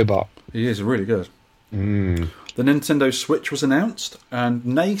shooty robot. He is really good. The Nintendo Switch was announced, and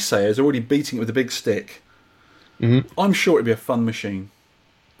naysayers are already beating it with a big stick. I'm sure it'd be a fun machine.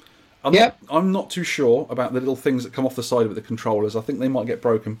 I'm not too sure about the little things that come off the side of it, the controllers. I think they might get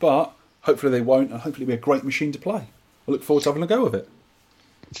broken, but hopefully they won't, and hopefully it'll be a great machine to play. I look forward to having a go with it.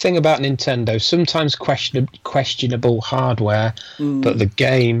 Thing about Nintendo, sometimes questionable hardware, but the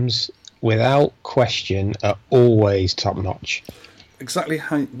games, without question, are always top notch. Exactly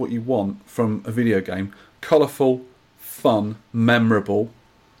what you want from a video game. Colourful, fun, memorable.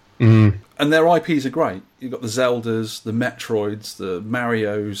 And their IPs are great. You've got the Zeldas, the Metroids, the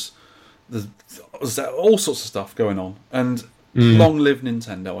Marios, all sorts of stuff going on. And long live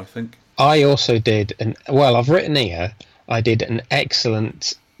Nintendo, I think. I also did, I've written here, I did an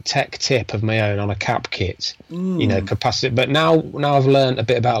excellent tech tip of my own on a cap kit, capacitor. But now I've learned a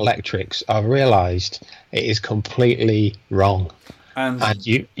bit about electrics, I've realised it is completely wrong. And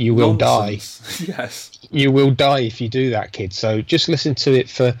you will die. Yes. You will die if you do that, kid. So just listen to it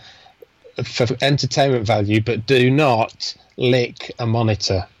for entertainment value, but do not lick a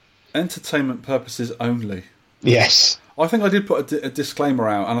monitor. Entertainment purposes only. Yes. I think I did put a disclaimer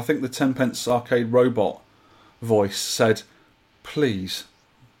out, and I think the 10p arcade robot voice said, please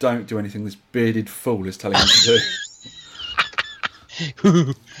don't do anything this bearded fool is telling you to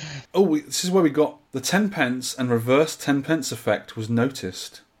do. This is where we got the 10p and reverse 10p effect was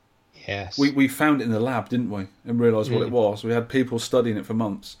noticed. Yes. We found it in the lab, didn't we? And realised what it was. We had people studying it for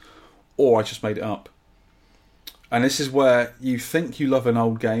months. Or I just made it up. And this is where you think you love an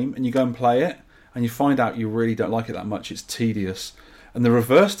old game and you go and play it and you find out you really don't like it that much. It's tedious. And the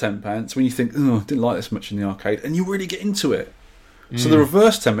reverse 10p, when you think, oh, I didn't like this much in the arcade, and you really get into it. So the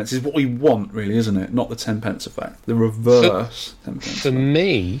reverse 10p is what we want, really, isn't it? Not the 10p effect. The reverse 10p. For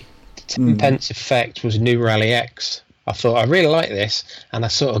me, the 10p effect was New Rally X. I thought, I really like this, and I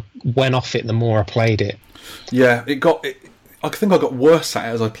sort of went off it the more I played it. Yeah, I think I got worse at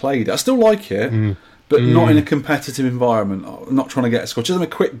it as I played it. I still like it, but not in a competitive environment. I'm not trying to get a score. Just having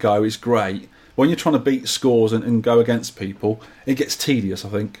a quick go is great. When you're trying to beat scores and go against people, it gets tedious, I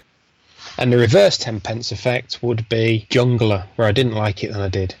think. And the reverse 10p effect would be Jungler, where I didn't like it than I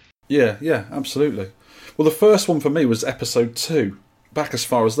did. Yeah, absolutely. Well, the first one for me was episode 2. Back as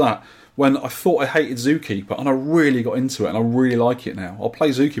far as that, when I thought I hated Zookeeper, and I really got into it, and I really like it now. I'll play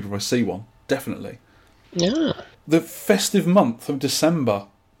Zookeeper if I see one, definitely. Yeah. The festive month of December.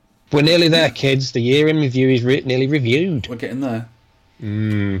 We're nearly there, kids. The year in review is nearly reviewed. We're getting there.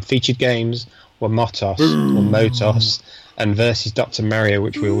 Featured games were Motos, and versus Dr. Mario,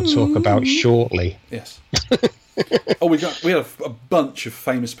 which we will talk about shortly. Yes. We had a bunch of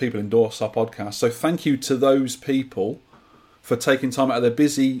famous people endorse our podcast, so thank you to those people for taking time out of their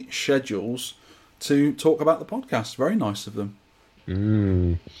busy schedules to talk about the podcast. Very nice of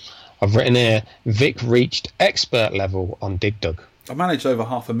them. I've written here, Vic reached expert level on Dig Dug. I managed over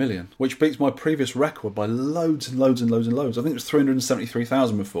 500,000, which beats my previous record by loads and loads and loads and loads. I think it was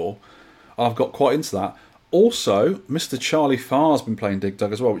 373,000 before. I've got quite into that. Also, Mr. Charlie Farr's been playing Dig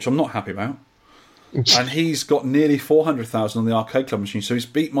Dug as well, which I'm not happy about. And he's got nearly 400,000 on the Arcade Club machine, so he's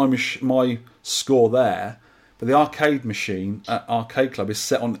beat my score there. But the arcade machine at Arcade Club is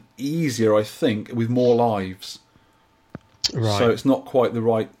set on easier, I think, with more lives. Right. So it's not quite the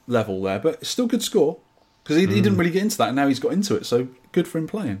right level there, but it's still a good score. Because he didn't really get into that, and now he's got into it, so good for him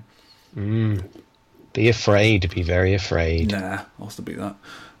playing. Be afraid, be very afraid. Nah, I'll still beat that.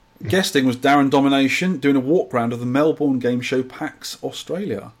 Guesting was Darren Domination, doing a walk round of the Melbourne game show PAX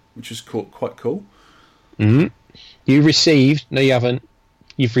Australia, which is quite cool. You received, no you haven't,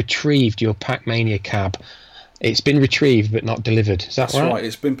 you've retrieved your Pac-Mania cab. It's been retrieved but not delivered, is that right? That's right,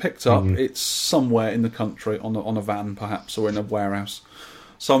 it's been picked up. It's somewhere in the country, on a van perhaps, or in a warehouse.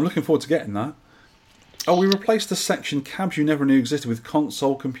 So I'm looking forward to getting that. Oh, we replaced the section cabs you never knew existed with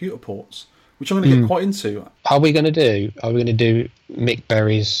console computer ports, which I'm going to get quite into. Are we going to do Mick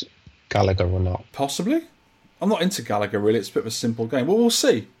Berry's Gallagher or not? Possibly. I'm not into Gallagher really. It's a bit of a simple game. Well, we'll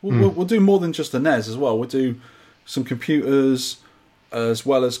see. We'll do more than just the NES as well. We'll do some computers as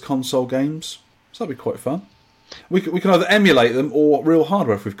well as console games. So that'll be quite fun. We can either emulate them or real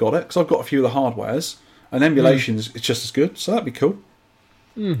hardware if we've got it. Because I've got a few of the hardwares, and emulation is just as good. So that'd be cool.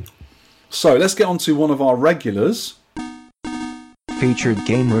 So let's get on to one of our regulars. Featured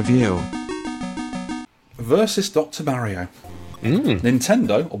game review. Versus Dr. Mario.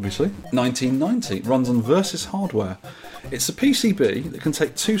 Nintendo, obviously. 1990. Runs on Versus hardware. It's a PCB that can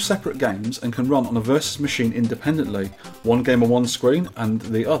take two separate games and can run on a Versus machine independently. One game on one screen and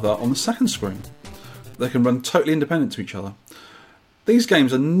the other on the second screen. They can run totally independent to each other. These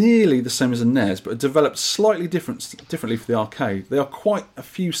games are nearly the same as the NES, but are developed slightly differently for the arcade. There are quite a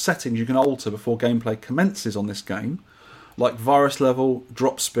few settings you can alter before gameplay commences on this game, like virus level,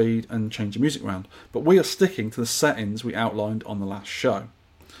 drop speed, and change the music around. But we are sticking to the settings we outlined on the last show.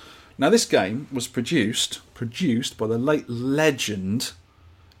 Now, this game was produced by the late legend,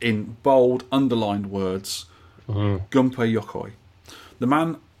 in bold, underlined words, Gunpei Yokoi.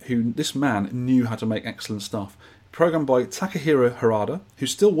 This man knew how to make excellent stuff. Programmed by Takahiro Harada, who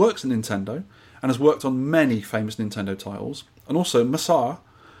still works at Nintendo and has worked on many famous Nintendo titles, and also Masaru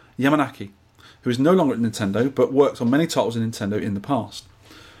Yamanaki, who is no longer at Nintendo but worked on many titles in Nintendo in the past.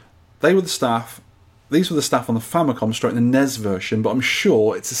 These were the staff on the Famicom stroke the NES version, but I'm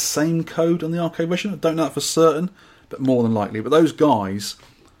sure it's the same code on the arcade version. I don't know that for certain, but more than likely. But those guys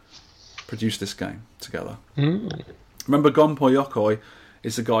produced this game together. Remember, Gunpei Yokoi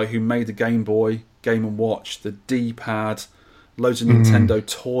is the guy who made the Game Boy, Game & Watch, the D-pad, loads of Nintendo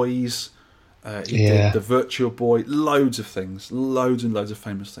toys. He did the Virtual Boy, loads of things, loads and loads of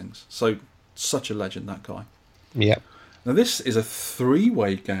famous things. So, such a legend, that guy. Yeah. Now, this is a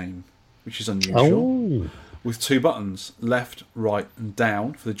 3-way game, which is unusual, with 2 buttons, left, right, and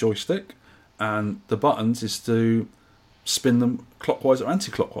down for the joystick, and the buttons is to spin them clockwise or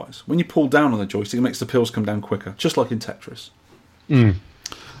anti-clockwise. When you pull down on the joystick, it makes the pills come down quicker, just like in Tetris.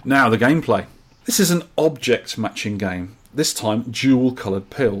 Now, the gameplay. This is an object matching game. This time,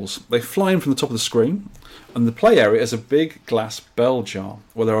 dual-coloured pills. They fly in from the top of the screen, and the play area is a big glass bell jar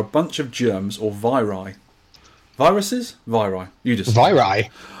where there are a bunch of germs or viri. Viruses? Viri. You just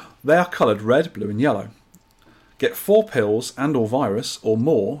Viri? They are coloured red, blue, and yellow. Get 4 pills and or virus or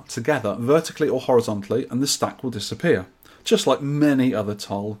more together vertically or horizontally, and the stack will disappear, just like many other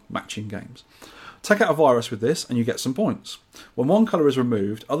tile matching games. Take out a virus with this and you get some points. When one colour is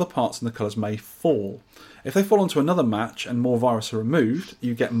removed, other parts in the colours may fall. If they fall onto another match and more virus are removed,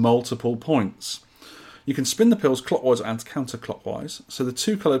 you get multiple points. You can spin the pills clockwise and counterclockwise, so the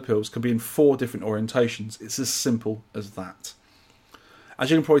 2 coloured pills can be in 4 different orientations. It's as simple as that.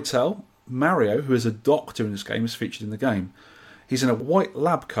 As you can probably tell, Mario, who is a doctor in this game, is featured in the game. He's in a white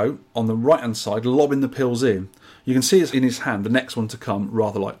lab coat on the right hand side, lobbing the pills in. You can see it's in his hand, the next one to come,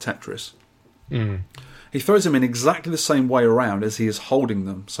 rather like Tetris. He throws them in exactly the same way around as he is holding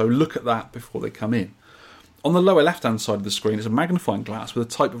them, so look at that before they come in. On the lower left hand side of the screen is a magnifying glass with a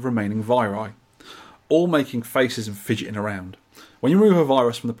type of remaining viri, all making faces and fidgeting around. When you remove a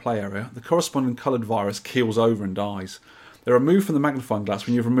virus from the play area, the corresponding coloured virus keels over and dies. They're removed from the magnifying glass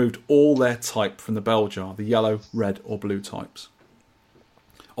when you've removed all their type from the bell jar, the yellow, red or blue types.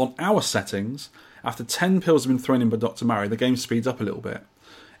 On our settings, after 10 pills have been thrown in by Dr. Mario, the game speeds up a little bit.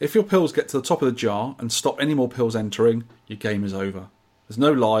 If your pills get to the top of the jar and stop any more pills entering, your game is over. There's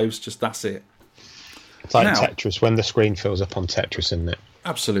no lives, just that's it. It's like Tetris, when the screen fills up on Tetris, isn't it?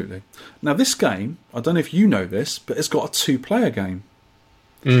 Absolutely. Now, this game, I don't know if you know this, but it's got a 2-player game.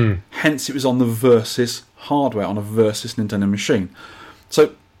 Hence, it was on the Versus hardware, on a Versus Nintendo machine.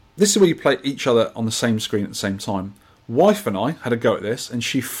 So, this is where you play each other on the same screen at the same time. Wife and I had a go at this, and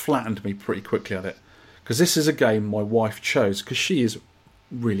she flattened me pretty quickly at it. Because this is a game my wife chose, because she is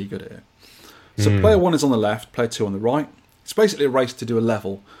really good at it. So, player 1 is on the left, player 2 on the right. It's basically a race to do a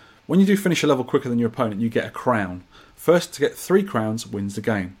level. When you do finish a level quicker than your opponent, you get a crown. First to get 3 crowns wins the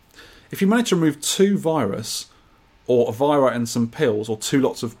game. If you manage to remove 2 virus, or a viri and some pills, or 2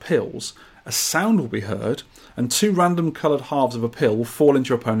 lots of pills, a sound will be heard, and 2 random coloured halves of a pill will fall into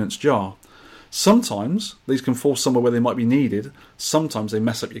your opponent's jar. Sometimes these can fall somewhere where they might be needed, sometimes they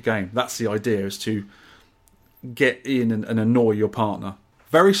mess up your game. That's the idea, is to get in and annoy your partner.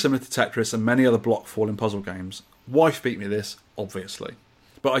 Very similar to Tetris and many other block falling puzzle games. Wife beat me this, obviously.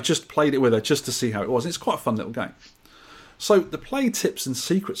 But I just played it with her just to see how it was. It's quite a fun little game. So the play tips and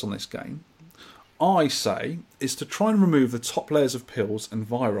secrets on this game, I say, is to try and remove the top layers of pills and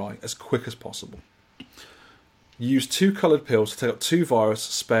viri as quick as possible. Use 2 coloured pills to take out 2 virus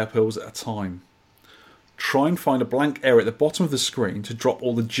spare pills at a time. Try and find a blank area at the bottom of the screen to drop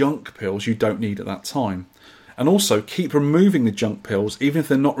all the junk pills you don't need at that time. And also keep removing the junk pills even if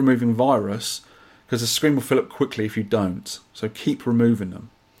they're not removing virus, because the screen will fill up quickly if you don't. So keep removing them.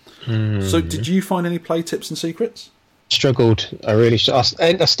 So did you find any play tips and secrets? Struggled. I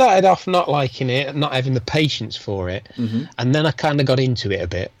started off not liking it, not having the patience for it, and then I kind of got into it a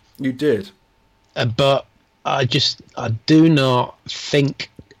bit. You did? But I do not think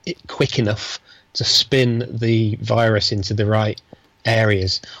it quick enough to spin the virus into the right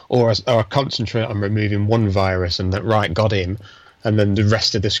areas, or concentrate on removing one virus and that, right, got him, and then the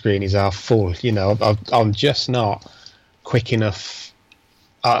rest of the screen is half full. You know, I'm just not quick enough.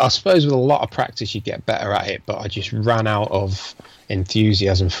 I suppose with a lot of practice you get better at it, but I just ran out of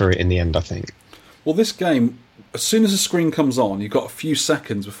enthusiasm for it in the end, I think. Well, this game, as soon as the screen comes on, you've got a few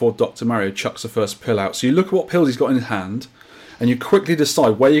seconds before Dr. Mario chucks the first pill out. So you look at what pills he's got in his hand, and you quickly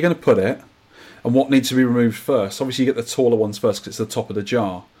decide where you're going to put it and what needs to be removed first. Obviously, you get the taller ones first because it's the top of the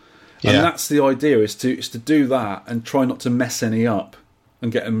jar. Yeah. And that's the idea, is to do that and try not to mess any up.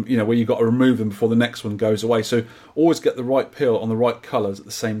 and get them, where you've got to remove them before the next one goes away. So always get the right pill on the right colours at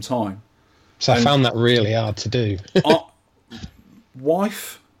the same time. So I found that really hard to do.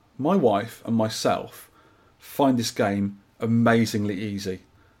 My wife and myself find this game amazingly easy.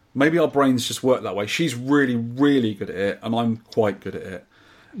 Maybe our brains just work that way. She's really, really good at it, and I'm quite good at it.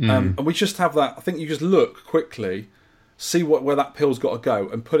 And we just have that. I think you just look quickly, see where that pill's got to go,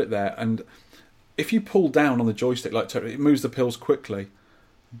 and put it there. And if you pull down on the joystick, it moves the pills quickly.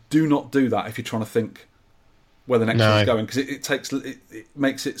 Do not do that if you're trying to think where the next one's going, because it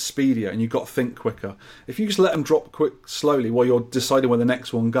makes it speedier, and you've got to think quicker. If you just let them drop slowly while you're deciding where the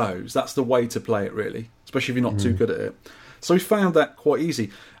next one goes, that's the way to play it, really, especially if you're not too good at it. So we found that quite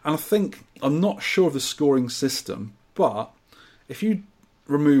easy. And I think, I'm not sure of the scoring system, but if you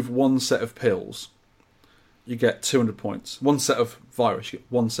remove one set of pills, you get 200 points. One set of virus, you get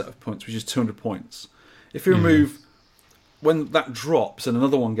one set of points, which is 200 points. If you remove, when that drops and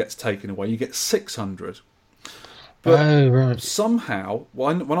another one gets taken away, you get 600. But somehow,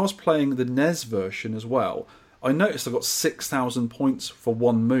 when I was playing the NES version as well, I noticed I got 6,000 points for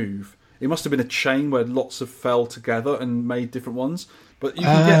one move. It must have been a chain where lots of fell together and made different ones. But you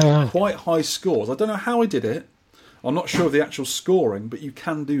can get quite high scores. I don't know how I did it. I'm not sure of the actual scoring, but you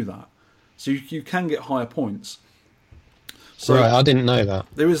can do that. So you can get higher points. So right, I didn't know that.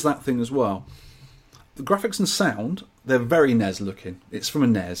 There is that thing as well. The graphics and sound, they're very NES looking. It's from a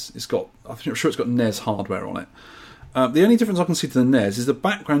NES. I'm sure it's got NES hardware on it. The only difference I can see to the NES is the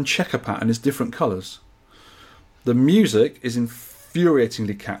background checker pattern is different colours. The music is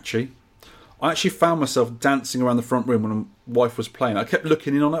infuriatingly catchy. I actually found myself dancing around the front room when my wife was playing. I kept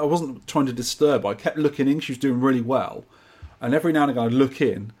looking in on it. I wasn't trying to disturb her. I kept looking in. She was doing really well. And every now and again I'd look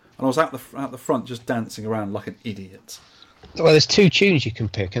in, and I was out the front just dancing around like an idiot. Well, there's 2 tunes you can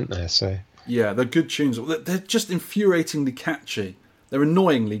pick, aren't there? So yeah, they're good tunes. They're just infuriatingly catchy. They're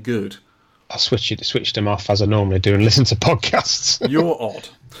annoyingly good. I switched them off as I normally do and listen to podcasts. You're odd.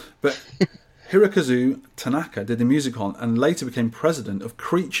 But Hirokazu Tanaka did the music on and later became president of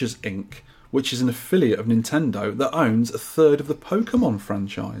Creatures Inc., which is an affiliate of Nintendo that owns a third of the Pokemon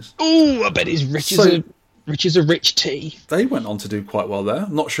franchise. Ooh, I bet he's rich as a rich tea. They went on to do quite well there.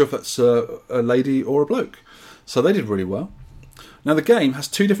 I'm not sure if that's a lady or a bloke. So they did really well. Now the game has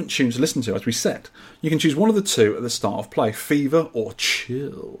 2 different tunes to listen to, as we said. You can choose one of the 2 at the start of play, Fever or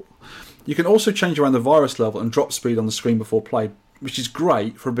Chill. You can also change around the virus level and drop speed on the screen before play, which is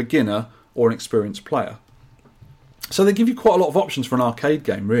great for a beginner or an experienced player. So they give you quite a lot of options for an arcade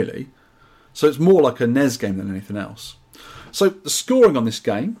game, really. So it's more like a NES game than anything else. So the scoring on this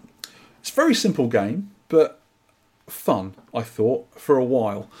game, it's a very simple game, but fun, I thought, for a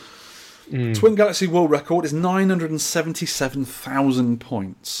while. Twin Galaxy World Record is 977,000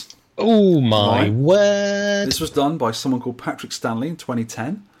 points. Oh my word. This was done by someone called Patrick Stanley in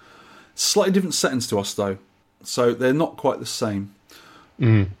 2010. Slightly different settings to us, though. So they're not quite the same.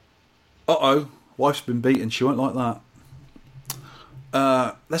 Uh-oh, wife's been beaten. She won't like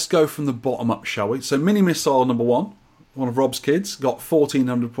that. Let's go from the bottom up, shall we? So Mini Missile number 1, one of Rob's kids, got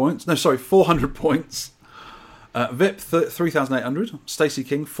 400 points. VIP 3,800. Stacey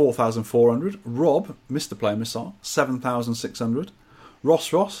King 4,400. Rob, Mr. Player Missile, 7,600.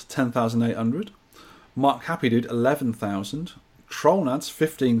 Ross 10,800. Mark Happy Dude 11,000. Trollnads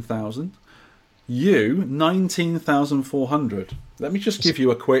 15,000. You 19,400. Let me just give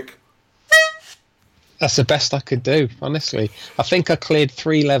you a quick. That's the best I could do, honestly. I think I cleared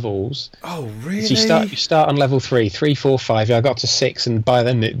 3 levels. Oh, really? So you start on level 3, 3, 4, 5. Yeah, I got to 6, and by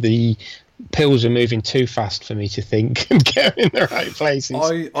then the pills were moving too fast for me to think and get in the right places.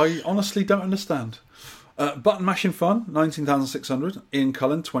 I honestly don't understand. Button Mashing Fun 19,600. Ian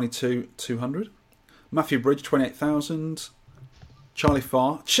Cullen 22,200. Matthew Bridge 28,000. Charlie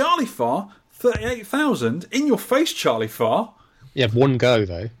Farr 38,000. In your face, Charlie Farr. You have one go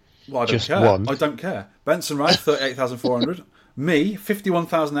though. Well, I don't Just care. one. I don't care. Benson Rad 38,400. Me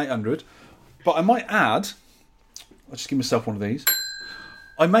 51,800. But I might add, I'll just give myself one of these.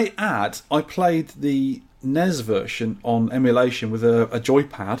 I may add, I played the NES version on emulation with a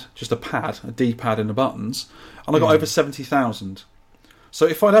joypad, just a pad, a D-pad and the buttons, and I got over 70,000. So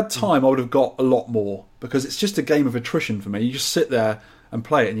if I'd had time, I would have got a lot more, because it's just a game of attrition for me. You just sit there and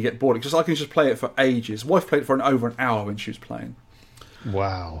play it and you get bored. I can just play it for ages. Wife played it for over an hour when she was playing.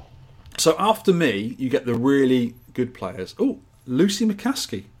 Wow. So after me, you get the really good players. Oh, Lucy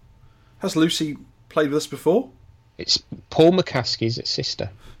McCaskey. Has Lucy played with us before? It's Paul McCaskey's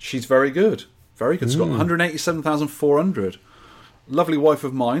sister. She's very good. Very good. She's got 187,400. Lovely wife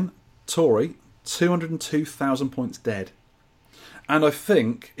of mine, Tori, 202,000 points dead. And I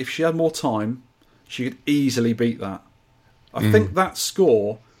think if she had more time, she could easily beat that. I think that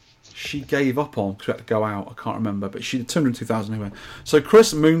score she gave up on because we had to go out. I can't remember, but she did 202,000 anyway. So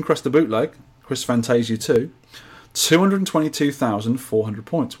Chris Mooncrest the bootleg, Chris Fantasia 2, 222,400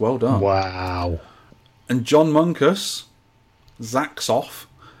 points. Well done. Wow. And John Munkus, Zaxoff,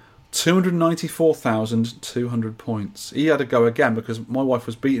 294,200 points. He had to go again because my wife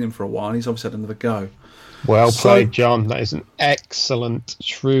was beating him for a while and he's obviously had another go. Well played, John. That is an excellent,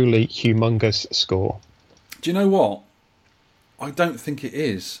 truly humongous score. Do you know what? I don't think it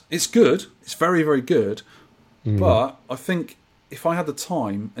is. It's good. It's very, very good. But I think if I had the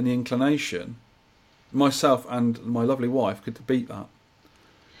time and the inclination, myself and my lovely wife could beat that.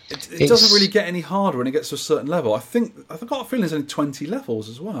 It doesn't really get any harder when it gets to a certain level. I've got a feeling there's only 20 levels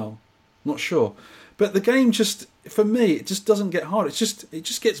as well. I'm not sure. But the game just, for me, it just doesn't get harder. It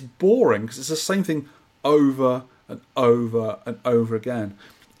just gets boring because it's the same thing over and over and over again.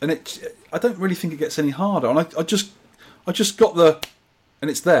 And I don't really think it gets any harder. And I just got and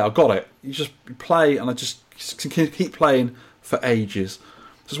it's there. I got it. You just play, and I just can keep playing for ages.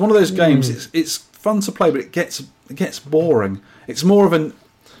 So it's one of those games. It's fun to play, but it gets boring. It's more of a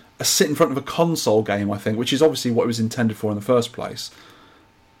sit in front of a console game, I think, which is obviously what it was intended for in the first place,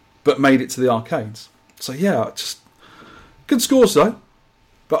 but made it to the arcades. So yeah, just good scores though.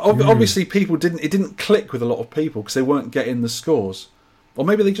 But obviously, it didn't click with a lot of people because they weren't getting the scores, or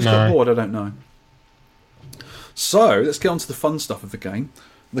maybe they just got bored. I don't know. So let's get on to the fun stuff of the game.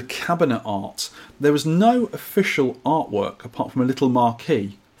 The cabinet art. There was no official artwork apart from a little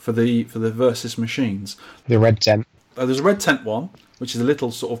marquee for the Versus machines. The red tent. There's a red tent one, which is a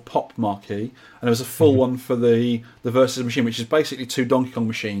little sort of pop marquee, and there was a full one for the Versus machine, which is basically two Donkey Kong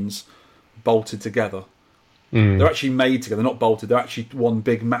machines bolted together. They're actually made together, not bolted. They're actually one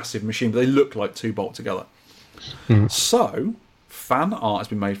big, massive machine, but they look like two bolted together. So, fan art has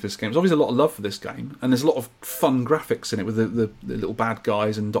been made for this game. There's obviously a lot of love for this game, and there's a lot of fun graphics in it with the little bad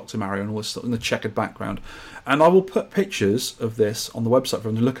guys and Dr. Mario and all this stuff in the checkered background. And I will put pictures of this on the website for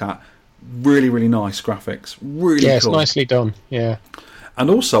them to look at. Really, really nice graphics. Really cool. It's nicely done, yeah. And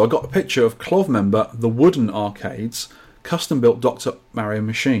also, I got a picture of Clovemember, the wooden arcades, custom-built Dr. Mario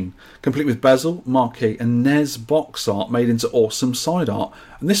machine, complete with bezel, marquee, and NES box art made into awesome side art.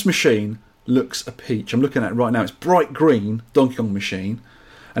 And this machine looks a peach. I'm looking at it right now. It's bright green Donkey Kong machine,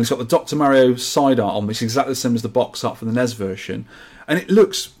 and it's got the Dr. Mario side art on, which is exactly the same as the box art for the NES version. And it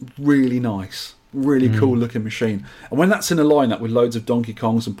looks really nice. Really cool looking machine. And when that's in a lineup with loads of Donkey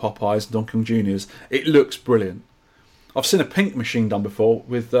Kongs and Popeyes and Donkey Kong Juniors, it looks brilliant. I've seen a pink machine done before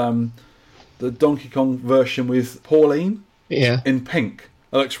with the Donkey Kong version with Pauline in pink.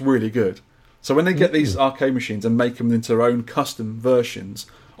 That looks really good. So when they get these arcade machines and make them into their own custom versions,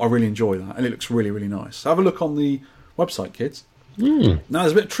 I really enjoy that. And it looks really, really nice. Have a look on the website, kids. Now,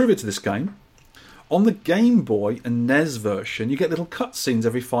 there's a bit of trivia to this game. On the Game Boy and NES version, you get little cutscenes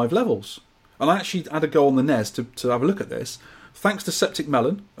every 5 levels. And I actually had to go on the NES to have a look at this. Thanks to Septic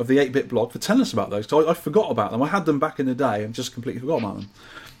Melon of the 8-Bit blog for telling us about those. So I forgot about them. I had them back in the day and just completely forgot about them.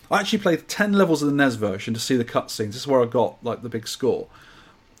 I actually played 10 levels of the NES version to see the cutscenes. This is where I got the big score.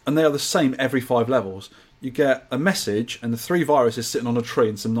 And they are the same every 5 levels. You get a message and the 3 viruses sitting on a tree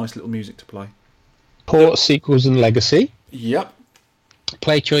and some nice little music to play. Port, sequels and legacy. Yep.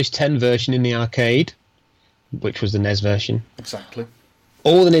 Play Choice 10 version in the arcade, which was the NES version. Exactly.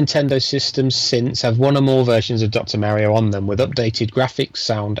 All the Nintendo systems since have one or more versions of Dr. Mario on them with updated graphics,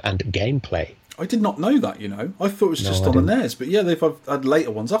 sound and gameplay. I did not know that, I thought it was just on the NES. But yeah, they've had later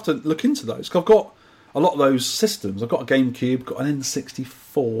ones. I have to look into those. Cause I've got a lot of those systems. I've got a GameCube, got an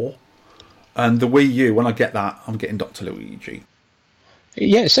N64, and the Wii U. When I get that, I'm getting Dr. Luigi.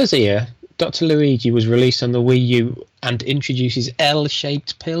 Yeah, it says here, Dr. Luigi was released on the Wii U and introduces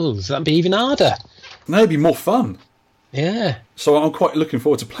L-shaped pills. That'd be even harder. No, it'd be more fun. Yeah. So I'm quite looking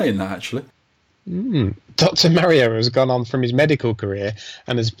forward to playing that, actually. Dr. Mario has gone on from his medical career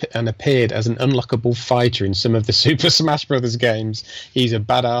and appeared as an unlockable fighter in some of the Super Smash Bros. Games. He's a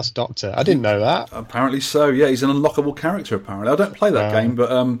badass doctor. I didn't know that. Apparently so, yeah. He's an unlockable character, apparently. I don't play that game,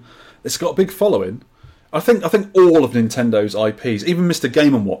 but it's got a big following. I think all of Nintendo's IPs, even Mr.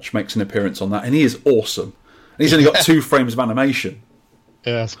 Game & Watch makes an appearance on that, and he is awesome. And he's only got 2 frames of animation.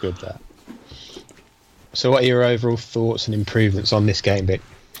 Yeah, that's good, that. So what are your overall thoughts and improvements on this game, Vic?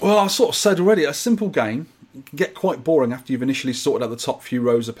 Well, I sort of said already, a simple game can get quite boring after you've initially sorted out the top few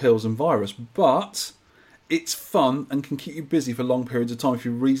rows of pills and virus, but it's fun and can keep you busy for long periods of time if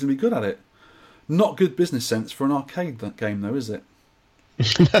you're reasonably good at it. Not good business sense for an arcade game, though, is it?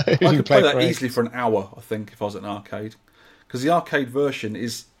 No, I could play that easily for an hour, I think, if I was at an arcade. Because the arcade version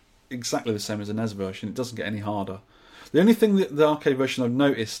is exactly the same as the NES version. It doesn't get any harder. The only thing that the arcade version I've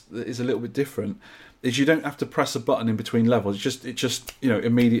noticed that is a little bit different is you don't have to press a button in between levels. It just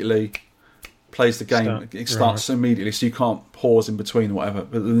immediately plays the game. It starts immediately, so you can't pause in between or whatever.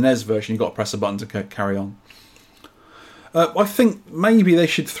 But the NES version, you've got to press a button to carry on. I think maybe they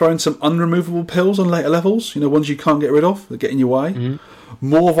should throw in some unremovable pills on later levels. Ones you can't get rid of that get in your way. Mm-hmm.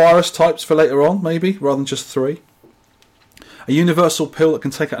 More virus types for later on, maybe, rather than just 3. A universal pill that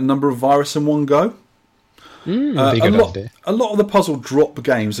can take out a number of virus in one go. A lot of the puzzle drop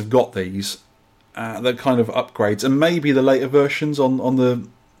games have got these. They're kind of upgrades, and maybe the later versions on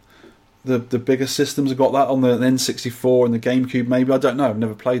the bigger systems have got that, on the N64 and the GameCube. Maybe, I don't know. I've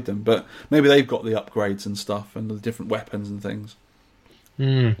never played them, but maybe they've got the upgrades and stuff and the different weapons and things.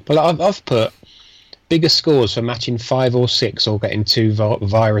 Well, I've put bigger scores for matching 5 or 6 or getting 2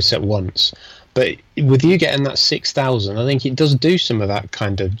 virus at once. But with you getting that 6,000, I think it does do some of that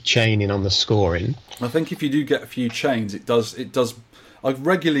kind of chaining on the scoring. I think if you do get a few chains, it does. I've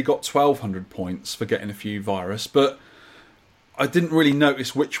regularly got 1,200 points for getting a few virus, but I didn't really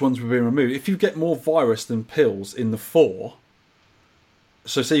notice which ones were being removed. If you get more virus than pills in the 4,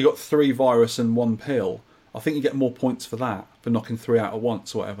 so say you got 3 virus and 1 pill, I think you get more points for that, for knocking 3 out at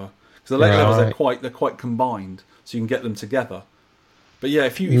once or whatever. Because the later levels they're quite combined, so you can get them together. But yeah,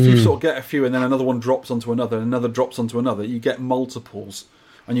 if you sort of get a few and then another one drops onto another and another drops onto another, you get multiples,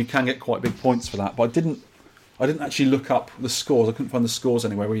 and you can get quite big points for that. But I didn't actually look up the scores. I couldn't find the scores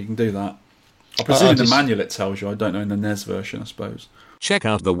anywhere where you can do that. I presume in the manual it tells you. I don't know in the NES version, I suppose. Check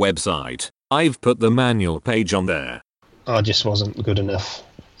out the website. I've put the manual page on there. I just wasn't good enough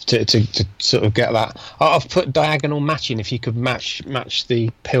to sort of get that. I've put diagonal matching. If you could match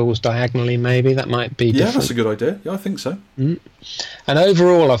the pills diagonally, maybe that might be different. Yeah, that's a good idea. Yeah, I think so. And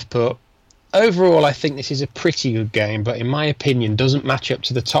overall, I think this is a pretty good game, but in my opinion, doesn't match up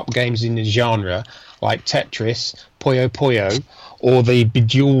to the top games in the genre, like Tetris, Puyo Puyo, or the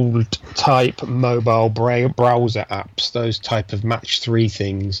Bejeweled type mobile browser apps, those type of match 3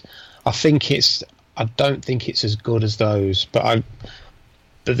 things. I don't think it's as good as those, but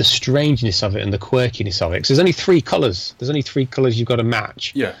the strangeness of it and the quirkiness of it, because there's only 3 colours. There's only 3 colours you've got to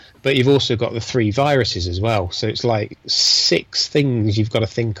match. Yeah. But you've also got the 3 viruses as well, so it's like 6 things you've got to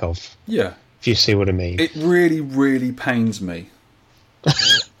think of. Yeah. If you see what I mean. It really, really pains me,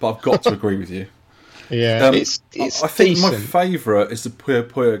 but I've got to agree with you. Yeah, it's I think my favourite is the Puyo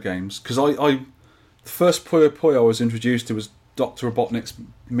Puyo games, because the first Puyo Puyo I was introduced to was Dr. Robotnik's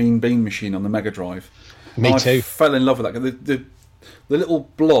Mean Bean Machine on the Mega Drive. Me too. I fell in love with that game. The little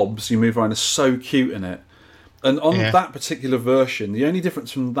blobs you move around are so cute in it. And on that particular version, the only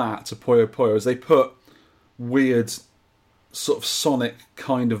difference from that to Puyo Puyo is they put weird sort of Sonic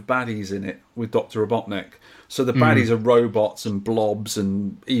kind of baddies in it with Dr. Robotnik. So the baddies are robots and blobs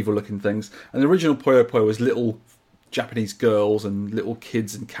and evil-looking things. And the original Puyo Puyo was little Japanese girls and little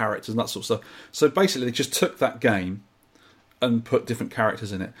kids and characters and that sort of stuff. So basically they just took that game and put different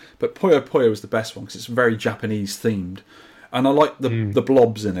characters in it. But Puyo Puyo was the best one because it's very Japanese-themed. And I like the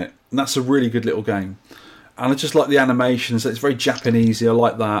blobs in it. And that's a really good little game. And I just like the animations. It's very Japanesey. I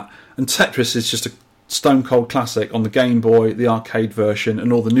like that. And Tetris is just a stone cold classic on the Game Boy, the arcade version,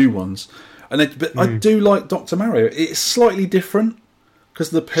 and all the new ones. But I do like Dr. Mario. It's slightly different because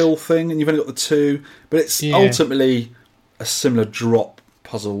of the pill thing, and you've only got the 2. But it's ultimately a similar drop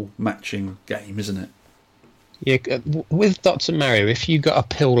puzzle matching game, isn't it? Yeah, with Dr. Mario, if you got a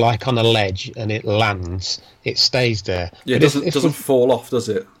pill like on a ledge and it lands, it stays there. Yeah, it doesn't fall off, does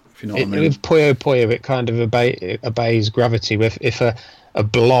it? If you know what I mean. With Puyo Puyo, it kind of obeys gravity. If a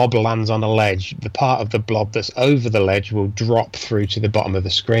blob lands on a ledge, the part of the blob that's over the ledge will drop through to the bottom of the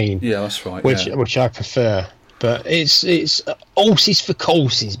screen. Yeah, that's right. Which I prefer. But it's horses for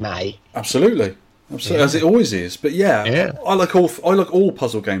courses, mate. Absolutely, as it always is. But I like all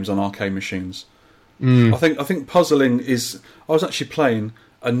puzzle games on arcade machines. I think puzzling is. I was actually playing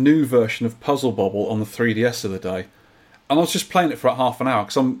a new version of Puzzle Bobble on the 3DS the other day, and I was just playing it for half an hour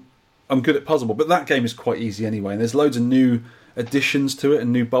because I'm good at Puzzle Bobble. But that game is quite easy anyway, and there's loads of new additions to it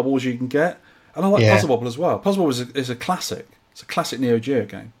and new bubbles you can get. And I like Puzzle Bobble as well. Puzzle Bobble is a classic. It's a classic Neo Geo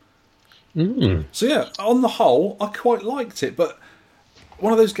game. So yeah, on the whole, I quite liked it. But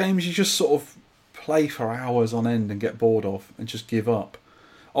one of those games you just sort of play for hours on end and get bored of and just give up.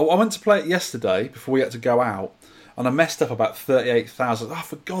 I went to play it yesterday before we had to go out, and I messed up about 38,000. Oh,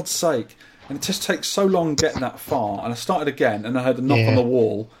 for God's sake. And it just takes so long getting that far. And I started again, and I heard a knock on the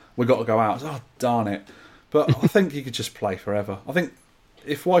wall. We got to go out. Oh, darn it. But I think you could just play forever. I think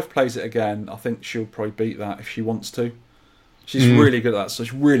if wife plays it again, I think she'll probably beat that if she wants to. She's really good at that, so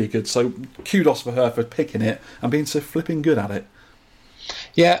she's really good. So kudos for her for picking it and being so flipping good at it.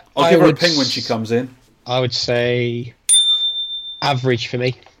 Yeah, I'll give her a ping when she comes in. I would say Average for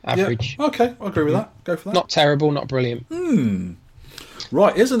me. Average. Yeah. Okay, I agree with that. Go for that. Not terrible, not brilliant.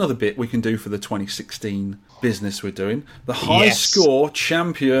 Right, here's another bit we can do for the 2016 business we're doing. The high Yes. score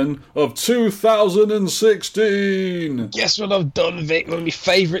champion of 2016. Guess what I've done, Vic? One of my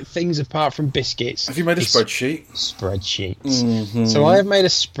favourite things apart from biscuits. Have you made a is spreadsheet? Spreadsheets. So I have made a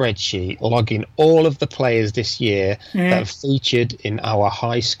spreadsheet logging all of the players this year that have featured in our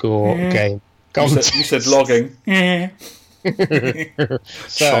high score game. You said logging.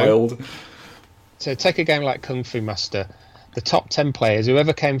 Child. So take a game like Kung Fu Master. The top 10 players,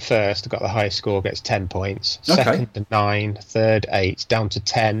 whoever came first, got the highest score, gets 10 points. Okay. Second to 9, third 8, down to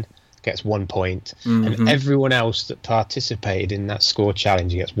 10 gets 1 point. And everyone else that participated in that score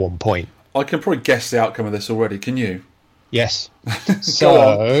challenge gets 1 point. I can probably guess the outcome of this already, can you? Yes. Go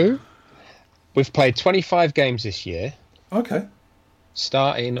So we've played 25 games this year, Okay.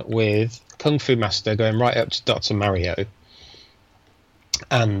 starting with Kung Fu Master, going right up to Dr. Mario.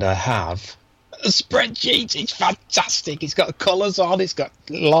 And I have a spreadsheet. It's fantastic. It's got colours on, it's got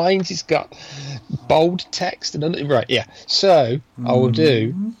lines, it's got bold text. Right, yeah. So I will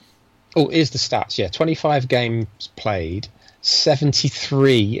do... Oh, here's the stats. Yeah, 25 games played,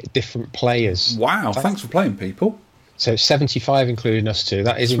 73 different players. Wow, thanks for playing, people. So 75 including us two.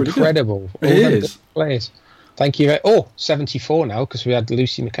 That is That's really incredible. good. All It them is. good players. Thank you. 74 now because we had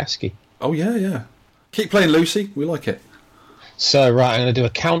Lucy McCaskey. Oh, yeah, yeah. Keep playing, Lucy. We like it. So, right, I'm going to do a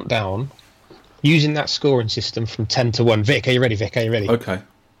countdown using that scoring system from 10 to 1. Vic, are you ready, Vic? Are you ready? Okay.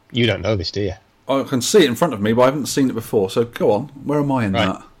 You don't know this, do you? I can see it in front of me, but I haven't seen it before. So go on. Where am I in Right.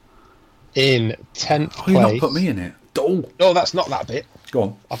 that? In 10th Oh, you've not place... put me in it. Oh, No, that's not that bit. go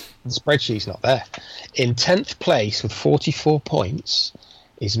on. The spreadsheet's not there. In 10th place with 44 points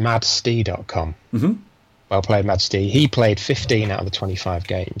is MadStee.com. Mm-hmm. Well played, MadStee. He played 15 out of the 25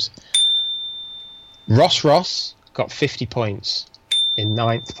 games. Ross got 50 points in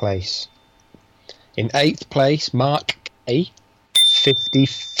 9th place. In 8th place, Mark A,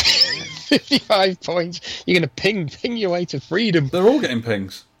 55 points. You're going to ping your way to freedom. They're all getting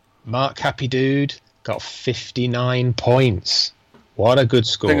pings. Mark Happy Dude got 59 points. What a good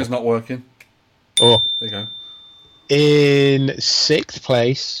score. Pinger's not working. Oh. There you go. In 6th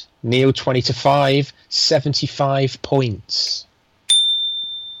place, Neil 20 to 5, 75 points.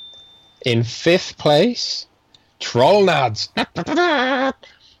 In 5th place, Trollnads.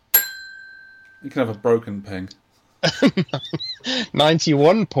 You can have a broken ping.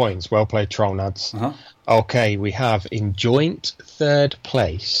 91 points. Well played, Trollnads. Uh-huh. Okay, we have in joint 3rd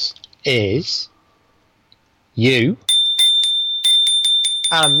place is you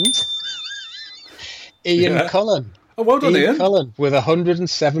and Ian Yeah. Cullen. Oh, well done, Ian. Cullen with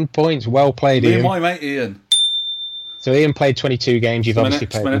 107 points. Well played, Me Ian. and my mate Ian. So Ian played 22 games. You've obviously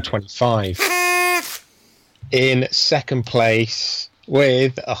Just a played in minute. 25. In 2nd place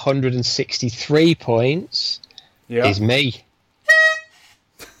with 163 points Yeah. is me.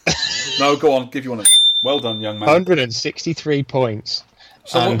 No, go on. Give you one. Well done, young man. 163 points.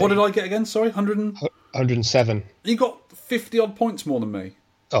 So And what did I get again? Sorry, 100 and... 107. You got 50 odd points more than me.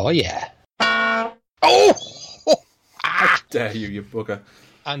 Oh, yeah. Oh! How dare you bugger.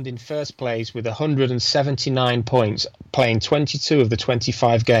 And in 1st place with 179 points, playing 22 of the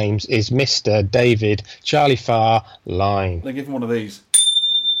 25 games, is Mr. David Charlie Farr Line. Then give him one of these.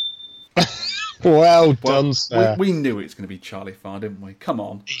 Well done, sir. We knew it was going to be Charlie Farr, didn't we? Come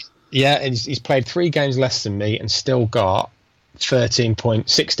on. Yeah, and he's played 3 games less than me and still got 16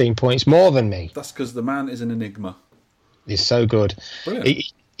 points more than me. That's because the man is an enigma. He's so good. Brilliant.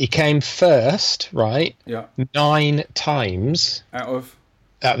 He came first, right? Yeah. 9 times Out of...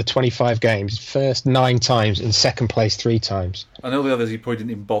 out of the 25 games. First 9 times, in 2nd place 3 times. And all the others he probably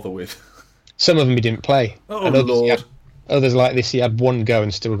didn't even bother with. Some of them he didn't play. Oh, And Lord. Others like this, he had 1 go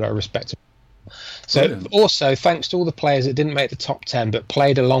and still got a respectable. So Brilliant. also, thanks to all the players that didn't make the top 10 but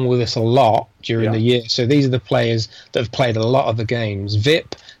played along with us a lot during Yeah. the year. So these are the players that have played a lot of the games.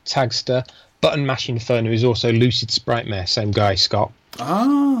 Vip, Tagster, Button Mashing Fun, who is also Lucid Sprightmare, same guy, Scott.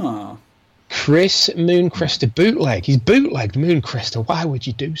 Ah. Chris Mooncrester Bootleg. He's bootlegged Mooncrester. Why would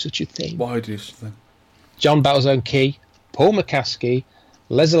you do such a thing? Why do you think? John Battlezone Key, Paul McCaskey,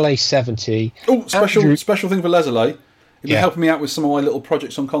 Leslie 70. Oh, special Andrew- special thing for Leslie. You've been Yeah. helping me out with some of my little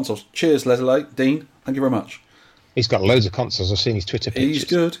projects on consoles. Cheers, Leslie. Dean, thank you very much. He's got loads of consoles. I've seen his Twitter pictures. He's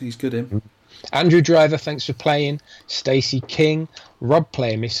good. He's good, him. Andrew Driver, thanks for playing. Stacey King, Rob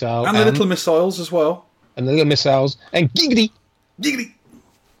Player Missile, And the little missiles as well. and the little missiles, and Giggity. Giggity.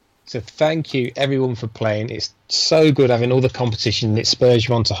 So thank you everyone for playing. It's so good having all the competition, and it spurs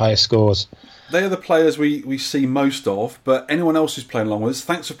you on to higher scores. They are the players we see most of, but anyone else who's playing along with us,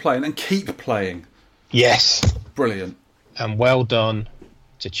 thanks for playing and keep playing. Yes. Brilliant. And well done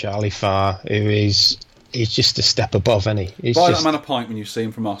to Charlie Farr, who is just a step above, isn't he? He's Buy just... that man a pint when you see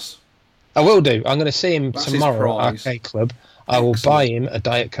him from us. I will do. I'm going to see him That's tomorrow at his prize. Arcade Club. I will buy him a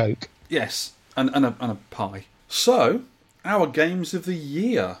Diet Coke. Yes, and a pie. So, our games of the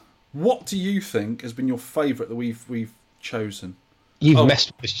year. What do you think has been your favourite that we've chosen? You've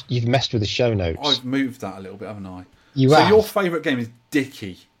messed with the show notes. I've moved that a little bit, haven't I? You have. Your favourite game is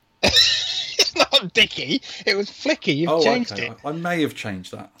Dickie. It's not Dickie. It was Flicky. You've changed it. I may have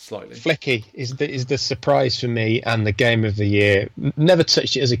changed that slightly. Flicky is the surprise for me and the game of the year. Never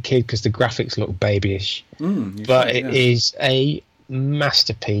touched it as a kid because the graphics look babyish, but it is a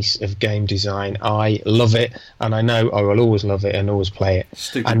masterpiece of game design. I love it, and I know I will always love it and always play it.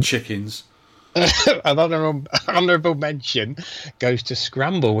 Stupid chickens. An honourable mention goes to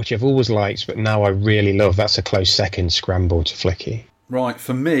Scramble, which I've always liked, but now I really love. That's a close second, Scramble to Flicky. Right,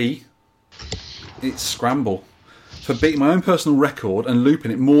 for me, it's Scramble. For beating my own personal record and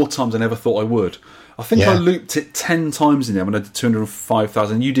looping it more times than I ever thought I would. I think I looped it 10 times in there when I did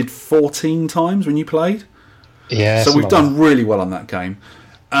 205,000. You did 14 times when you played. Yeah. So we've done really well on that game.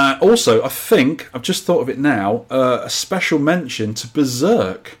 Also, I think, I've just thought of it now, a special mention to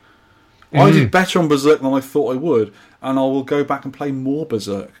Berserk. I did better on Berserk than I thought I would, and I will go back and play more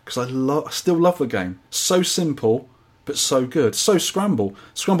Berserk, because I still love the game. So simple, but so good. So Scramble.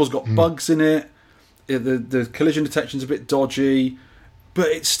 Scramble's got bugs in it, the collision detection's a bit dodgy, but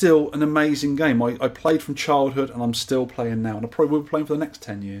it's still an amazing game. I played from childhood, and I'm still playing now, and I probably will be playing for the next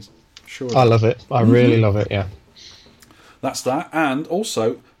 10 years. Sure. I love it. I really love it, yeah. That's that. And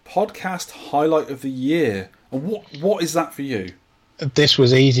also, podcast highlight of the year. And what is that for you? This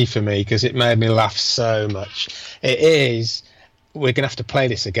was easy for me because it made me laugh so much. It is... We're going to have to play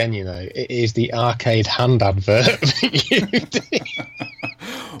this again, you know. It is the Arcade Hand advert that you did.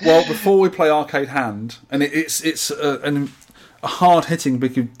 Well, before we play Arcade Hand, and it's a hard-hitting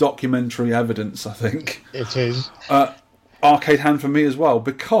bit of documentary evidence, I think. It is. Arcade Hand for me as well,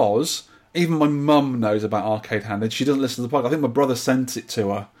 because even my mum knows about Arcade Hand, and she doesn't listen to the podcast. I think my brother sent it to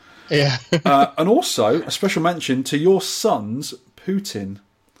her. Yeah. And also, a special mention to your son's Putin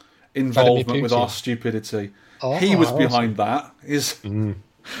involvement with our stupidity. Oh, he was awesome. behind that.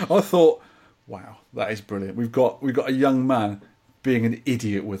 I thought, wow, that is brilliant. We've got a young man being an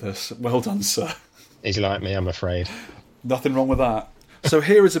idiot with us. Well done, sir. He's like me, I'm afraid. Nothing wrong with that. So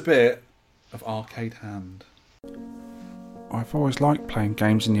here is a bit of Arcade Hand. I've always liked playing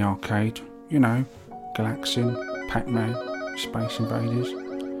games in the arcade. You know, Galaxian, Pac-Man, Space Invaders.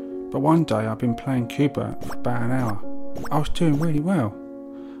 But one day I've been playing Cuba for about an hour. I was doing really well.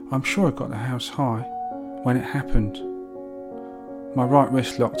 I'm sure I got the house high when it happened. My right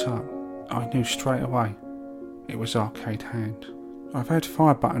wrist locked up. I knew straight away it was Arcade Hand. I've had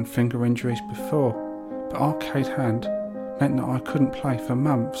fire button finger injuries before, but Arcade Hand meant that I couldn't play for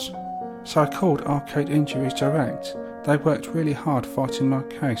months. So I called Arcade Injuries Direct. They worked really hard fighting my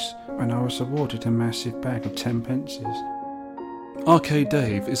case, and I was awarded a massive bag of 10 pences. Arcade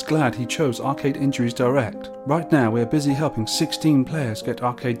Dave is glad he chose Arcade Injuries Direct. Right now we are busy helping 16 players get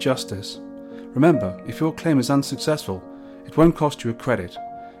arcade justice. Remember, if your claim is unsuccessful, it won't cost you a credit.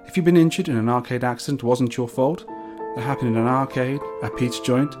 If you've been injured in an arcade accident wasn't your fault, that happened in an arcade, a pizza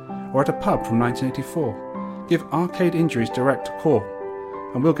joint, or at a pub from 1984, give Arcade Injuries Direct a call,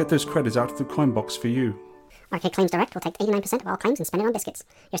 and we'll get those credits out of the coin box for you. Arcade Claims Direct will take 89% of all claims and spend it on biscuits.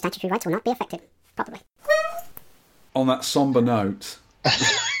 Your statutory rights will not be affected. Probably. On that sombre note,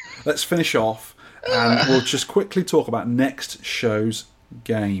 let's finish off, and we'll just quickly talk about next show's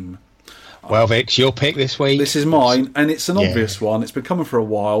game. Well, Vix, your pick this week. This is mine, and it's an obvious one. It's been coming for a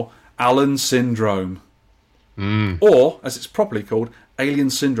while. Alien Syndrome. Or, as it's properly called, Alien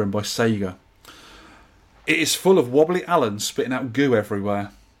Syndrome by Sega. It is full of wobbly Alan spitting out goo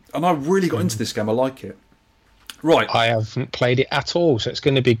everywhere. And I really got into this game. I like it. Right. I haven't played it at all, so it's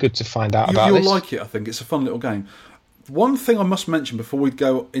going to be good to find out about this. You'll like it, I think. It's a fun little game. One thing I must mention before we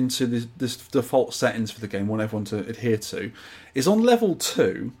go into this default settings for the game, want everyone to adhere to, is on level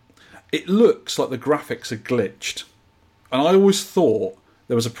 2, it looks like the graphics are glitched. And I always thought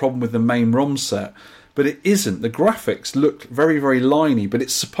there was a problem with the main ROM set, but it isn't. The graphics look very, very liney, but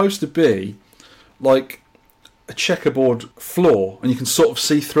it's supposed to be like a checkerboard floor, and you can sort of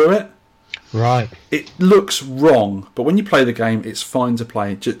see through it. Right. It looks wrong, but when you play the game, it's fine to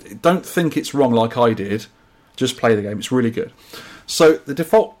play. Just don't think it's wrong like I did. Just play the game. It's really good. So the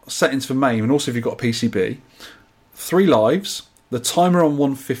default settings for MAME, and also if you've got a PCB, 3 lives, the timer on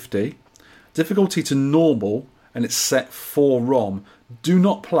 150, difficulty to normal, and it's set for ROM. Do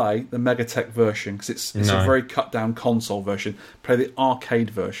not play the Megatech version, because it's a very cut down console version. Play the arcade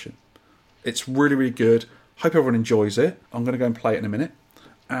version. It's really, really good. Hope everyone enjoys it. I'm going to go and play it in a minute.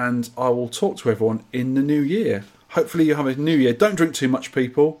 And I will talk to everyone in the new year. Hopefully you have a new year. Don't drink too much,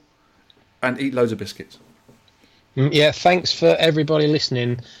 people. And eat loads of biscuits. Yeah, thanks for everybody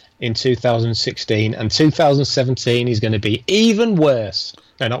listening in 2016. And 2017 is going to be even worse.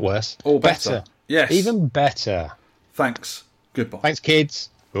 No, not worse. Or better. Yes. Even better. Thanks. Goodbye. Thanks, kids.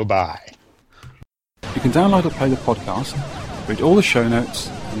 Goodbye. You can download or play the podcast, read all the show notes,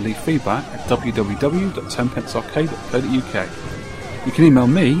 and leave feedback at www.tenpencearcade.co.uk. You can email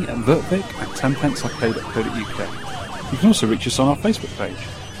me at vertvic@tenpencearcade.co.uk. You can also reach us on our Facebook page.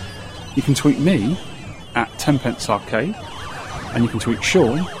 You can tweet me at tenpencearcade, and you can tweet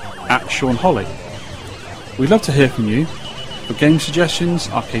Sean at Sean Holly. We'd love to hear from you for game suggestions,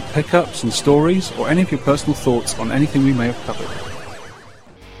 arcade pickups and stories, or any of your personal thoughts on anything we may have covered.